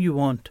anything you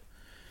want.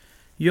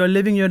 You are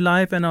living your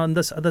life, and on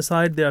this other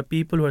side, there are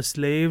people who are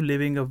slave,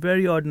 living a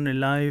very ordinary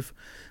life.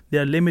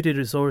 There are limited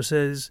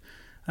resources,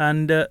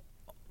 and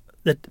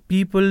that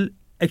people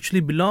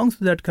actually belong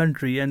to that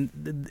country,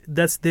 and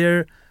that's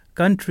their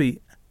country.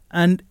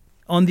 And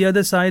on the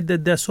other side,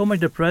 that they're so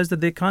much depressed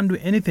that they can't do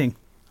anything.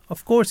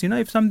 Of course,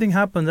 if something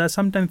happens, I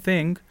sometimes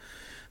think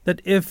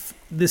that if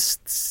this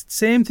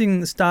same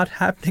thing start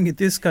happening in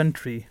this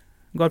country,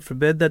 God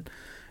forbid, that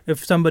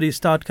if somebody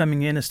start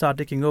coming in and start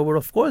taking over,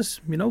 of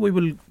course, we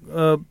will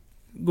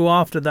go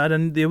after that,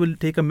 and they will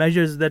take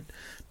measures that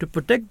to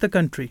protect the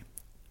country.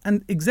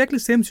 And exactly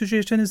same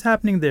situation is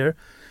happening there.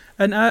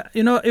 And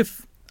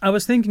if I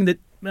was thinking that,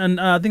 and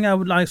I think I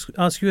would like to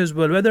ask you as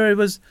well, whether it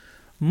was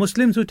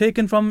Muslims who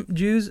taken from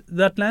Jews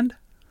that land.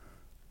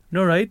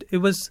 No, right? It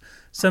was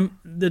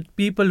the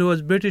people who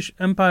was British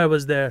Empire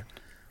was there.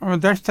 Oh,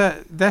 that's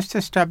the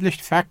established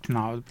fact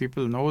now.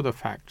 People know the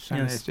facts,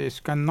 and Yes.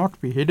 it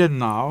cannot be hidden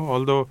now.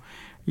 Although,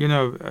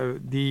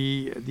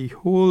 the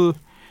whole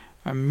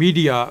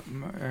media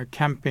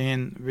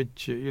campaign,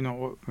 which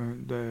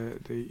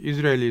the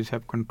Israelis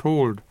have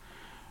controlled,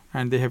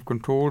 and they have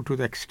controlled to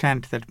the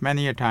extent that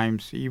many a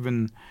times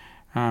even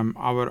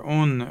our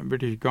own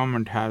British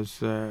government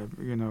has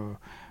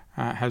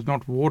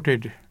not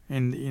voted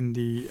in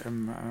the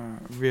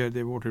where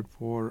they voted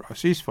for a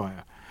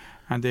ceasefire.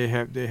 And they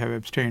have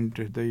abstained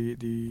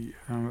the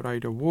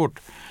right of vote.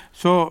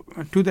 So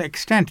to the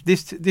extent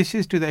this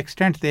is to the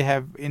extent they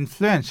have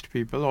influenced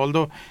people.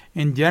 Although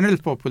in general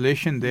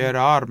population there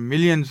are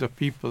millions of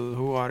people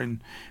who are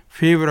in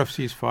favor of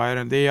ceasefire,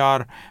 and they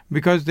are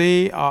because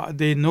they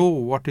know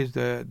what is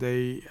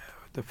the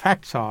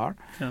facts are,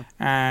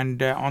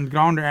 and on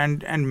ground,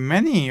 and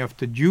many of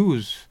the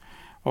Jews,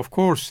 of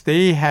course,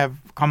 they have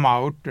come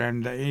out,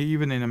 and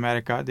even in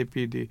America,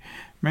 the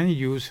many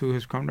Jews who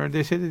has come out,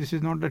 they say that this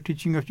is not the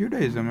teaching of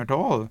Judaism at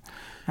all,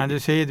 and they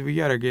say that we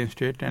are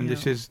against it, and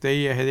this is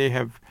they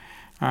have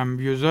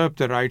usurped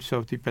the rights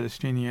of the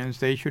Palestinians.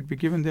 They should be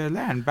given their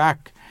land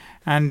back,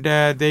 and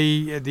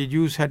the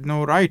Jews had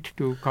no right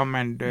to come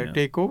and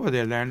take over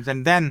their lands.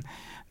 And then,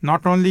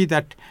 not only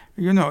that,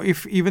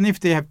 even if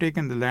they have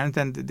taken the land,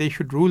 then they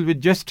should rule with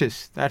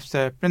justice. That's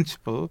the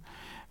principle,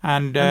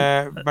 and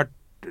but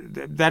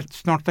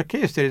that's not the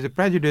case. There is a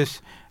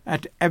prejudice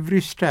at every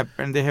step,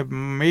 and they have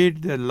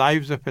made the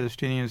lives of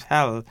Palestinians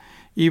hell,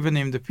 even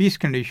in the peace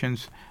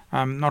conditions,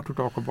 not to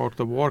talk about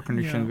the war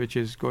conditions, which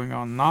is going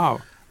on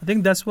now. I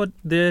think that's what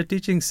their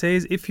teaching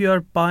says. If you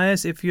are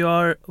pious, if you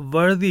are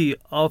worthy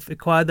of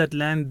acquire that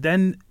land,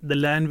 then the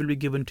land will be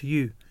given to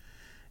you.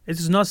 It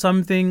is not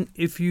something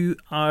if you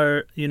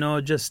are,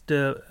 just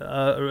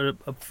a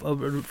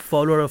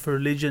follower of a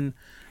religion,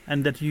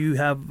 and that you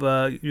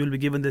will be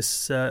given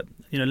this,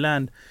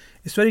 land.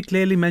 It's very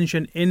clearly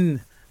mentioned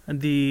in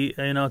the,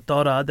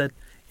 Torah that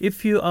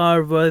if you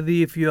are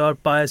worthy, if you are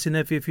pious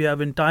enough, if you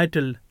have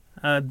entitled,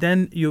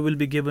 then you will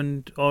be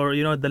given, or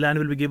the land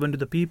will be given to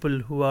the people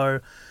who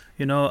are,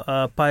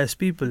 pious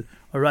people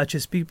or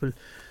righteous people.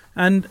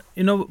 And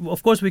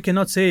of course, we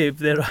cannot say if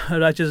they're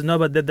righteous or not,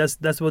 but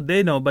that's what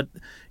they know. But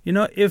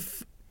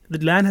if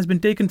the land has been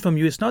taken from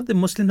you, it's not the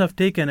Muslims have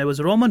taken; it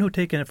was Roman who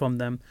taken it from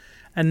them.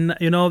 And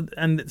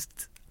and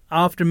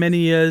after many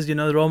years,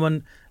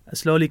 Roman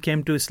slowly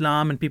came to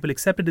Islam, and people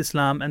accepted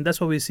Islam, and that's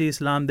why we see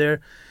Islam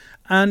there.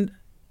 And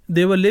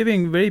they were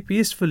living very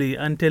peacefully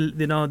until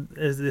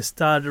as they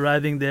start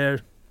arriving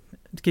there,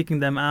 kicking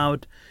them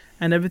out,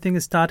 and everything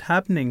start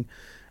happening.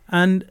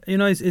 And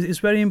it's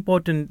very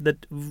important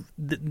that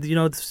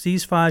the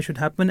ceasefire should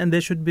happen, and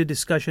there should be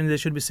discussion. They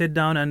should be sit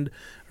down, and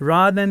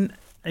rather than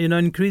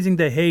increasing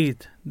the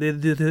hate,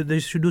 they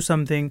should do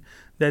something,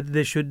 that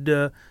there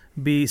should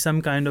be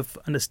some kind of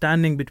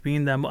understanding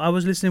between them. I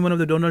was listening to one of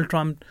the Donald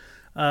Trump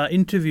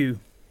interview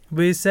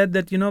where he said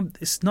that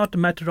it's not a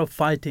matter of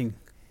fighting.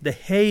 The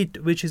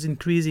hate which is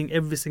increasing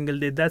every single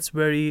day, that's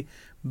very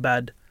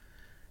bad.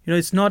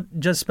 It's not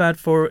just bad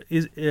for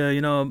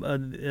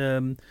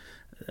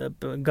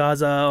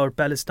Gaza or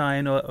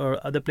Palestine or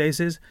other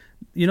places.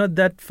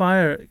 That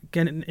fire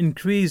can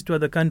increase to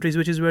other countries,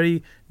 which is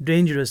very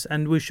dangerous,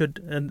 and we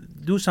should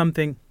do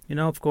something,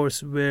 of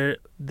course, where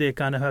they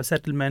kind of have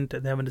settlement,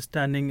 they have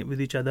understanding with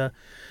each other.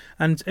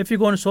 And if you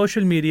go on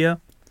social media,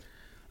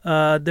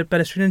 the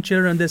Palestinian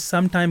children, there's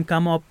sometime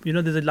come up,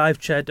 there's a live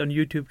chat on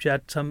YouTube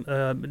chat, some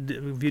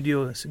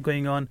videos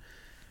going on,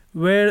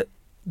 where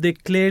they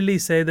clearly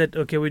say that,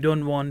 okay, we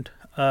don't want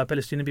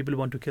Palestinian people,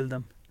 want to kill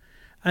them.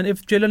 And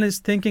if children is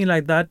thinking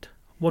like that,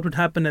 what would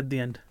happen at the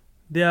end?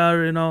 They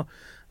are,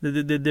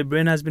 their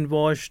brain has been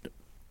washed,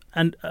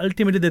 and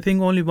ultimately they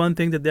think only one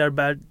thing, that they are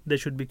bad, they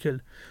should be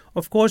killed.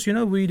 Of course,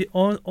 we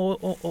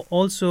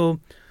also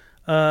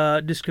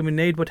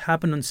discriminate what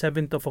happened on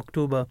 7th of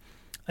October.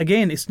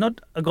 Again, it's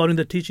not according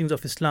to the teachings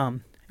of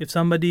Islam. If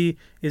somebody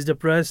is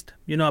depressed,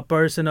 a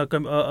person or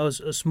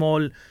a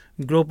small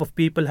group of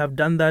people have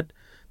done that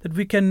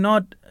we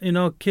cannot,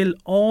 kill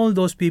all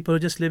those people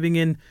just living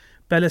in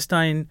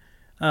Palestine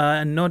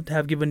and not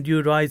have given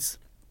due rights.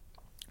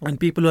 And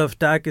people who have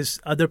attacked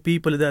is other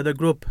people, the other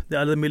group, the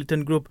other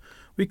militant group.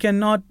 We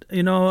cannot,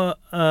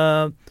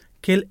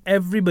 kill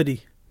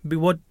everybody.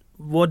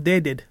 What they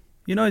did.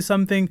 It's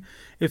something.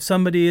 If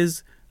somebody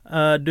is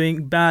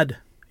doing bad,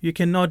 you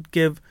cannot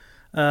kill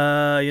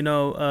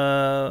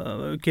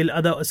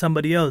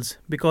somebody else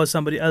because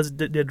somebody else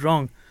did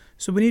wrong.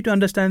 So we need to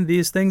understand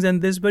these things,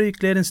 and this very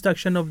clear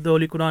instruction of the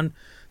Holy Quran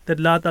that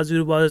La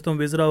taziru waziratun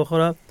wizra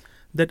ukhra,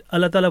 that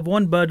Allah Ta'ala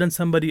won't burden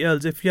somebody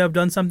else. If you have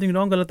done something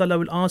wrong, Allah Ta'ala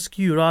will ask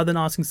you rather than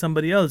asking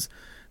somebody else.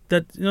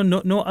 That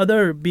no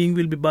other being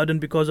will be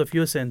burdened because of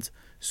your sins.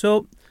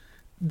 So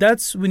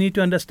that's we need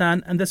to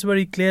understand, and that's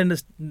very clear in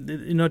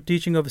the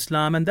teaching of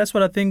Islam, and that's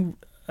what I think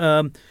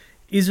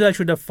Israel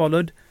should have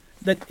followed.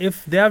 That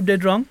if they have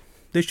did wrong,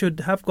 they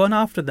should have gone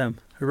after them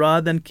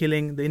rather than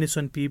killing the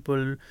innocent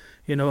people,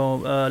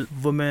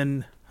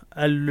 women,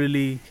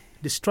 elderly,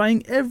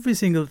 destroying every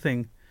single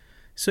thing.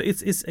 So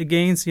it's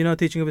against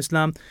teaching of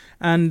Islam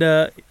and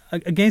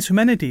against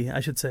humanity,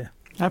 I should say.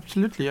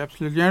 Absolutely.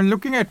 And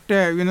looking at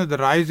the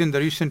rise in the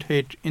recent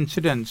hate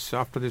incidents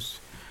after this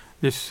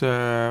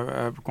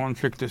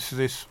conflict,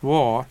 this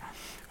war,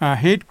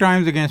 hate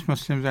crimes against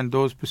Muslims and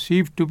those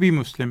perceived to be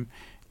Muslim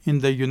in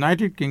the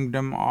United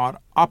Kingdom are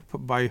up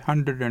by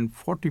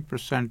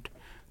 140%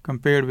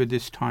 compared with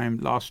this time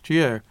last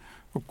year,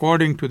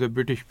 according to the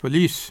British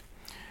police.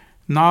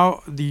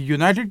 Now, the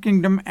United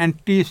Kingdom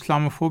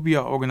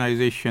Anti-Islamophobia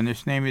organization,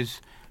 its name is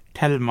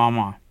Tell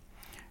Mama,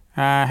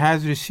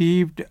 has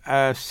received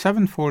a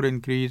 7-fold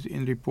increase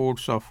in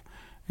reports of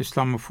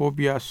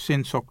Islamophobia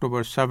since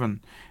October 7,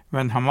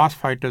 when Hamas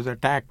fighters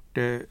attacked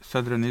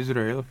southern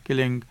Israel,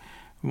 killing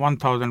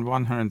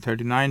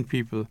 1,139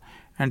 people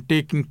and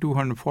taking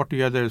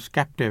 240 others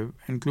captive,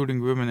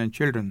 including women and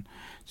children.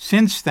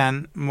 Since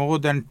then, more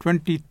than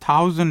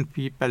 20,000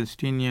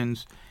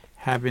 Palestinians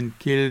have been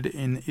killed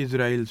in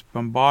Israel's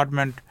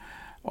bombardment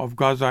of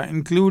Gaza,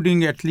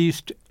 including at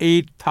least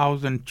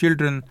 8,000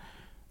 children,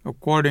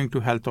 according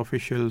to health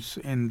officials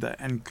in the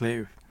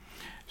enclave.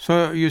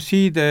 So you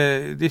see,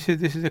 this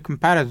is a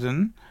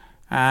comparison,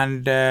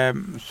 and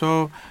in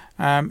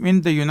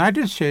the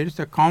United States,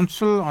 the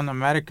Council on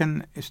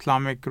American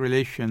Islamic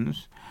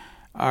Relations,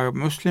 a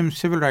Muslim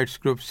civil rights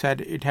group,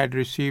 said it had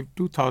received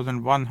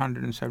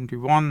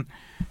 2,171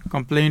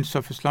 complaints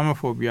of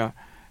Islamophobia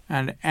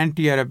and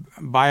anti-Arab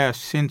bias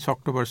since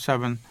October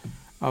 7,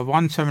 a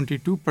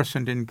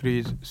 172%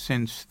 increase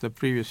since the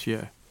previous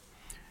year.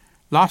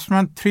 Last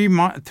month, three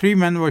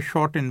men were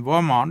shot in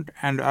Vermont,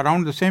 and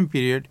around the same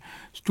period,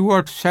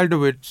 Stuart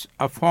Seldowitz,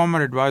 a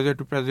former advisor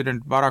to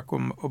President Barack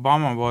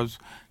Obama, was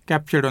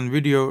captured on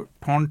video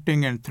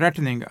taunting and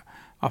threatening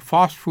a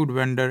fast food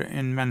vendor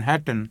in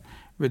Manhattan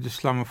with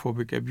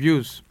Islamophobic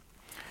abuse.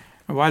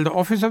 While the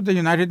Office of the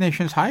United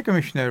Nations High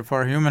Commissioner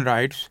for Human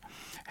Rights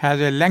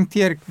has a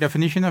lengthier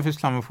definition of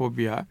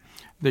Islamophobia,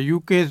 the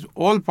UK's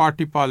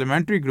all-party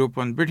parliamentary group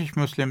on British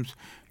Muslims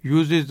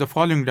uses the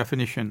following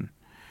definition.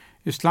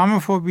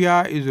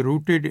 Islamophobia is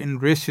rooted in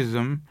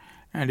racism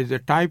and is a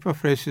type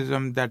of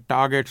racism that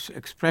targets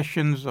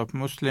expressions of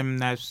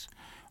Muslimness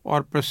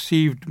or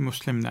perceived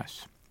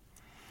Muslimness.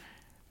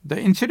 The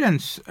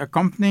incidents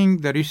accompanying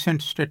the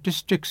recent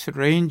statistics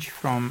range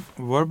from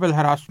verbal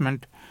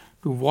harassment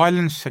to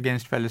violence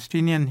against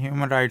Palestinian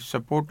human rights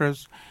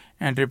supporters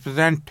and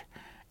represent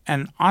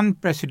an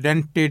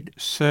unprecedented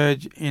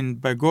surge in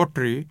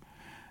bigotry.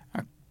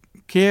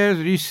 CARE's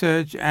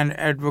Research and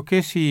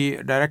Advocacy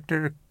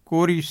Director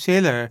Corey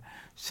Saylor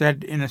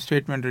said in a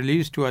statement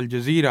released to Al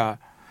Jazeera.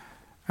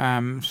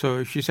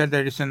 So she said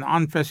that it's an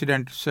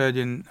unprecedented surge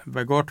in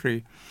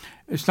bigotry.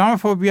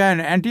 Islamophobia and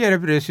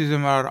anti-Arab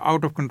racism are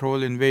out of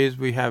control in ways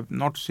we have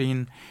not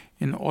seen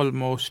in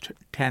almost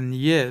 10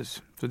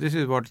 years. So this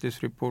is what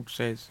this report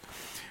says.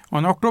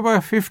 On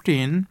October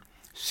 15,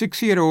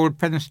 6-year-old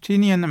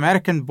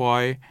Palestinian-American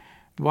boy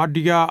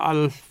Wadia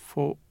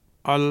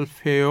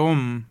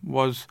Al-Fayoum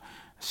was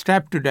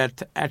stabbed to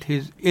death at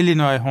his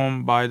Illinois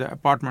home by the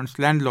apartment's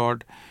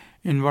landlord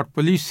in what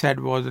police said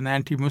was an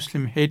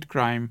anti-Muslim hate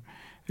crime,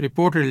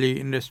 reportedly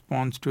in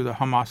response to the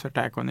Hamas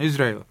attack on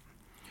Israel.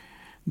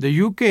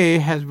 The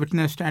UK has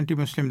witnessed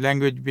anti-Muslim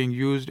language being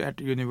used at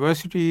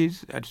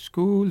universities, at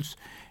schools,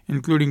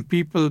 including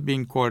people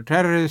being called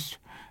terrorists,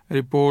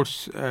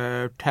 reports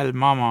Tell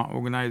Mama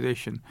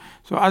organization.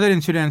 So other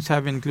incidents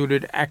have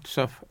included acts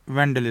of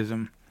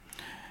vandalism.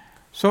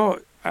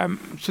 So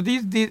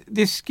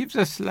this gives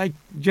us like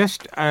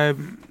just a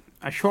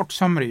short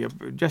summary,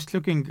 of just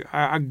looking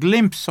a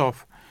glimpse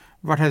of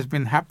what has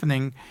been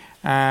happening,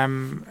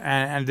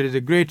 and there is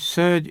a great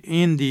surge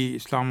in the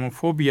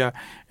Islamophobia,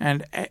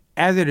 and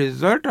as a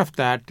result of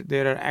that,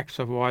 there are acts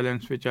of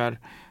violence which are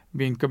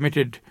being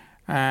committed,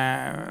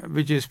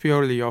 which is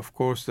purely, of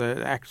course,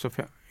 the acts of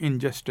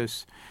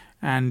injustice,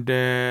 and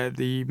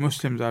the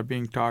Muslims are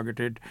being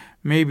targeted.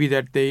 Maybe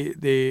that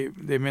they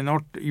may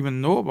not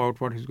even know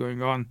about what is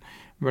going on,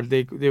 but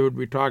they would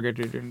be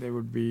targeted, and they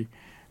would be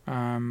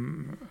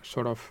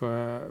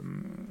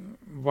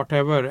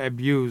whatever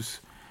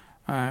abuse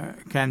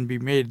can be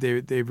made,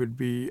 they would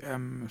be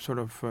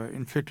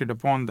inflicted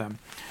upon them.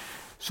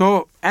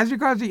 So, as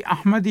regards the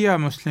Ahmadiyya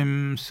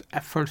Muslims'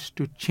 efforts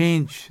to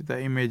change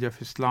the image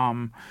of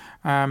Islam,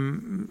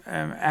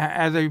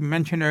 as I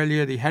mentioned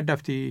earlier, the head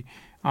of the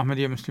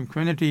Ahmadiyya Muslim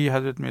community,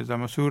 Hazrat Mirza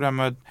Masroor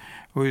Ahmad,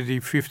 who is the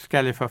fifth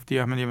caliph of the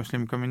Ahmadiyya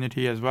Muslim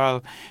community as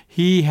well,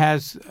 he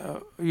has,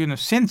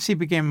 since he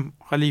became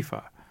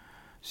Khalifa,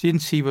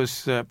 since he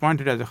was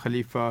appointed as a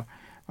Khalifa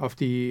of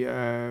the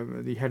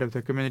head of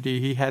the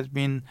community, he has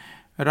been,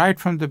 right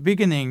from the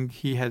beginning,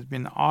 he has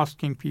been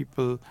asking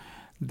people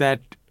that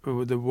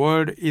the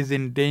world is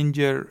in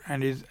danger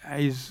and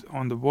is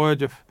on the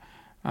verge of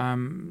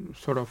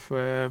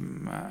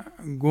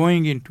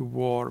going into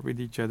war with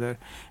each other,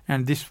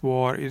 and this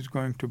war is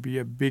going to be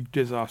a big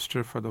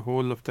disaster for the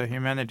whole of the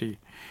humanity,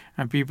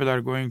 and people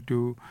are going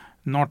to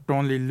not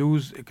only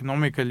lose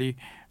economically,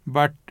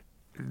 but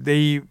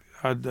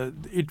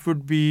it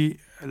would be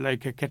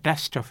like a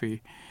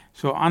catastrophe.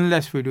 So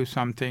unless we do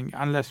something,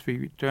 unless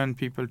we turn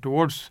people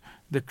towards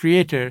the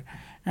Creator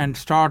and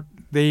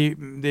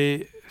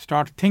they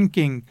start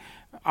thinking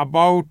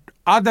about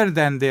other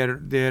than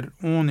their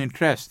own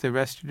interests, their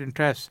vested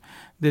interests,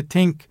 they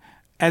think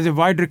as a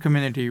wider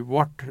community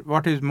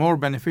what is more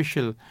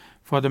beneficial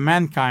for the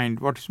mankind,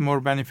 what is more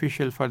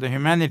beneficial for the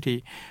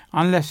humanity.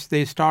 Unless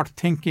they start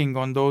thinking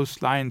on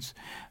those lines,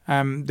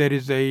 there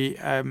is a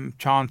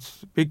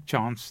big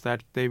chance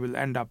that they will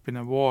end up in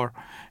a war.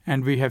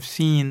 And we have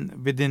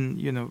seen within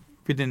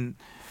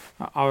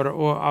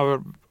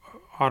our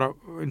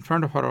in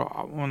front of our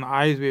own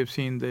eyes, we have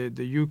seen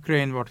the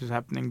Ukraine, what is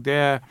happening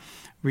there.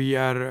 We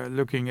are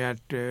looking at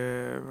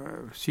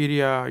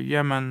Syria,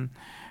 Yemen,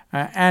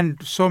 and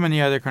so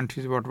many other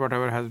countries,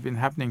 whatever has been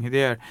happening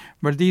there.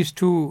 But these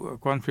two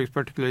conflicts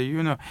particularly,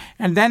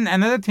 And then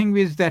another thing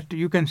is that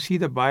you can see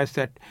the bias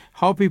that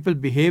how people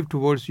behave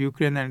towards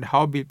Ukraine and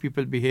how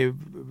people behave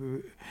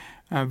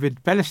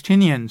with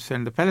Palestinians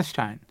and the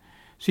Palestine.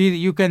 See,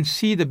 you can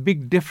see the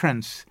big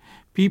difference.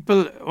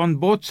 People on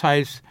both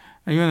sides,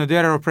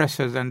 there are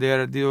oppressors and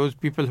there are those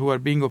people who are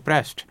being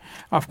oppressed,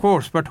 of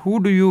course. But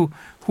who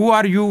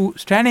are you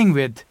standing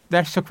with?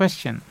 That's the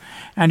question.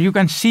 And you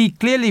can see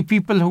clearly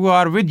people who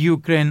are with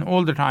Ukraine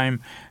all the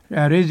time,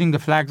 raising the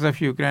flags of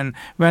Ukraine.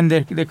 When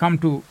they come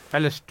to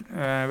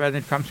Palestine, when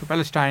it comes to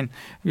Palestine,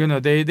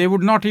 they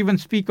would not even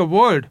speak a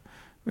word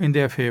in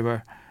their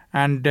favor,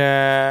 and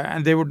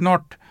they would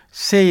not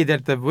say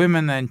that the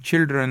women and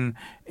children,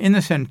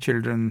 innocent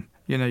children,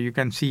 you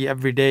can see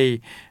every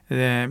day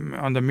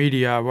on the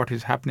media what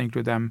is happening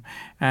to them,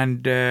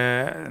 and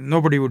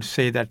nobody would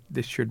say that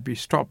this should be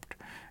stopped.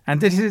 And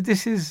this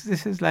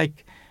is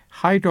like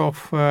height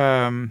of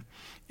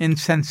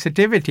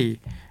insensitivity.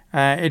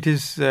 It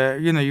is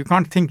you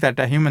can't think that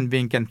a human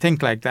being can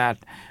think like that.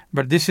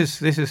 But this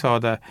is how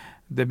the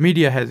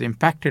media has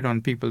impacted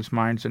on people's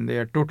minds, and they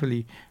are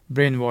totally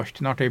brainwashed,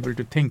 not able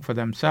to think for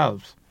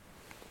themselves.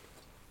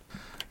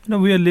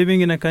 We are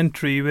living in a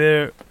country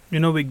where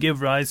we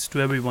give rights to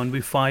everyone, we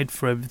fight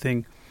for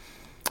everything.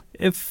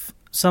 If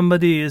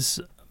somebody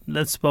is,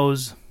 let's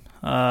suppose,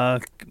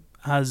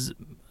 has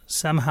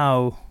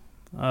somehow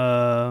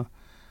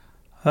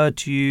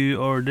hurt you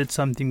or did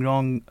something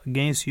wrong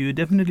against you,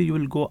 definitely you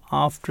will go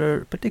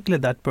after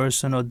particularly that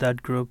person or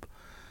that group.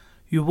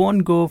 You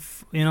won't go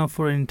for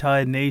an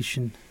entire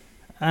nation.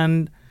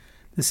 And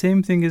the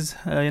same thing is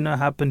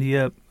happened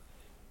here.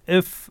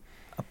 If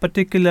a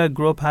particular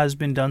group has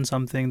been done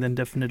something, then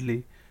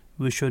definitely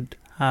we should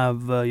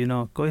have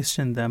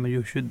question them.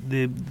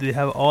 They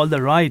have all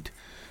the right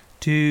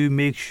to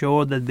make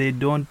sure that they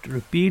don't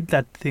repeat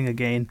that thing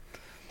again.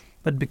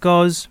 But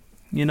because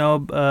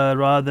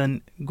rather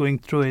than going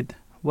through it,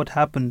 what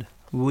happened?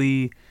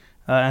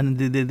 And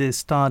they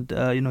start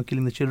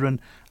killing the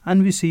children,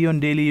 and we see on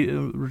daily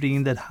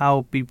routine that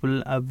how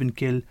people have been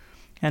killed,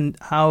 and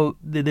how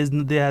they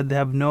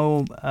have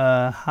no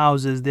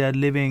houses. They are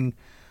living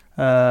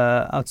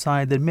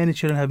outside. That many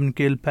children have been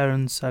killed.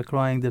 Parents are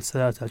crying. Their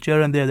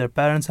children there. Their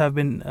parents have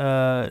been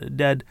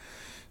dead.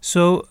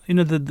 So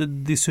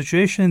the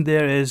situation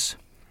there is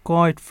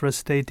quite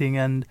frustrating,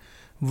 and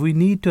we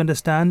need to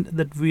understand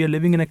that we are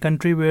living in a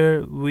country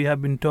where we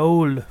have been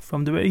told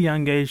from the very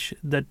young age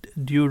that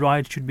due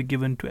rights should be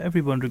given to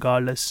everyone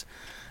regardless.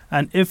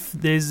 And if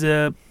there's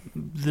the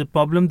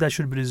problem, that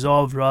should be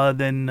resolved rather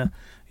than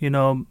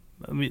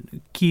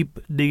keep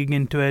digging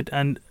into it,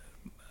 and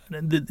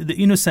the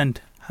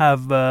innocent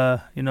have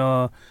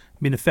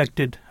been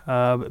affected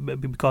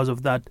because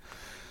of that.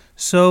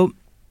 So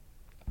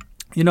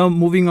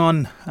moving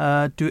on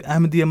to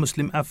Ahmadiyya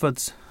Muslim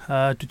efforts,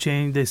 to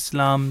change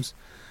the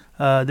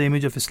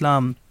image of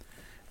Islam.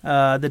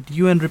 That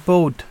UN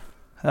report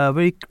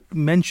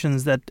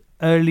mentions that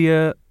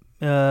earlier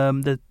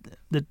that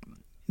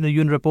the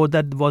UN report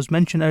that was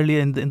mentioned earlier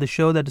in the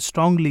show that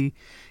strongly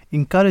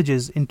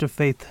encourages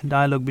interfaith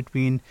dialogue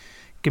between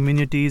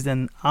communities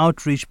and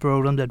outreach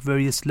programs at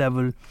various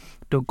levels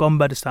to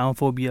combat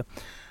Islamophobia.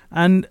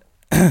 And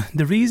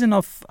the reason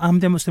of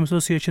Ahmadiyya Muslim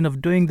Association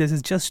of doing this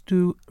is just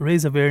to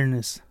raise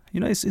awareness.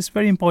 It's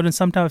very important.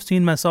 Sometimes I've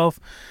seen myself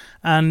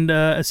the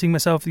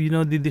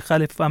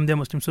Khalif of Ahmadiyya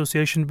Muslim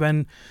Association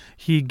when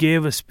he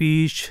gave a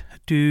speech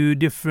to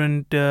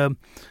different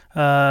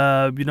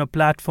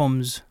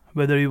platforms,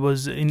 whether it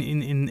was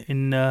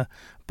in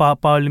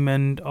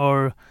Parliament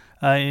or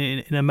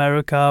in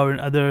America or in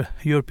other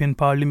European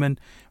Parliament,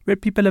 where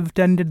people have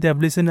attended, they have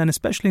listened, and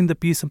especially in the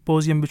Peace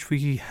Symposium, which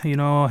we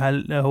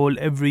hold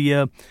every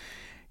year,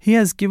 he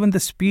has given the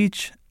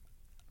speech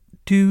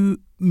to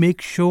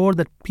make sure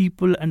that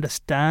people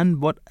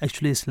understand what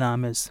actually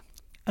Islam is.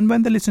 And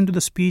when they listen to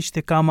the speech,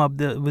 they come up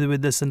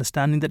with this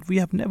understanding that we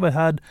have never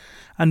had,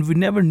 and we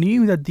never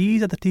knew that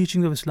these are the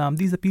teachings of Islam.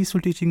 These are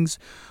peaceful teachings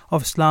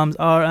of Islam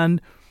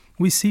and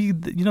we see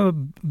a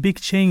big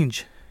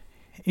change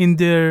in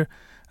their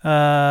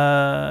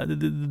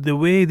the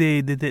way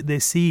they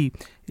see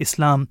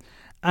Islam.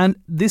 And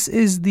this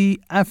is the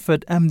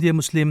effort Ahmadiyya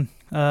Muslim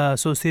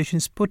Association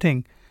is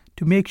putting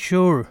to make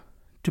sure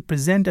to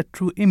present a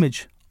true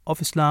image of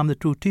Islam, the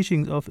true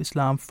teachings of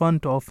Islam,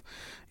 front of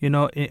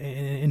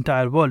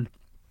entire world.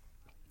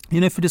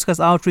 If we discuss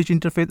outreach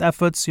interfaith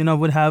efforts,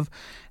 would have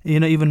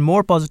even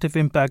more positive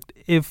impact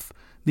if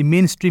the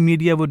mainstream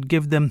media would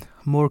give them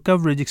more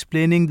coverage,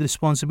 explaining the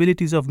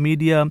responsibilities of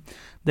media.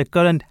 The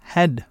current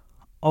head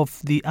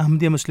of the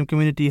Ahmadiyya Muslim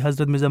community,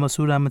 Hazrat Mirza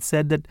Masroor Ahmad,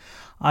 said that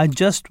I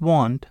just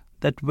want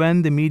that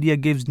when the media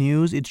gives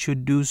news, it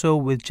should do so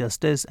with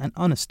justice and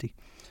honesty.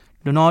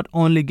 Do not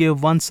only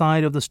give one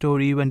side of the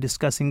story when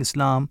discussing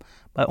Islam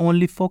by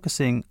only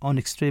focusing on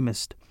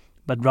extremists,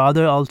 but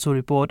rather also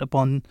report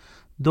upon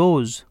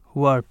those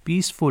who are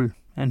peaceful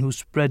and who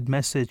spread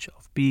message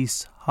of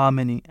peace,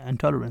 harmony and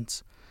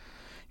tolerance.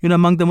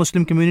 Among the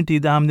Muslim community,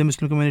 the Ahmadiyya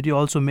Muslim community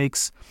also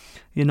makes,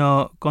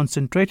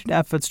 concentrated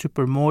efforts to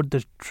promote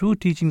the true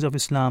teachings of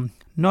Islam,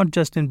 not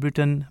just in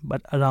Britain,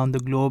 but around the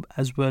globe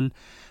as well.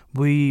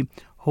 We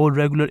hold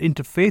regular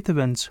interfaith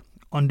events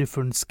on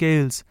different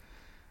scales.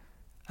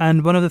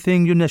 And one of the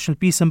things, National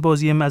Peace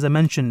Symposium, as I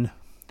mentioned,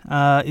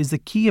 is the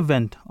key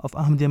event of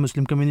Ahmadiyya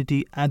Muslim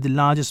community at the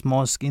largest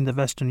mosque in the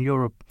Western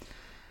Europe.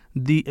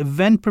 The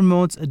event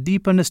promotes a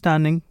deep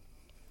understanding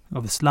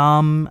of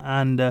Islam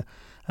and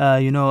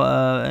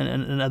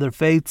other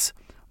faiths.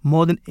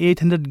 More than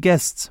 800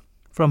 guests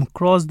from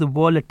across the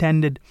world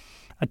attended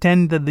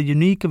the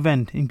unique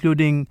event,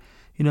 including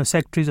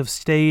secretaries of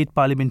state,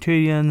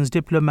 parliamentarians,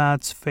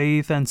 diplomats,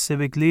 faith and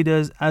civic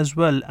leaders, as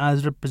well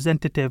as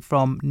representatives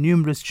from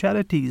numerous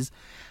charities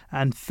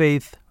and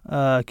faith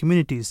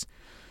communities.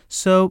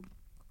 So,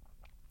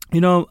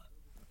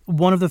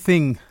 one of the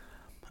thing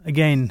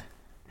again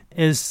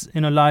is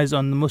lies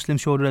on the Muslim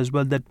shoulder as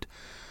well, that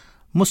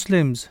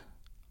Muslims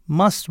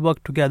must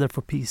work together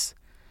for peace.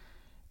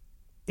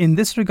 In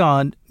this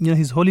regard,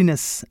 His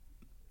Holiness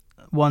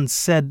once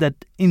said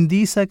that in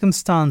these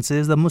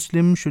circumstances, the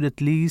Muslims should at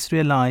least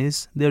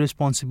realize their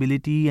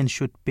responsibility and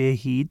should pay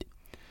heed.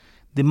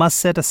 They must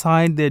set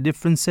aside their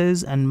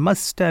differences and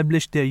must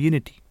establish their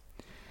unity.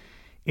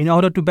 In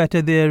order to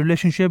better their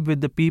relationship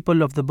with the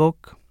people of the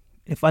book,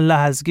 if Allah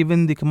has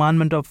given the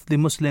commandment of the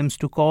Muslims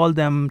to call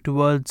them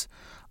towards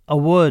a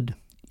word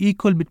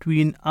equal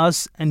between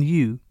us and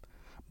you,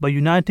 by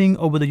uniting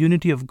over the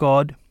unity of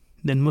God,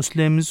 then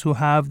Muslims who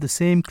have the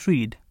same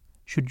creed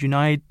should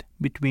unite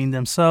between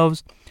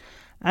themselves,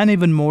 and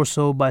even more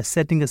so by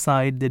setting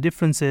aside their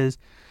differences.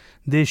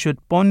 They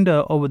should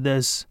ponder over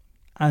this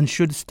and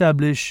should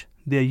establish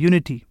their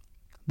unity.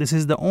 This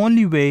is the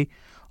only way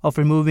of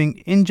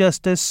removing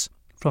injustice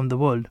from the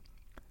world.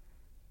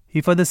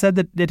 He further said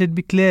that let it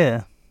be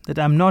clear that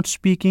I am not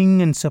speaking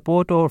in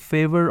support or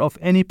favor of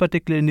any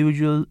particular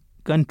individual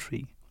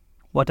country.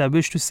 What I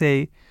wish to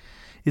say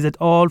is that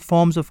all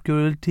forms of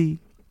cruelty,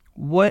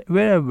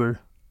 wherever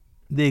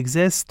they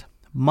exist,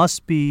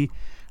 must be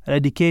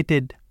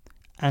eradicated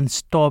and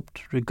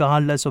stopped,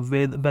 regardless of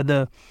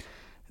whether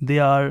they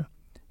are,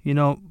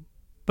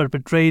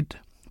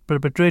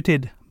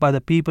 perpetrated by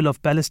the people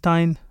of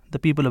Palestine, the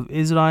people of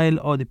Israel,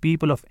 or the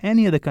people of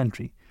any other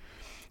country.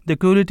 The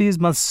cruelties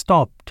must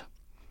stop,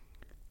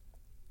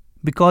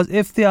 because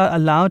if they are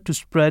allowed to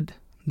spread,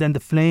 then the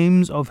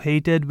flames of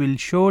hatred will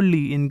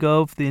surely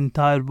engulf the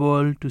entire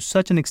world to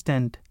such an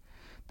extent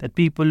that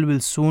people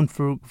will soon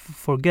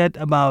forget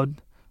about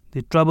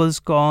the troubles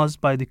caused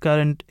by the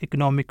current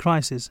economic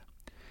crisis.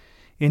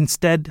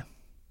 Instead,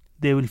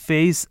 they will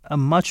face a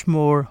much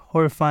more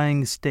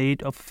horrifying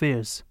state of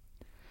affairs.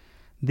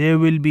 There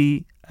will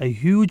be a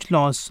huge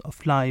loss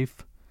of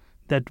life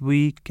that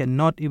we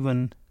cannot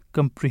even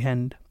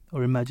comprehend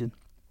or imagine.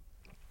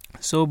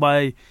 So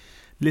by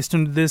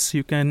listening to this,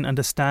 you can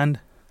understand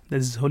that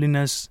His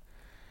Holiness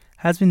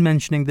has been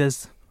mentioning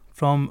this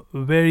for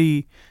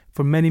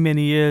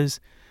many years,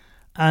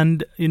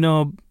 and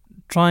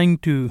trying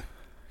to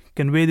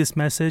convey this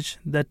message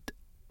that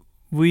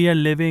we are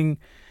living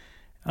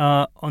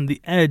on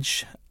the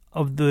edge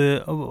of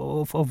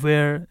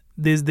where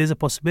there's a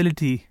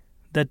possibility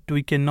that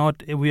we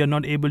are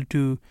not able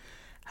to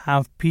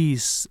have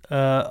peace in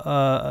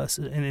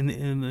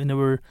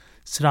our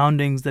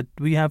surroundings, that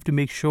we have to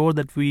make sure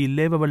that we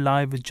live our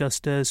life with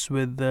justice,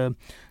 with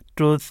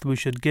truth. We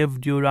should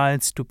give due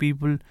rights to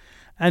people,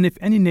 and if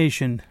any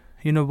nation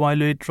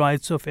violate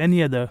rights of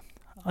any other,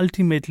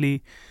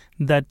 ultimately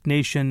that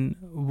nation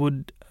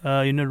would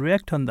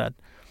react on that.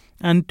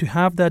 And to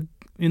have that,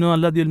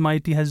 Allah the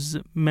Almighty has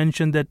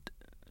mentioned that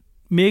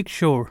make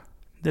sure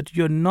that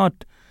you're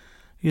not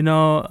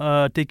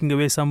taking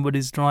away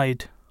somebody's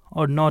right,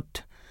 or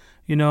not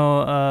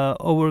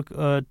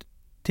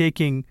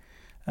taking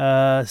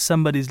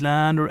somebody's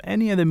land or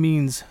any other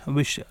means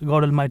which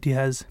God Almighty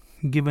has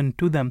given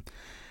to them.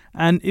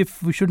 And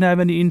if we shouldn't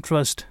have any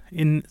interest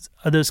in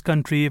others'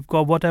 country, if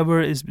God,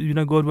 whatever is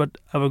God,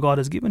 whatever God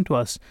has given to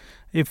us,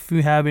 if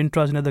we have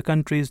interest in other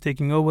countries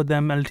taking over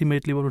them,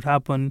 ultimately what would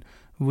happen?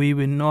 We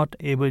will not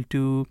able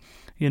to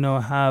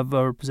have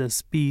or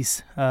possess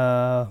peace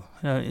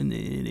in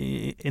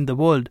the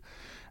world.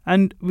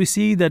 And we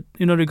see that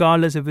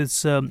regardless if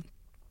it's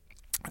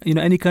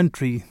any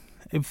country,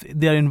 if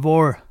they are in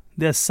war,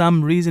 there's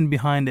some reason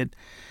behind it.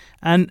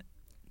 And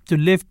to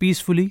live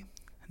peacefully,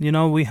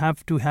 we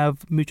have to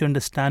have mutual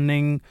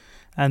understanding,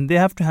 and they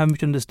have to have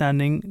mutual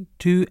understanding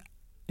to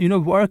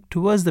work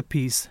towards the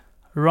peace,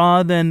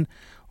 rather than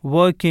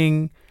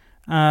working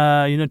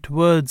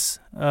towards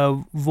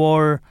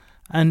war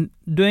and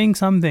doing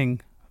something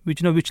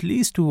which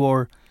leads to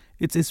war.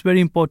 It's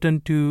very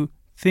important to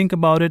think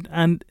about it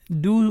and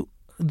do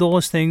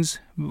those things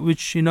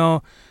which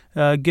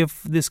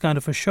give this kind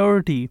of a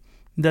surety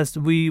that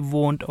we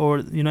won't,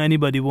 or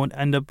anybody won't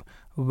end up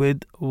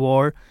with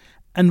war.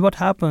 And what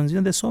happens?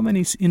 There's so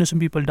many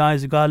innocent people die,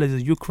 regardless of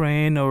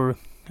Ukraine or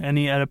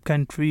any Arab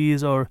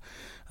countries or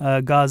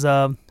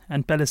Gaza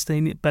and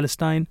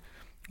Palestine.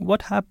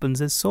 What happens?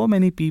 There's so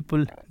many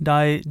people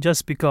die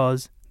just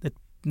because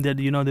that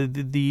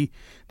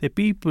the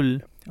people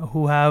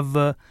who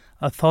have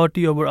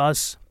authority over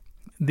us,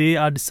 they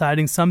are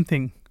deciding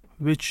something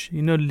which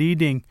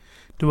leading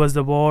towards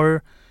the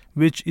war,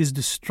 which is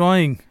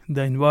destroying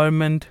the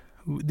environment,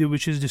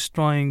 which is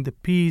destroying the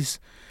peace.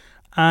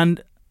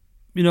 And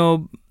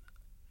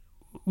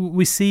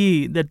we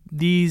see that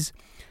these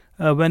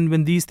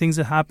when these things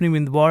are happening,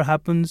 when the war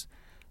happens,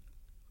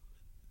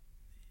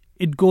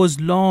 it goes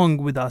long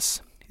with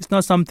us. It's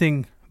not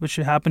something which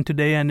should happen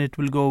today and it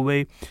will go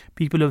away.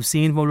 People have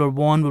seen World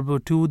War I, World War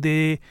II.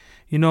 They,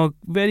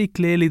 very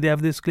clearly they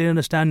have this clear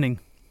understanding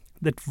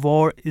that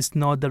war is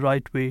not the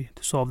right way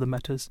to solve the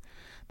matters.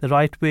 The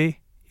right way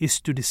is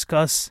to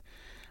discuss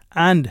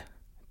and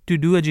to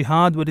do a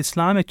jihad, what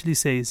Islam actually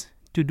says,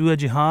 to do a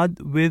jihad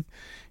with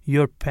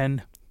your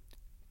pen.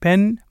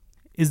 Pen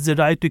is the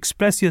right to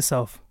express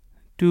yourself,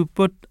 to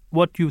put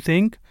what you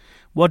think,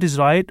 what is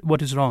right,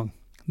 what is wrong.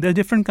 There are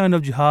different kind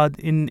of jihad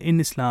in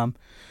Islam,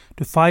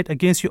 to fight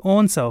against your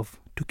own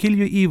self, to kill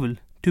your evil,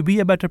 to be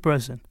a better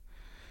person,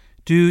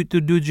 to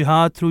do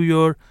jihad through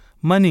your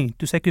money,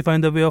 to sacrifice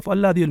in the way of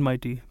Allah the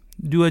Almighty,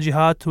 do a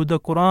jihad through the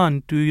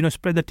Quran, to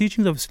spread the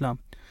teachings of Islam.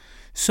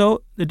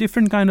 So the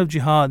different kind of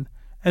jihad,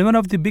 and one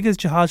of the biggest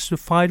jihads to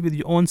fight with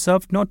your own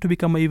self, not to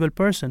become an evil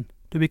person,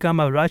 to become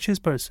a righteous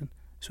person.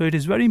 So it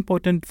is very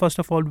important, first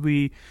of all,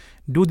 we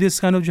do this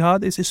kind of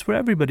jihad. It's for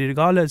everybody,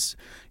 regardless.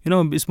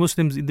 It's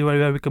Muslims, they were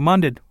very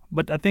commanded.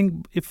 But I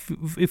think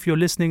if you're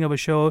listening to our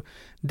show,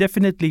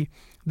 definitely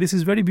this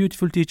is very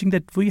beautiful teaching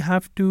that we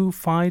have to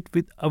fight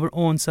with our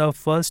own self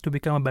first to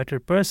become a better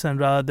person,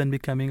 rather than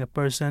becoming a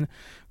person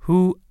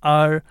who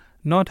are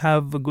not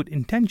have good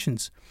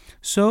intentions.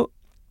 So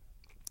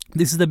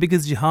this is the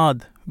biggest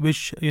jihad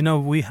which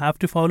we have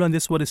to follow, and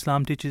this is what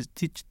Islam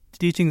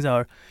teachings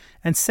are.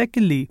 And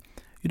secondly,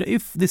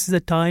 if this is a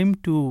time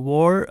to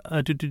war,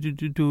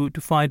 to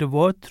fight a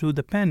war through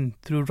the pen,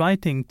 through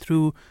writing,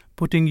 through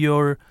putting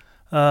your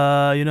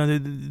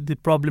the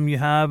problem you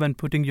have and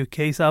putting your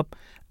case up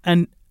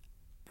and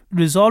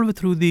resolve it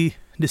through the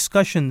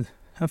discussion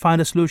and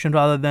find a solution,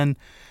 rather than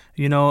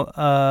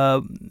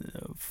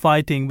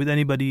fighting with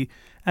anybody.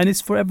 And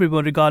it's for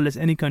everyone, regardless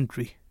any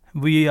country.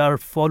 We are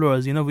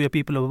followers, we are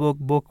people of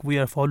book. We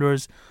are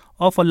followers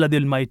of Allah the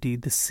Almighty,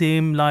 the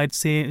same light,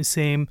 same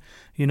the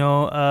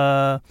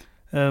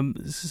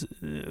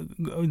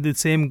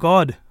same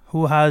God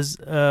who has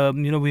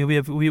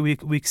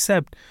we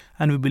accept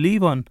and we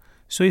believe on.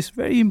 So it's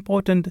very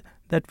important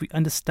that we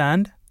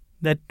understand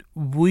that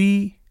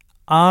we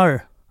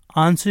are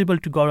answerable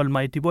to God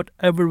Almighty,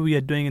 whatever we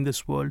are doing in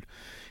this world.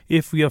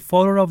 If we are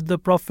follower of the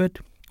Prophet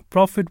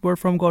were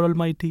from God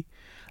Almighty,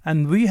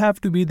 and we have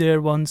to be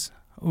there once.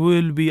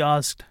 We will be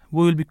asked,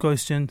 we will be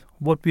questioned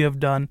what we have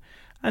done.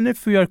 And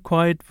if we are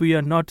quiet, we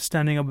are not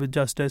standing up with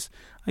justice,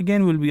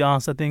 again we'll be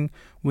asked. I think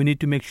we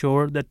need to make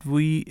sure that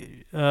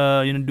we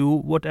do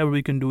whatever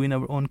we can do in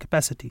our own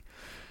capacity.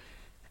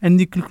 And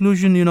the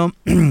conclusion,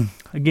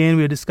 again,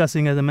 we are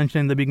discussing, as I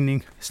mentioned in the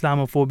beginning,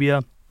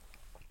 Islamophobia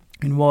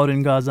in war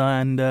in Gaza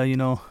and,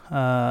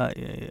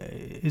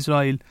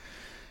 Israel.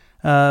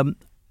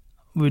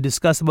 We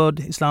discuss about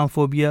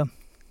Islamophobia,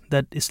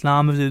 that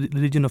Islam is a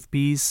religion of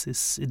peace.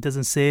 It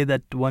doesn't say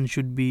that one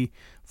should be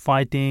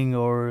fighting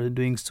or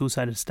doing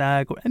suicide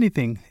attack or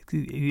anything.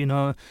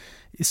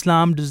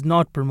 Islam does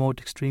not promote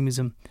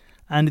extremism,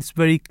 and it's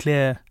very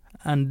clear.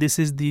 And this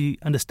is the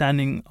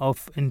understanding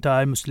of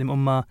entire Muslim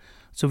Ummah.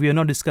 So we are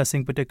not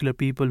discussing particular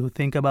people who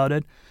think about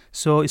it.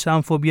 So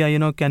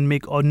Islamophobia, can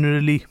make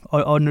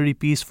ordinary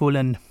peaceful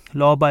and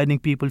law-abiding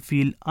people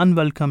feel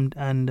unwelcomed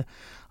and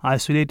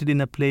isolated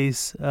in a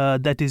place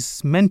that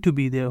is meant to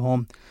be their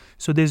home.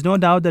 So there's no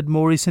doubt that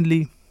more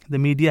recently the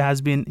media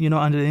has been,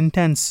 under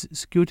intense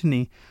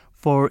scrutiny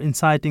for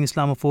inciting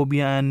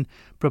Islamophobia and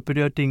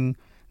perpetuating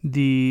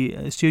the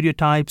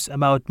stereotypes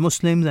about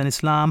Muslims and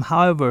Islam.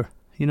 However,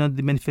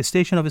 the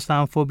manifestation of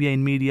Islamophobia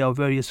in media of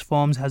various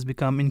forms has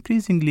become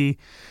increasingly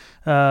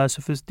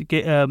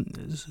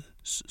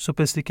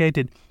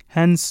sophisticated,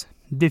 hence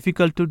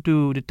difficult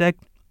to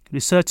detect.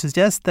 Research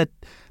suggests that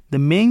the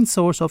main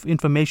source of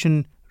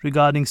information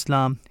regarding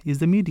Islam is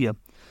the media.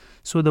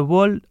 So the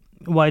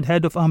worldwide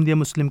head of Ahmadiyya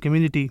Muslim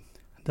community,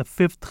 the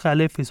fifth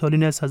Caliph, His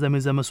Holiness Hazrat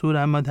Mirza Masroor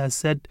Ahmad, has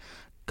said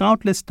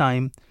countless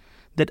times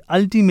that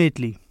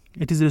ultimately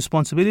it is the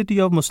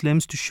responsibility of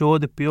Muslims to show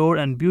the pure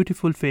and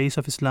beautiful face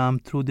of Islam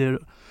through their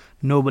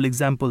noble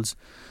examples.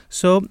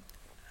 So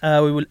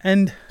we will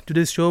end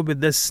today's show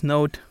with this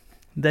note,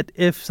 that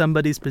if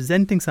somebody is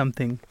presenting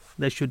something,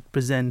 they should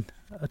present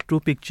a true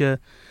picture.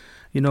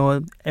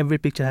 Every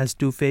picture has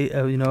two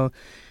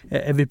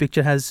every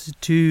picture has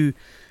two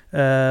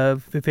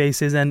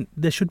faces, and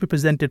they should be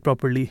presented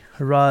properly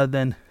rather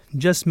than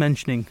just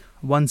mentioning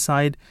one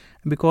side,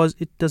 because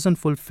it doesn't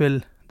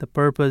fulfill the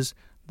purpose.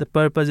 The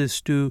purpose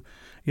is to,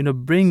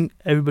 bring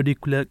everybody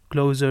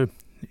closer.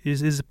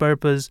 Is the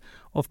purpose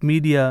of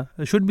media,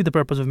 should be the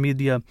purpose of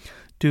media,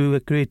 to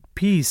create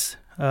peace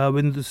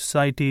within the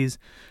societies,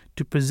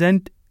 to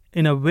present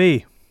in a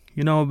way,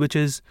 which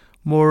is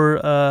more,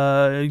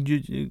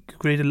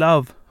 create a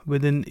love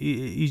within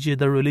each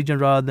other religion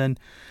rather than,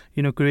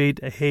 create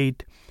a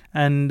hate.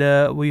 And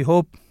we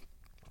hope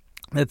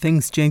that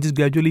things changes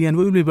gradually, and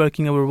we will be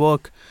working our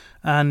work,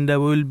 and we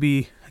will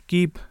be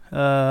keep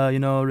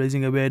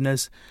raising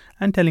awareness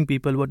and telling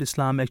people what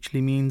Islam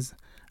actually means,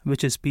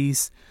 which is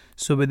peace.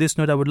 So with this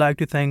note, I would like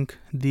to thank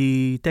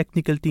the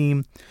technical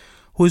team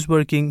who is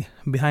working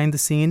behind the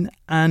scene,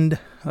 and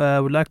I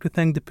would like to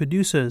thank the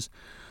producers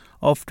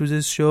of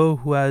today's show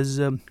who has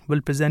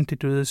well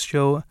presented to this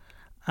show.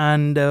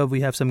 And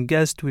we have some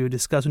guests. We will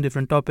discuss on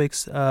different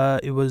topics.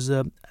 It was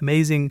an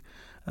amazing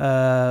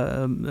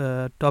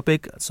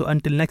topic. So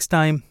until next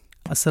time,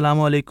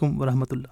 Assalamu alaikum wa rahmatullah.